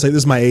 "Oh, hold on a second,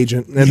 this is my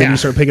agent," and then Yeah. you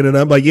start picking it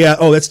up like, "Yeah,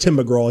 oh, that's Tim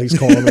McGraw. He's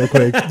calling real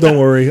quick. Don't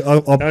worry,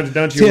 I'll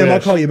Don't you Tim, I'll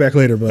wish. call you back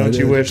later." But Don't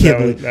you wish can't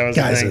that was- believe- that was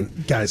the guy's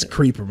thing. guy's a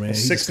creeper, man. He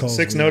six just calls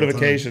me all the time.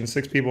 notifications,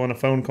 6 people on a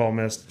phone call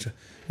missed.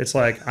 It's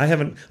like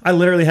I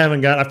literally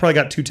haven't got. I've probably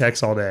got 2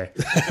 texts all day,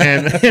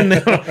 and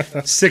now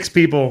 6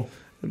 people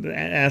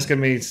asking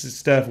me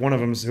stuff. One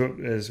of them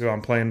is who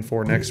I'm playing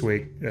for next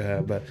week.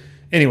 But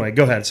anyway,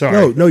 go ahead.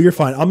 Sorry. No, you're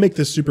fine. I'll make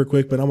this super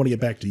quick, but I want to get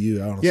back to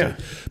you, honestly. Yeah.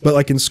 But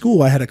like in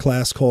school, I had a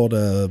class called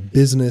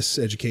business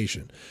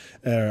education.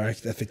 I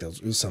think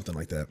it was something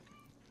like that.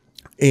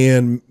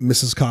 And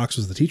Mrs. Cox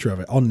was the teacher of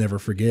it. I'll never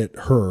forget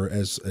her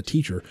as a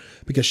teacher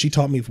because she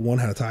taught me, one,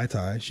 how to tie a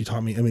tie. She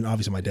taught me,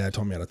 obviously my dad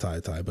taught me how to tie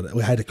a tie, but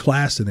we had a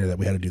class in there that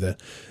we had to do that,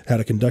 how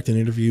to conduct an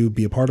interview,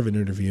 be a part of an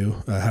interview,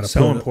 how to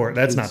So important.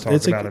 That's not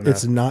talked about enough.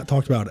 It's not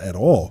talked about at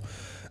all.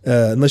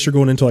 Unless you're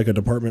going into like a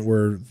department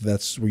where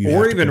that's where you have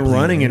Or to even complete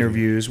running an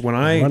interviews. When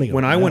I Running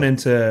them, went yeah.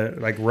 into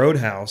like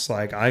Roadhouse,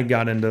 like I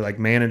got into like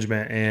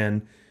management,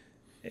 and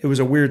it was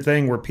a weird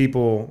thing where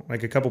people,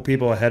 like a couple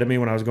people ahead of me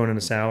when I was going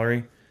into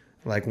salary,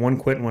 like one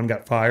quit and one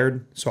got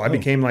fired. So I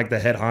became like the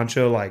head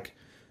honcho, like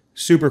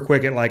super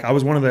quick at like, I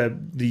was one of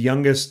the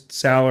youngest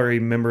salary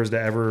members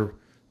to ever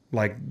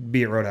like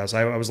be at Roadhouse.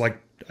 I was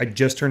like, I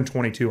just turned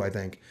 22, I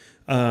think.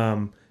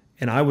 And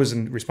I was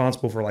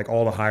responsible for like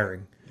all the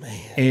hiring.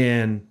 Man.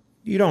 And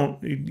you don't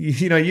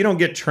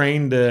get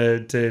trained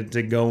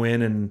to go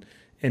in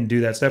and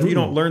do that stuff. You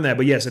don't learn that.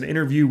 But yes, an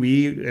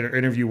interviewee or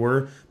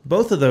interviewer,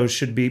 both of those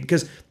should be,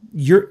 because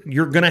you're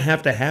going to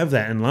have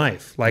that in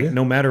life. Like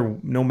no matter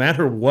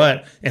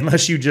what,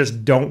 unless you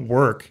just don't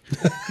work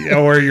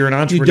or you're an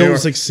entrepreneur, don't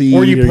succeed,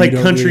 or you or play you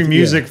don't country do-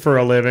 music for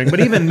a living.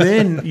 But even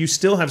then, you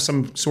still have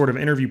some sort of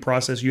interview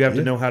process. You have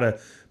to know how to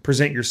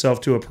present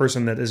yourself to a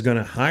person that is going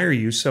to hire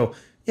you. So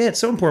yeah, it's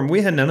so important.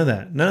 We had none of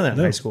that in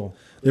high school.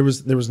 There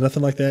was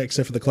nothing like that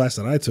except for the class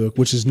that I took,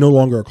 which is no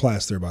longer a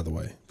class there, by the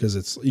way, because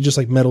it's you just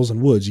like metals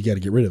and woods. You got to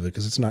get rid of it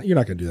because you're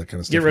not going to do that kind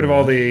of stuff. Get rid of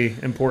anymore. all the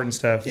important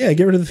stuff. Yeah,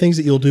 get rid of the things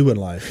that you'll do in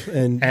life.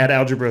 And Add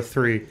algebra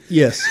 3.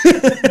 yes,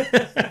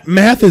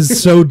 math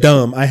is so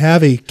dumb. I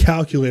have a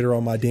calculator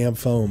on my damn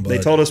phone, but They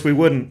told us we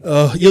wouldn't.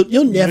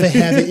 you'll never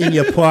have it in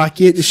your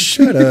pocket.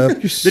 Shut up.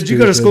 Did you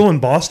go to school in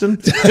Boston?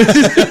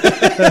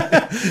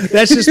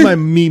 That's just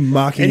me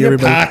mocking In your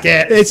everybody.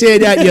 pocket. It's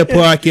in your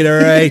pocket, all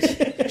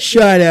right.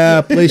 Shut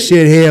up.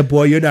 Listen here,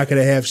 boy. You're not going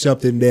to have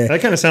something there.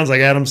 That kind of sounds like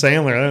Adam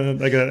Sandler.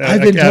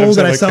 I've been told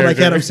that I Sandler sound like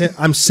Adam character.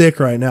 Sandler. I'm sick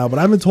right now, but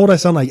I've been told I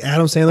sound like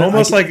Adam Sandler.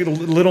 Almost like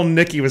little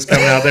Nicky was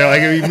coming out there.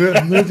 Like, if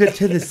you move it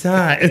to the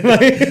side.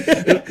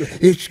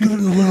 it's getting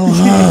a little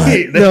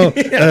hot.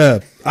 No,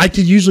 I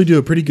could usually do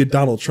a pretty good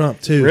Donald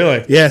Trump too.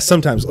 Really? Yeah,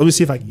 sometimes. Let me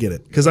see if I can get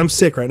it because I'm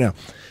sick right now.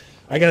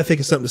 I got to think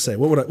of something to say.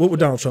 What would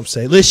Donald Trump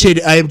say? Listen,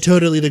 I am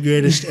totally the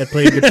greatest at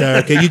playing guitar.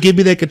 Okay, you give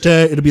me that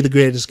guitar, it'll be the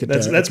greatest guitar.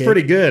 That's okay?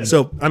 pretty good.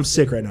 So I'm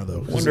sick right now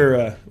though.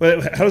 Wonder,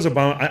 how does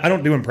Obama? I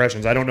don't do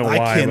impressions. I don't know why.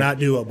 I cannot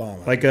do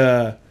Obama. Like,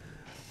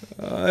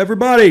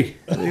 everybody,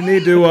 you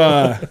need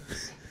to.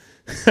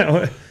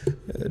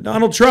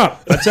 Donald Trump.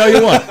 I tell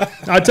you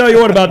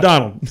what about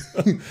Donald.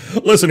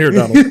 Listen here,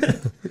 Donald.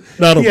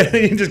 Donald. Yeah,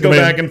 you just go Man.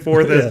 back and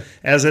forth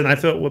as in. I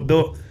felt what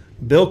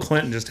Bill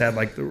Clinton just had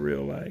like the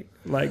real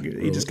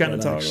he just kind of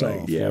talked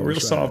real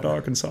soft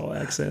Arkansas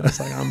accent.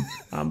 It's like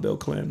I'm Bill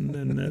Clinton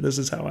and this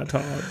is how I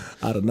talk.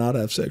 I did not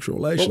have sexual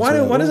relations.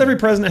 But why does every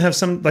president have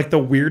some like the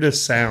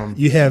weirdest sound?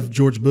 You have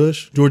George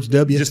Bush, George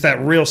W. Just that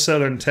real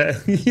Southern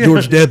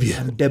George W.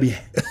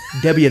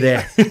 W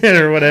there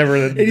or whatever.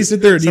 And he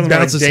sit there and he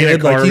bounces his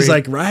head like he's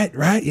like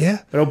right,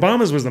 yeah. But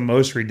Obama's was the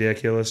most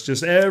ridiculous.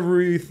 Just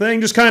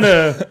everything just kind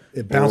of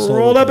it bounced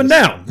rolled up and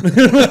down.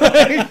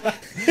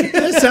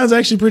 That sounds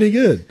actually pretty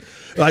good.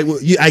 Like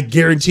I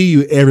guarantee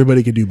you,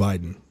 everybody could do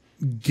Biden.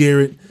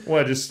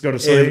 What? Just go to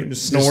sleep,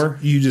 just snore.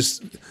 We're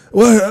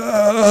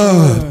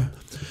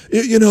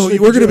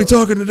going to be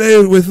talking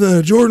today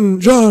with John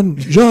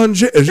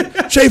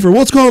Schaefer.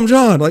 Let's call him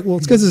John. Like, well,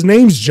 it's because his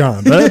name's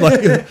John. Right?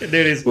 Like,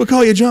 dude, we'll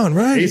call you John,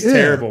 right? He's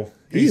terrible.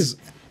 He's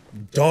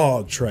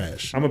dog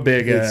trash. I'm a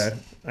big. I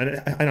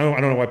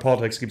don't know why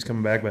politics keeps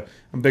coming back, but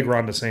I'm a big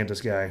Ron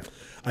DeSantis guy.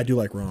 I do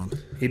like Ron.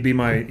 He'd be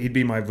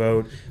my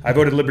vote. I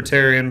voted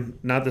Libertarian,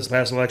 not this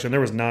past election.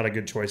 There was not a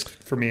good choice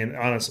for me in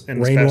this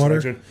past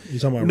election. You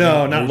talking about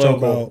no, not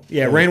local.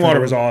 Yeah, Rainwater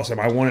was awesome.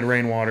 I wanted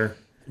Rainwater.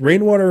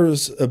 Rainwater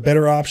is a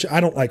better option. I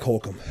don't like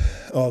Holcomb.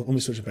 Oh, let me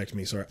switch it back to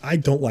me. Sorry, I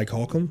don't like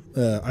Holcomb.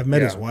 I've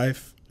met his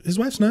wife. His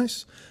wife's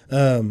nice.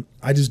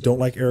 I just don't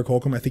like Eric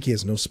Holcomb. I think he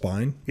has no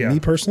spine. Yeah. Me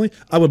personally,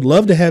 I would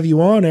love to have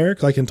you on,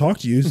 Eric. I can talk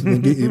to you.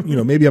 And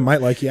maybe I might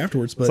like you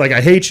afterwards. But it's like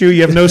I hate you.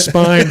 You have no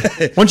spine.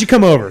 Why don't you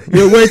come over?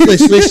 You're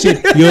worthless.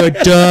 Listen, you're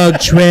dog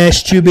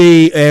trash to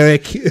me,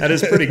 Eric. That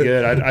is pretty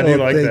good. I do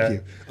like that.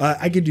 You.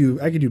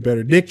 I could do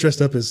better. Nick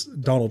dressed up as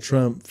Donald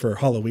Trump for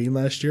Halloween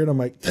last year, and I'm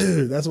like,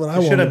 dude, that's what I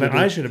wanted.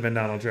 I should have been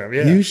Donald Trump.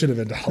 Yeah, you should have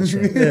been Donald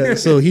Trump. Yeah.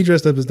 So he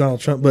dressed up as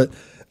Donald Trump, but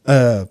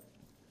I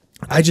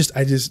just.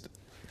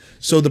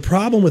 So the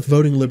problem with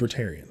voting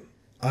Libertarian,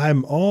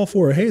 I'm all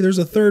for, hey, there's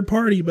a third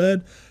party,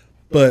 bud,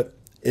 but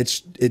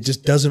it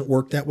just doesn't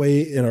work that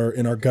way in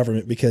our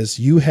government because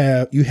you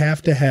have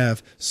to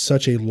have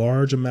such a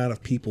large amount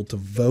of people to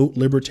vote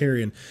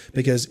Libertarian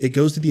because it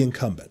goes to the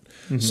incumbent.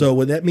 Mm-hmm. So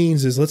what that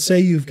means is, let's say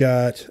you've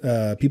got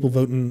people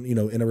voting,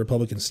 in a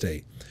Republican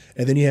state,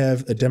 and then you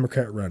have a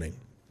Democrat running.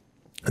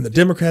 And the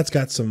Democrats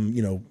got some,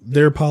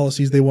 their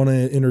policies they want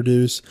to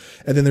introduce.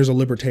 And then there's a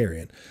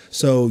Libertarian.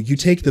 So you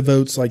take the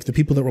votes, like the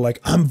people that were like,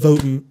 I'm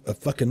voting a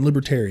fucking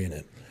Libertarian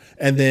in.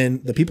 And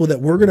then the people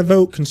that were going to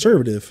vote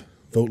conservative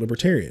vote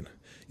Libertarian.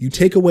 You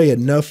take away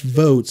enough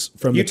votes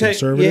from the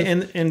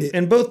conservative. Yeah,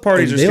 and both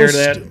parties are scared of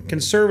that.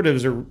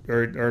 Conservatives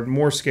are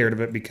more scared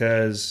of it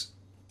because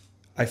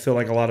I feel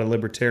like a lot of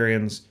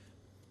Libertarians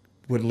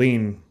would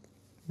lean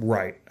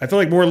right. I feel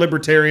like more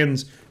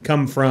Libertarians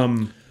come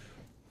from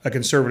a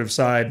conservative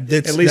side,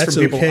 at least from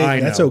people I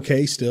know. That's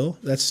okay still.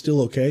 That's still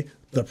okay.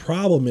 The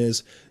problem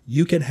is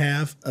you can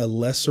have a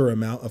lesser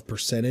amount of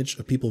percentage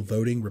of people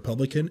voting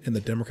Republican and the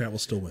Democrat will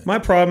still win. My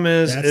problem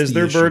is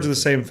they're birds of the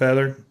same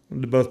feather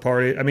to both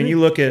parties. I mean, you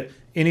look at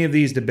any of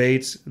these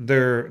debates,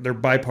 they're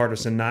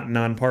bipartisan, not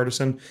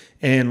nonpartisan.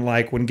 And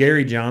like when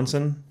Gary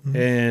Johnson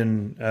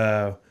in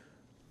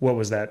what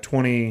was that,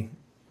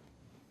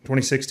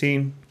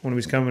 2016 when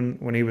he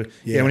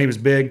was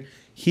big,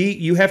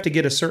 you have to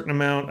get a certain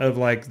amount of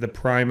like the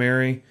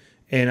primary,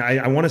 and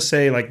I want to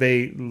say like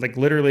they like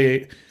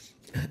literally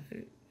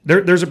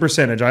there's a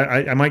percentage.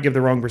 I might give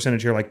the wrong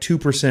percentage here, like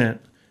 2%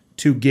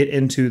 to get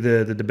into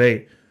the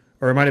debate,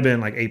 or it might have been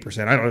like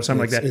 8%. I don't know,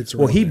 something like that.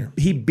 Well,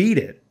 he beat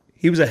it.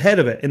 He was ahead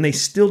of it, and they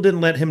still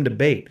didn't let him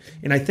debate.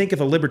 And I think if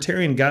a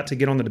Libertarian got to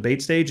get on the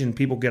debate stage and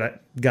people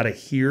got to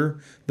hear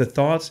the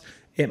thoughts,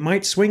 it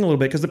might swing a little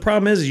bit, because the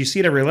problem is you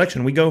see it every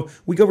election. We go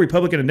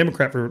Republican and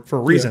Democrat for a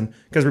reason,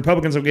 because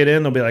Republicans will get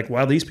in, they'll be like,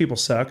 wow, these people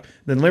suck.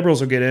 Then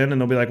liberals will get in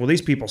and they'll be like, well,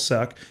 these people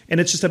suck.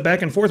 And it's just a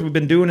back and forth. We've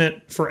been doing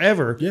it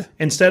forever. Yeah.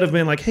 Instead of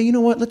being like, hey, you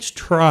know what? Let's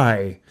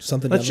try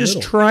something. Let's just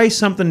try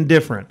something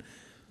different.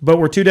 But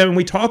we're too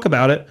we talk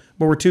about it,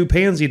 but we're too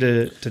pansy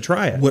to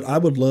try it. What I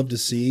would love to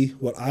see,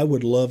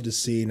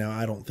 now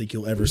I don't think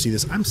you'll ever see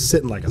this. I'm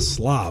sitting like a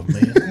slob,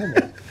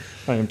 man.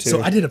 I am too.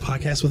 So I did a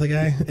podcast with a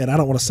guy, and I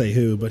don't want to say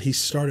who, but he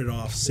started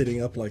off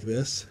sitting up like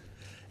this,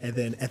 and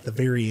then at the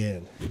very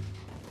end,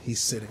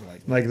 he's sitting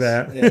like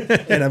that.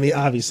 And I mean,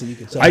 obviously, you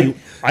can tell.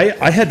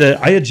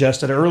 I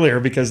adjusted earlier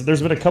because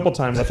there's been a couple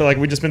times I feel like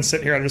we've just been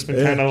sitting here. I've just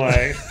been kind of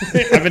like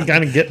I've been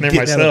kind of getting there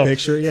myself. Out a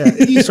picture, yeah.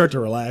 You start to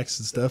relax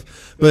and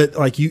stuff, but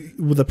like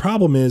the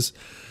problem is,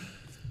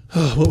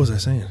 what was I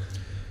saying?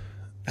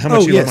 How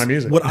much you love my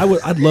music?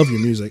 I'd love your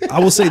music. I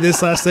will say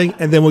this last thing,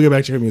 and then we'll get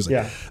back to your music.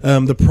 Yeah.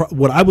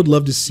 What I would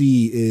love to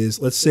see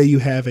is, let's say you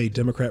have a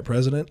Democrat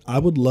president. I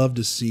would love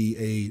to see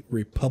a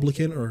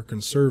Republican or a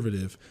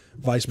conservative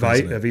vice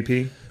president, a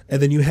VP, and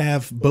then you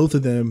have both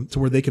of them to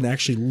where they can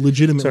actually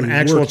legitimately an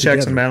actual work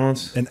checks together. And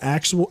balance, an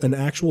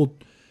actual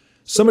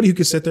somebody who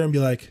could sit there and be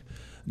like,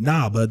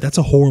 nah, but that's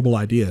a horrible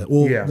idea.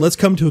 Well, let's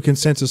come to a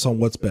consensus on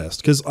what's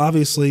best, because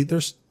obviously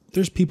there's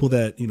people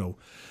that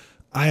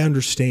I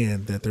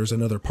understand that there's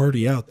another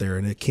party out there,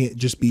 and it can't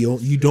just be.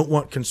 You don't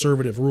want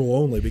conservative rule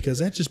only because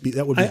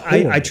that would be.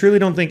 I truly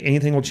don't think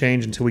anything will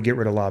change until we get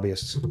rid of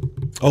lobbyists.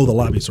 Oh, the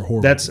lobbyists are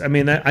horrible.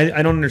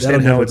 I don't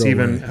understand how it's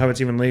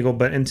even legal.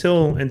 But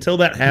until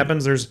that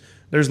happens, there's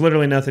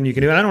literally nothing you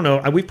can do. And I don't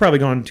know. We've probably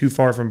gone too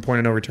far from point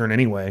of no return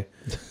anyway.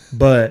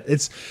 But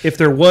if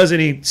there was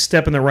any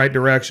step in the right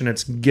direction,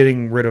 it's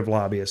getting rid of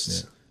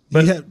lobbyists. Yeah.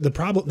 But the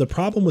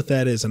problem with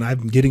that is, and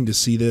I'm getting to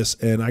see this,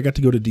 and I got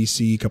to go to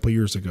DC a couple of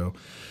years ago.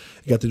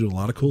 I got to do a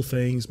lot of cool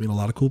things, meet a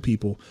lot of cool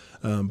people,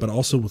 but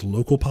also with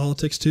local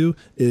politics too.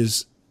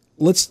 Is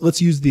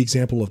let's use the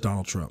example of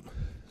Donald Trump.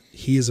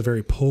 He is a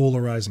very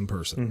polarizing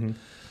person. Mm-hmm.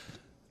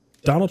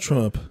 Donald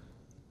Trump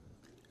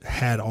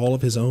had all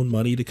of his own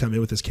money to come in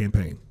with his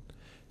campaign.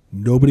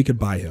 Nobody could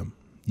buy him.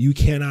 You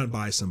cannot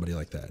buy somebody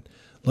like that.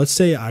 Let's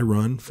say I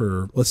run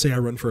for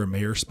a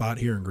mayor spot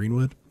here in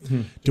Greenwood.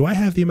 Mm-hmm. Do I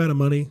have the amount of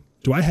money?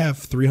 Do I have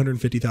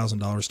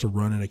 $350,000 to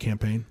run in a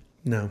campaign?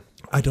 No.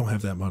 I don't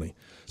have that money.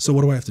 So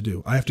what do I have to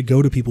do? I have to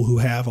go to people who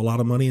have a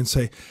lot of money and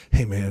say,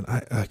 "Hey man,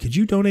 could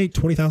you donate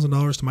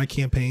 $20,000 to my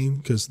campaign?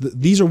 Because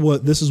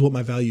this is what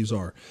my values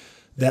are."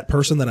 That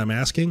person that I'm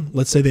asking,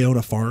 let's say they own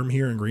a farm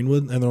here in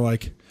Greenwood, and they're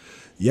like,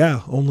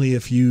 "Yeah, only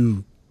if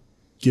you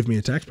give me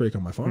a tax break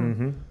on my farm."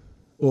 Mm-hmm.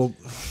 Well,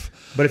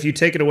 but if you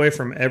take it away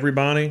from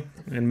everybody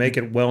and make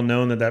it well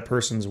known that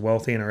person's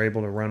wealthy and are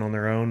able to run on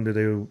their own to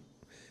do,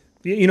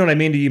 you know what I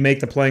mean? Do you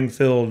make the playing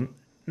field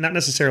not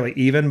necessarily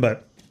even,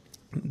 but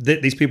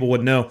these people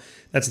would know?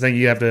 That's the thing.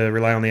 You have to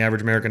rely on the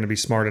average American to be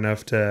smart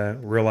enough to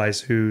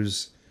realize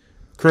who's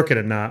crooked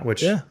and not.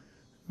 Which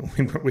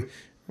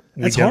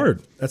that's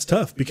hard. That's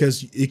tough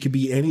because it could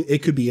be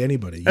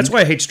anybody. That's why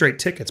I hate straight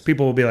tickets.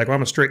 People will be like, "Well,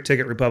 I'm a straight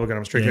ticket Republican.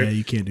 I'm a straight ticket." Yeah,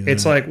 you can't do that.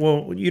 It's like,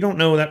 well, you don't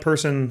know that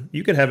person.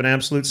 You could have an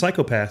absolute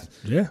psychopath.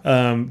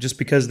 Yeah. Just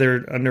because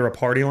they're under a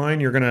party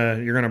line, you're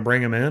gonna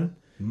bring them in,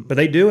 but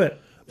they do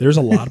it. There's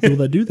a lot of people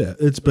that do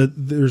that. But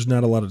there's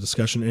not a lot of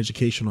discussion and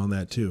education on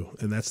that too,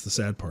 and that's the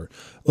sad part.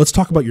 Let's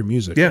talk about your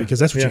music, because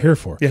that's what you're here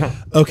for. Yeah.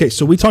 Okay,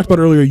 so we talked about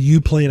earlier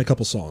you playing a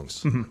couple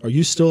songs. Mm-hmm. Are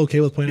you still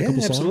okay with playing a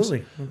couple songs?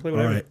 Absolutely. I'll play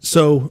whatever. All right.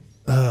 So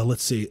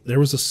let's see. There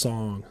was a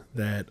song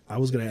that I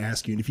was going to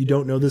ask you, and if you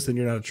don't know this, then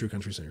you're not a true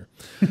country singer.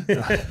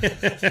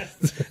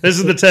 This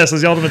is the test. This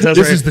is the ultimate test.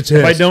 This is the test.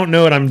 If I don't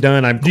know it, I'm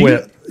done. I'm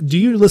quit. Do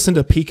you listen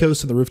to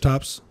Picos and the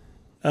Rooftops?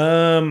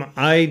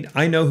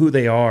 I know who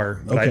they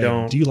are, but I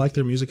don't. Do you like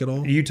their music at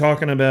all? Are you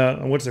talking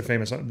about what's their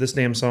famous song? This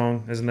Damn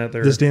Song? Isn't that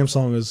their? This Damn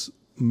Song is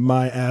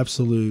my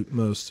absolute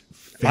most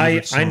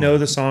favorite song. I know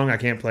the song. I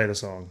can't play the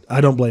song. I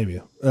don't blame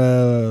you.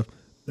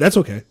 That's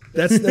okay.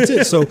 That's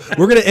it. So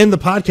we're gonna end the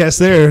podcast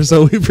there.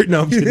 So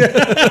no, I'm kidding.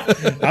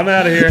 I'm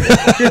out of here.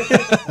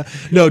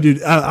 No,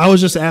 dude. I was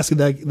just asking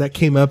that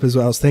came up as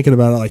I was thinking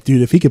about it. Like,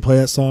 dude, if he could play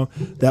that song,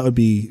 that would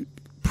be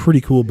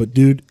pretty cool. But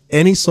dude,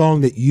 any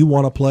song that you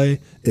want to play,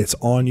 it's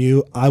on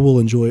you. I will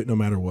enjoy it no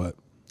matter what.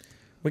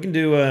 We can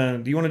do.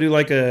 Do you want to do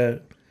like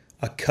a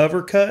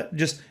cover cut?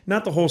 Just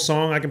not the whole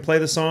song. I can play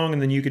the song,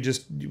 and then we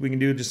can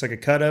do just like a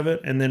cut of it,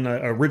 and then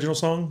an original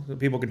song that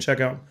people can check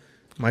out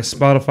my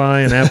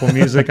Spotify and Apple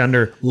Music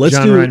under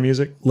John Ryan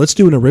Music. Let's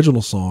do an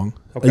original song.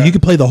 Okay. You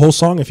can play the whole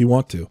song if you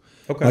want to.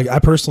 Okay. Like I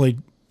personally,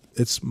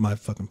 it's my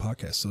fucking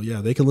podcast, so yeah,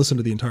 they can listen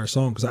to the entire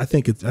song because I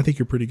think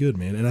you're pretty good,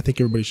 man, and I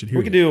think everybody should hear.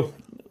 We could do.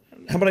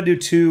 How about I do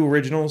two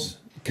originals,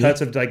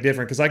 cuts of like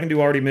different? Because I can do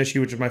 "Already Miss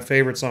You," which is my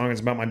favorite song.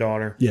 It's about my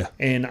daughter. Yeah,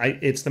 and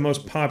it's the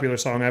most popular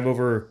song. I have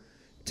over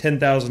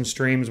 10,000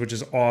 streams, which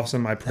is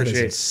awesome. I appreciate.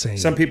 That is insane.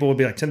 Some people would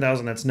be like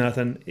 10,000. That's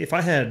nothing. If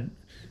I had,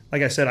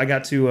 like I said, I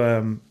got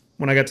to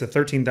when I got to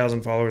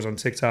 13,000 followers on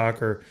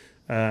TikTok, or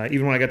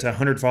even when I got to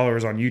 100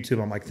 followers on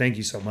YouTube, I'm like, thank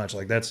you so much.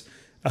 Like that's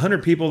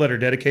 100 people that are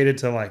dedicated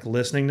to like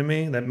listening to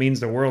me. That means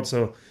the world.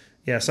 So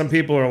yeah, some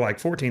people are like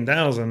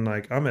 14,000.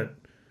 Like I'm at.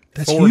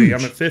 That's 40. huge.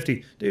 I'm at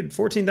 50. Dude,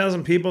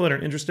 14,000 people that are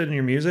interested in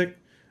your music,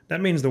 that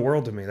means the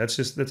world to me. That's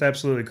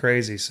absolutely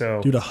crazy. So,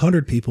 dude,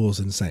 100 people is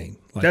insane.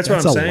 Like, that's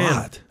what I'm saying.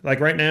 Lot. Like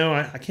right now,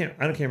 I can't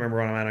remember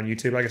what I'm at on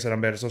YouTube. Like I said, I'm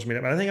bad at social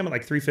media, but I think I'm at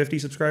like 350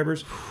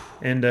 subscribers.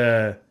 And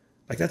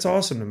like that's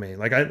awesome to me.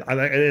 Like I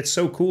it's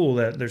so cool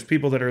that there's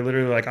people that are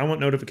literally like, I want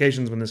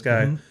notifications when this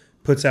guy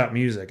puts out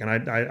music, and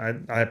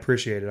I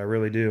appreciate it. I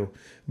really do.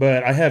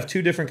 But I have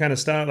two different kind of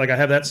style. Like I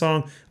have that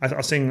song.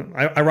 I'll sing.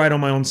 I write all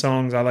my own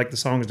songs. I like the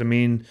songs to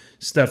mean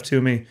stuff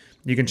to me.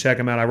 You can check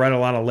them out. I write a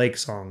lot of lake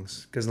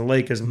songs because the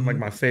lake is like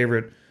my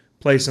favorite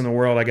place in the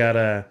world. I got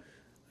a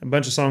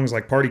bunch of songs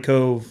like Party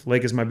Cove,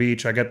 Lake is My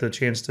Beach. I got the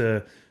chance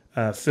to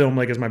film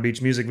Lake is My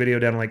Beach music video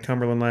down in Lake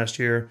Cumberland last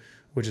year,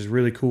 which is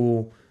really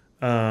cool.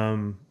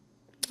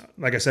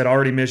 Like I said,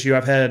 Already Miss You.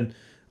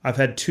 I've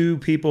had two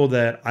people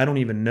that I don't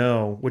even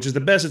know, which is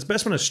the best. It's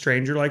best when a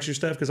stranger likes your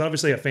stuff, because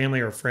obviously a family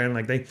or a friend,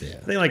 like they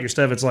like your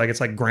stuff. It's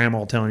like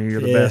grandma telling you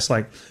you're the best.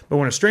 Like, but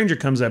when a stranger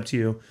comes up to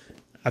you,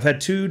 I've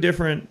had two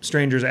different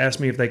strangers ask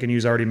me if they can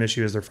use "Already Miss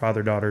You" as their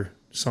father-daughter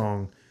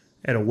song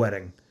at a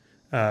wedding.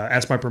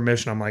 Ask my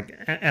permission. I'm like,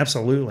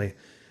 absolutely.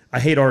 I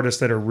hate artists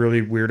that are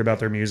really weird about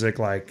their music.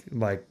 Like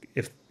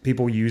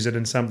people use it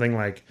in something,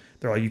 like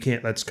they're like, you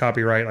can't, that's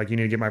copyright, like you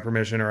need to get my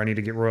permission or I need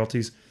to get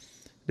royalties.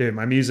 Dude,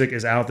 my music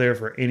is out there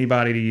for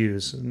anybody to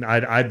use. And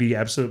I'd be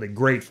absolutely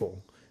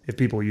grateful if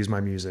people use my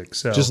music.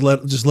 So just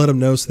let them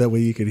know so that way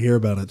you can hear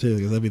about it too.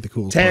 Because that'd be the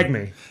coolest. tag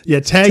part. me. Yeah,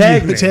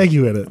 tag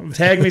you in it.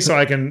 Tag me so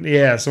I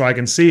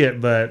can see it.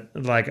 But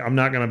like, I'm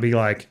not gonna be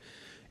like,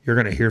 you're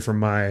gonna hear from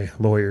my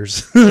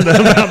lawyers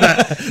about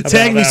that.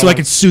 Tag me so I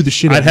can sue the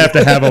shit out of you. I'd have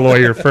to have a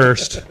lawyer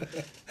first.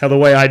 How the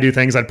way I do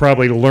things, I'd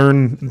probably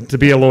learn to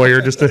be a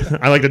lawyer.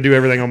 I like to do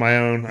everything on my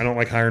own. I don't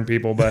like hiring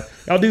people, but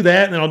I'll do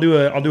that, and then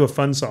I'll do a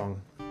fun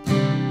song.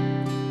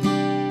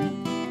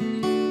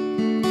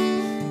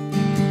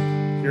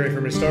 You ready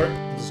for me to start?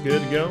 This is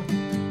good to go.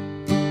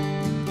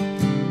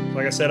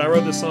 Like I said, I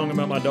wrote this song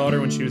about my daughter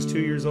when she was 2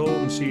 years old,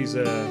 and she's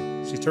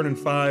turning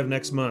 5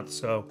 next month,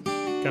 so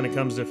kind of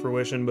comes to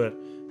fruition. But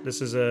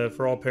this is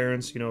for all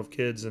parents, of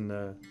kids, and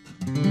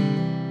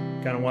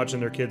kind of watching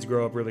their kids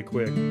grow up really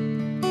quick.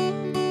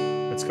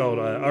 It's called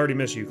I Already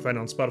Miss You. Find it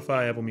on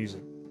Spotify, Apple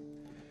Music.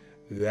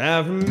 I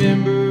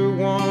remember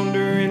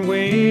wondering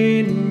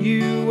when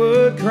you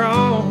would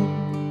crawl.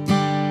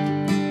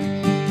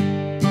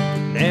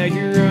 Now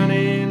you're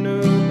running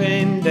up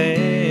and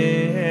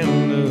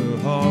down the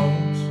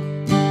halls.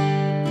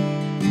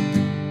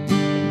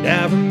 And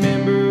I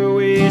remember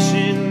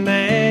wishing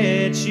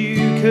that you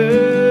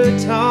could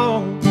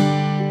talk.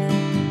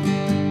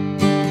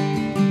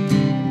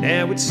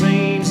 Now it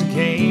seems I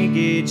can't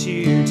get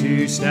you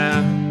to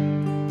stop.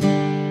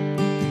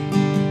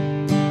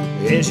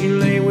 As you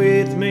lay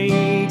with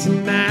me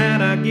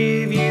tonight, I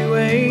give you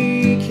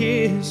a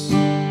kiss.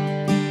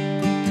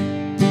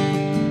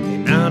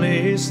 And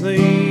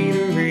honestly,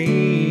 the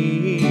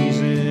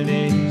reason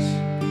is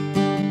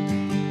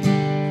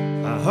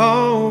I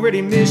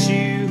already miss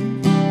you.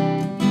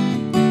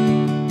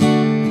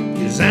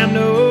 'Cause I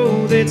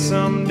know that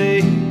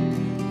someday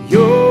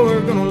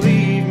you're gonna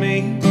leave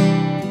me.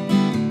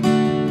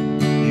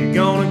 You're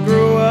gonna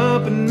grow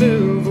up and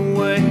move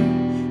away,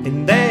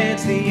 and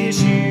that's the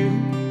issue.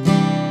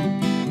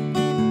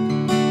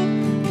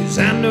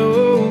 I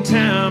know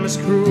time is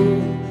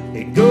cruel,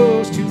 it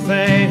goes too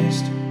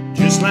fast,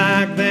 just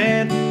like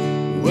that.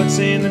 What's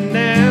in the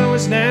now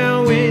is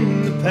now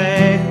in the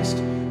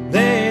past,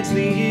 that's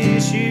the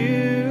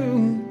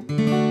issue.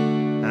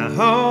 I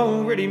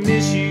already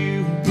miss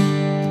you.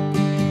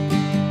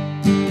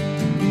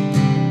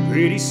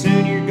 Pretty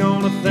soon you're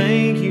gonna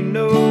think you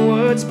know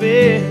what's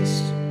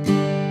best.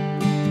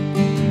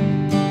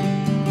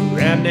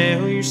 Right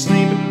now you're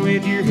sleeping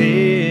with your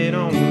head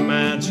on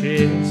my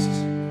chest.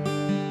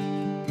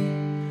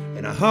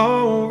 I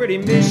already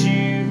miss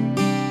you.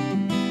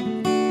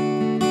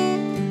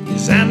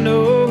 'Cause I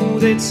know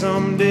that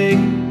someday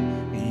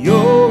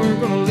you're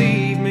gonna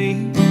leave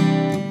me.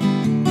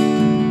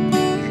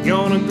 You're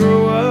gonna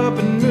grow up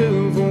and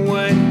move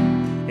away,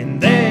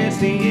 and that's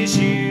the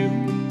issue.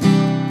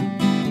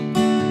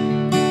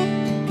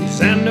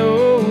 'Cause I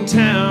know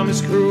time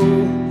is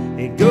cruel,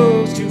 it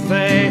goes too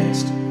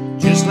fast,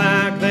 just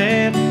like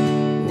that.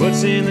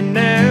 What's in the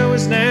now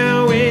is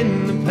now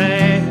in the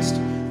past,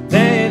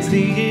 that's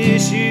the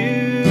issue.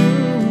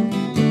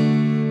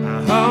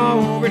 I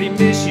already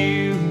miss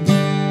you.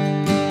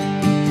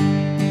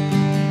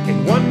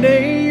 And one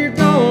day you're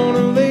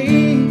gonna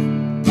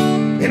leave,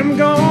 and I'm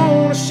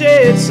gonna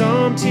shed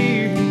some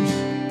tears.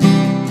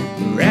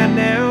 But right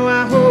now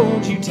I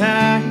hold you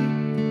tight,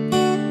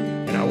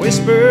 and I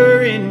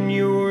whisper in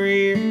your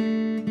ear.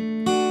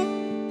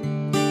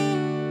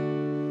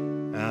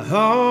 I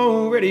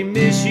already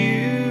miss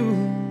you.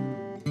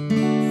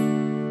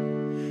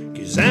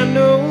 'Cause I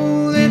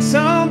know that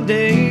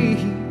someday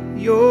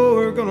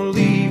you're gonna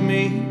leave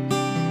me.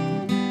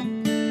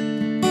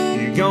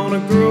 You're gonna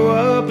grow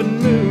up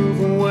and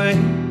move away,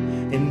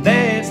 and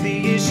that's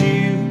the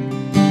issue.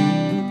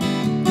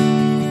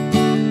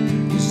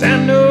 'Cause I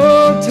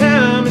know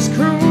time is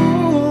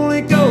cruel,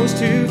 it goes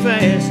too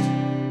fast,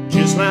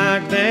 just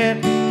like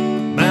that.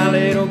 My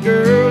little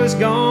girl is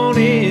gone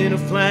in a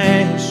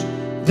flash,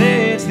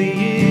 that's the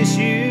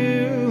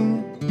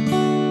issue.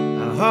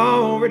 I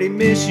already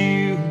miss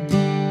you.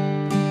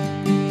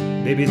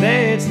 Baby,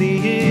 that's the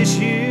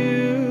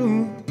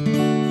issue.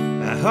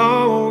 I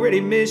already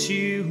miss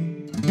you.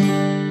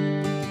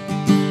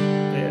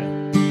 Yeah.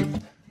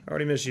 I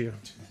already miss you.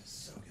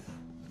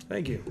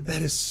 Thank you.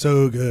 That is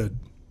so good.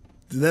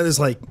 That is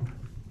like,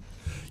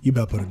 you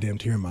about to put a damn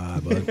tear in my eye,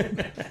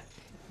 bud.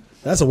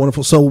 That's a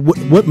wonderful. So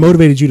what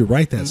motivated you to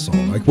write that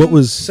song? Like, what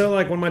was... So,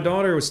 like, when my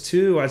daughter was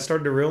 2, I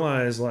started to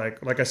realize,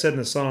 like I said in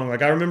the song,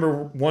 like, I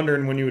remember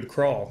wondering when you would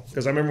crawl.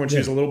 Because I remember when she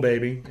was a little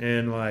baby,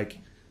 and, like,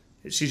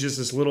 she's just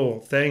this little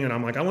thing, and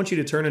I'm like, I want you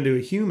to turn into a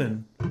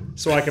human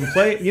so I can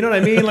play. You know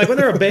what I mean? Like, when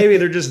they're a baby,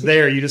 they're just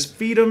there. You just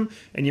feed them,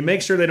 and you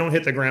make sure they don't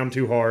hit the ground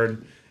too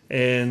hard,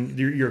 and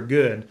you're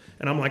good.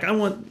 And I'm like, I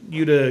want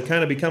you to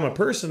kind of become a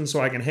person so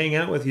I can hang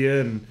out with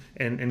you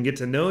and get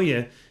to know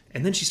you.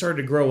 And then she started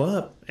to grow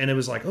up, and it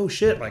was like, oh,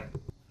 shit, like,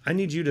 I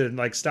need you to,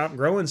 like, stop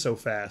growing so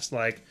fast.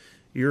 Like,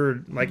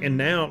 you're like, and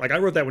now, like I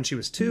wrote that when she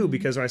was 2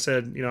 because I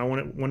said, I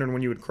wondering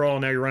when you would crawl.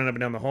 Now you're running up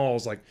and down the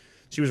halls. Like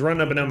she was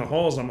running up and down the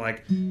halls. I'm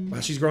like, wow,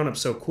 she's growing up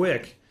so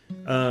quick.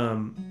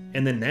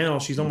 And then now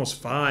she's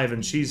almost 5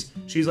 and she's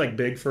like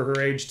big for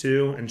her age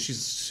too. And she's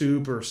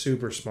super,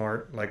 super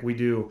smart. Like we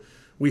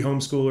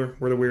homeschool her.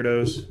 We're the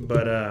weirdos,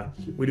 but,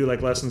 we do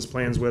like lessons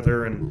plans with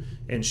her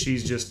and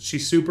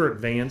she's super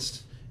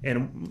advanced.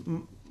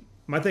 And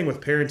my thing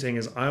with parenting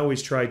is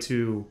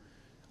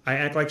I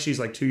act like she's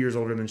like 2 years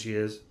older than she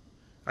is.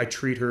 I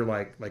treat her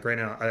like right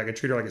now, I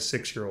treat her like a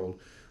 6-year-old.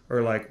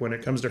 Or like when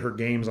it comes to her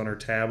games on her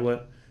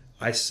tablet,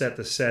 I set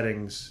the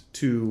settings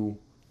to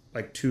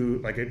like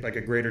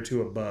a grade or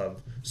 2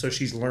 above. So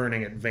she's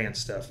learning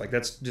advanced stuff. Like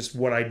that's just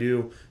what I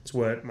do. It's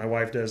what my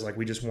wife does. Like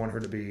we just want her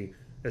to be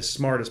as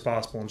smart as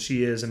possible, and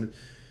she is. And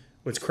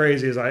what's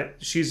crazy is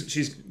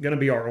she's gonna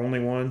be our only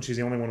one. She's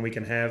the only one we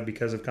can have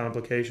because of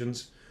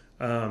complications.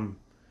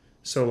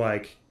 So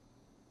like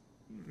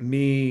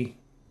me,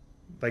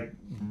 like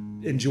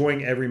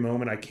enjoying every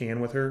moment I can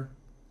with her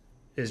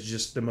is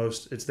just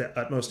it's the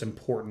utmost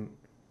important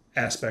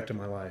aspect of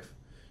my life.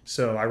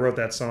 So I wrote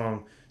that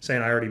song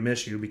saying I already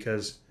miss you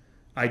because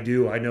I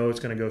know it's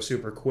going to go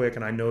super quick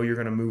and I know you're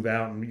going to move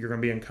out and you're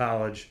going to be in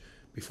college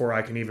before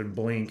I can even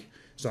blink.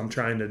 So I'm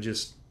trying to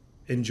just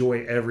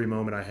enjoy every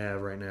moment I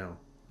have right now.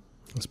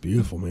 That's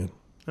beautiful, man.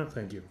 Oh,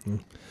 thank you.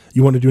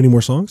 You want to do any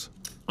more songs?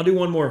 I'll do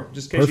one more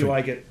just in case you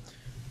like it.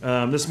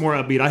 This is more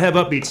upbeat. I have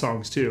upbeat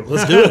songs too.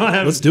 Let's do it.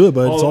 Let's do it,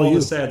 bud. It's all you.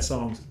 The sad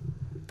songs.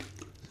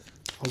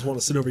 I just want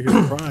to sit over here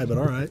and cry, but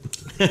all right.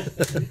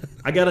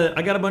 I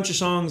got a bunch of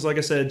songs. Like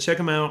I said, check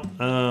them out.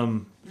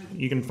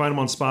 You can find them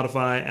on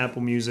Spotify,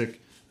 Apple Music,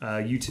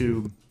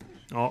 YouTube,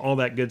 all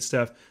that good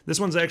stuff. This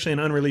one's actually an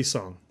unreleased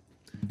song.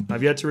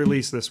 I've yet to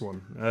release this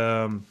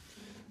one,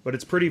 but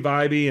it's pretty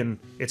vibey and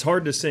it's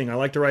hard to sing. I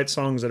like to write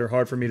songs that are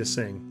hard for me to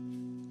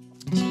sing,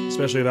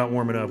 especially without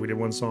warming up. We did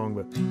one song,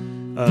 but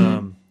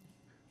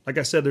like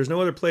I said, there's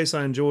no other place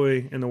I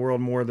enjoy in the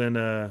world more than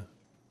the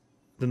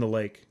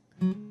lake.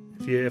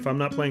 If I'm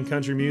not playing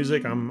country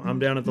music, I'm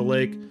down at the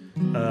lake,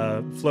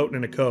 floating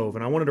in a cove.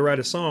 And I wanted to write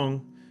a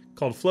song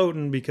called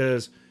 "Floating"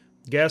 because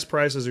gas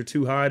prices are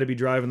too high to be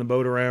driving the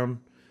boat around,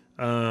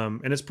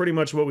 and it's pretty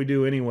much what we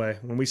do anyway.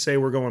 When we say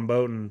we're going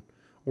boating,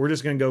 we're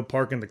just gonna go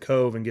park in the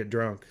cove and get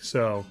drunk.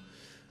 So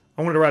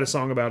I wanted to write a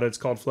song about it. It's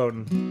called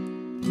 "Floating."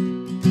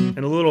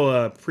 And a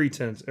little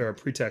pretext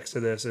to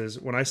this is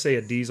when I say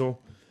a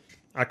diesel,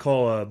 I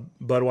call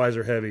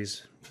Budweiser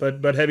heavies,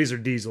 but heavies are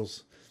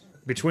diesels.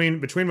 Between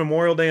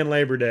Memorial Day and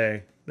Labor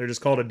Day, they're just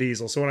called a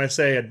diesel. So when I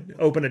say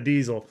open a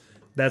diesel,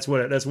 that's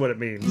what it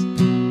means.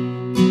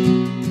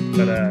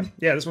 But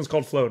yeah, this one's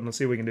called "Floating." Let's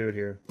see if we can do it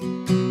here.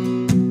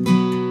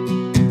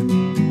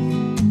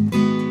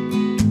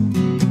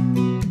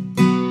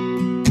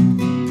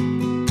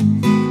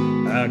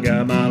 I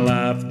got my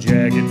life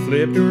jacket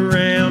flipped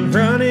around,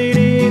 running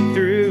it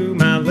through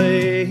my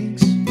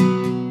legs.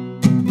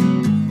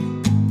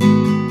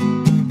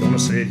 Gonna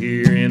sit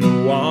here in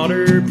the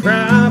water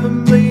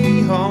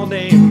probably all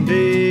damn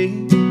day.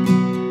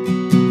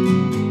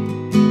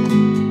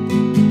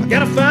 I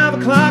got a 5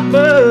 o'clock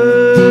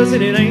buzz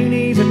and it ain't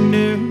even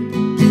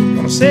noon.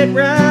 Gonna sit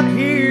right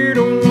here,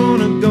 don't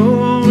wanna go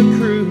on a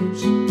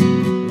cruise.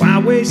 Why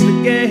waste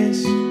the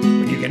gas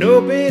when you can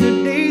open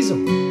a diesel?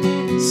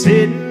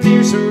 Sitting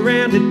here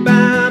surrounded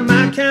by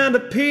my kind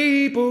of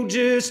people,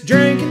 just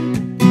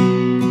drinking,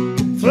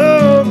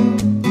 floating.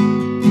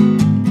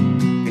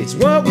 It's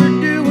what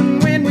we're doing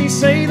when we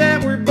say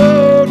that we're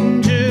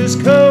boating,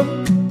 just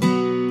cold,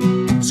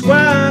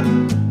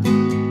 squatting,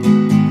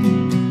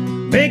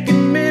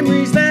 making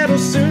memories that'll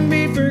soon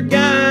be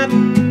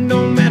forgotten.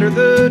 Don't matter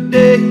the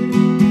day,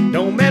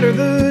 don't matter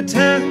the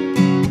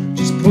time,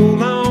 just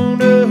pull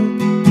on up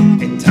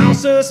and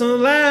toss us a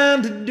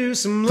line to do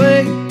some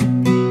lake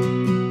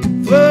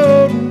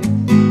floating.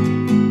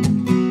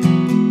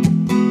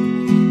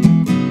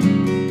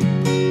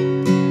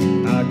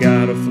 I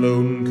got a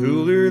floating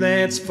cooler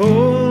that's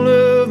full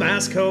of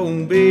ice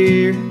cold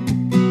beer.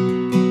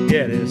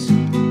 Yeah, it is.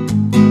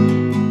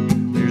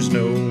 There's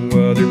no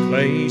other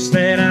place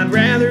that I'd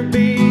rather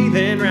be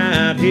than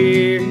right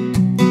here.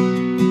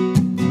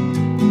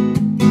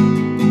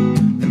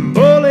 Them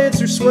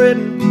bullets are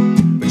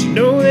sweating, but you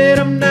know that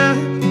I'm not.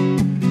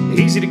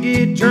 Easy to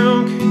get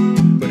drunk,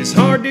 but it's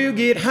hard to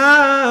get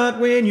hot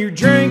when you're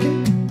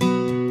drinking,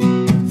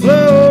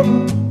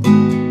 floating.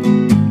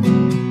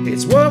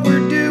 It's what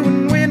we're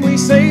doing when we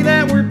say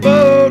that we're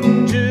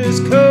boating,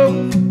 just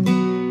cold,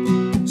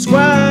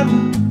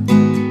 squatting,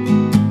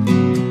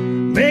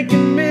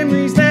 making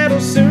memories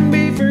that'll soon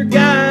be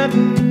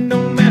forgotten.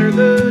 Don't matter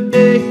the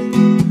day,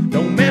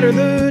 don't matter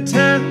the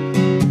time,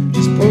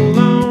 just pull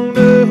on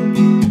up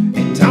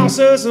and toss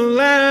us a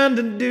line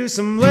to do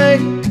some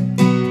lake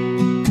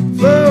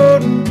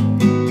floating.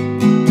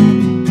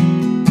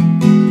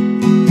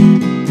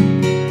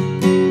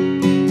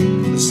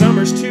 The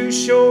summer's too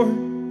short,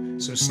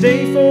 so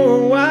stay for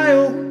a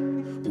while.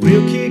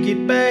 We'll kick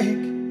it back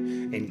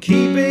and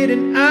keep it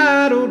an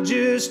idle,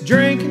 just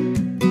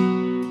drinking,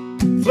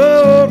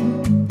 floating.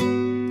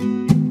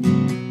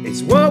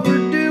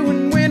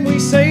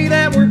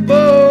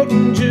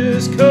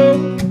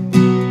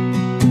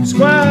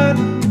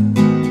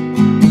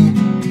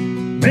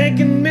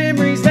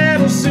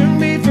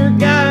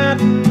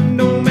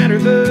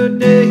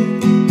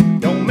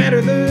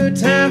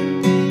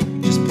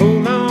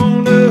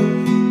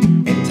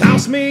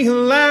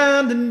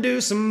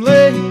 do some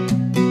lake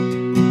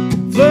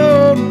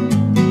floating.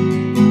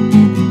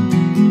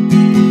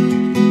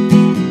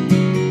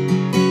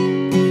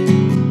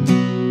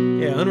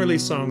 Yeah,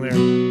 unreleased song there.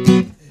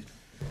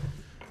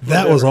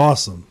 That was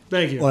awesome.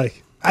 Thank you.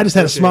 Like, I just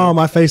had a smile on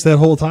my face that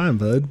whole time,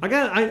 bud.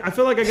 I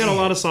feel like I got a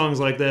lot of songs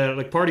like that,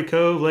 like Party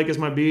Cove, Lake is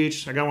My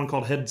Beach. I got one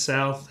called Head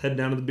South, Head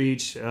Down to the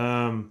Beach.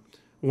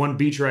 One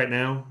Beach Right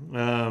Now,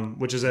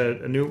 which is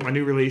my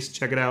new release.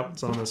 Check it out.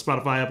 It's on the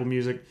Spotify, Apple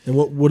Music. And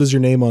what is your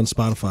name on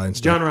Spotify and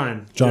stuff? John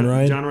Ryan. John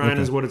Ryan? John Ryan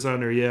Okay. is what it's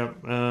under. Yeah.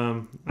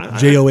 John?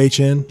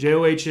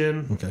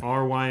 John Okay.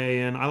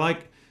 Ryan. I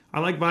like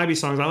vibey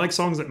songs. I like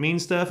songs that mean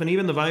stuff, and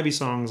even the vibey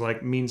songs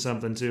like mean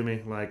something to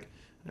me. Like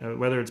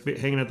whether it's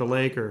hanging at the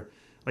lake or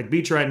like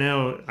Beach Right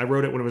Now. I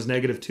wrote it when it was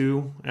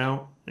 -2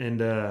 out,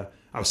 and I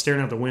was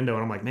staring out the window,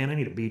 and I'm like, man, I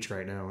need a beach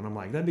right now, and I'm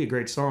like, that'd be a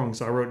great song.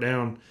 So I wrote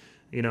down,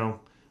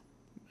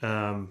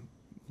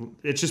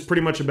 it's just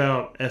pretty much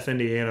about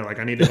Indiana. Like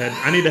I need to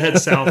head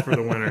south for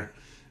the winter.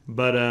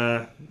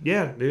 But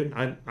yeah, dude,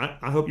 I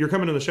hope you're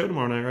coming to the show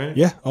tomorrow night, right?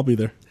 Yeah, I'll be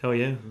there. Hell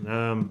yeah.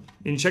 And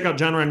you check out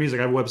John Ryan Music.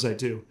 I have a website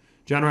too,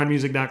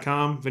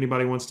 johnryanmusic.com. If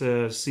anybody wants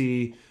to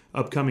see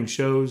upcoming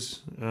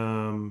shows,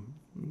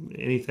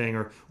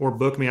 anything, or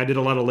book me. I did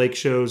a lot of lake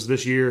shows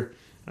this year.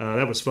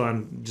 That was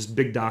fun. Just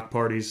big dock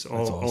parties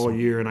all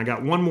year. And I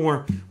got one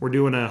more. We're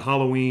doing a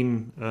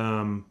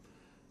Halloween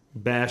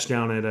bash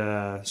down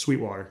at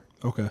Sweetwater.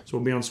 Okay. So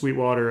we'll be on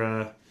Sweetwater.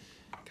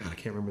 God, I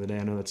can't remember the day.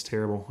 I know that's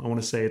terrible. I want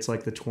to say it's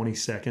like the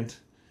 22nd,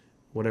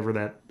 whatever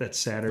that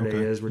Saturday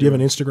is. Do you have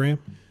an Instagram?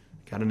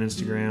 Got an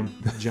Instagram,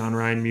 John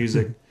Ryan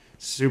Music.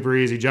 Super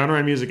easy. John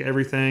Ryan Music,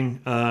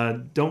 everything.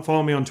 Don't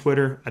follow me on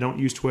Twitter. I don't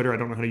use Twitter. I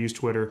don't know how to use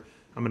Twitter.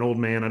 I'm an old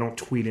man. I don't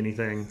tweet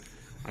anything.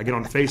 I get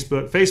on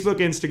Facebook,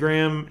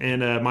 Instagram,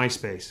 and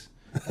MySpace.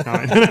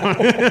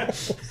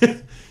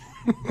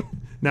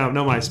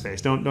 No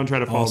MySpace. Don't try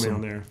to follow me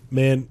on there.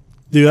 Man,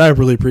 dude, I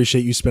really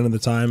appreciate you spending the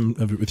time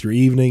with your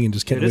evening and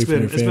just can't wait for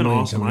your family. It's been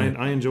awesome.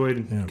 I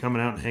enjoyed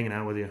coming out and hanging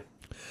out with you.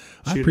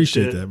 I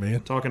appreciate that,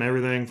 man. Talking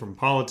everything from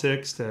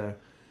politics to,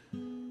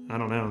 I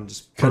don't know,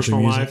 just Country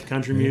personal music. life,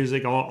 country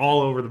music,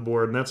 all over the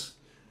board. And that's,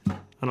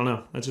 I don't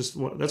know, that's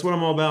what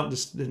I'm all about.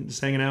 Just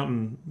hanging out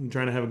and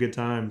trying to have a good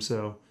time.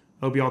 So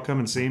hope you all come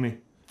and see me.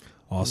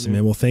 Awesome,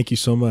 man. Well, thank you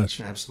so much.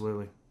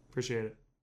 Absolutely. Appreciate it.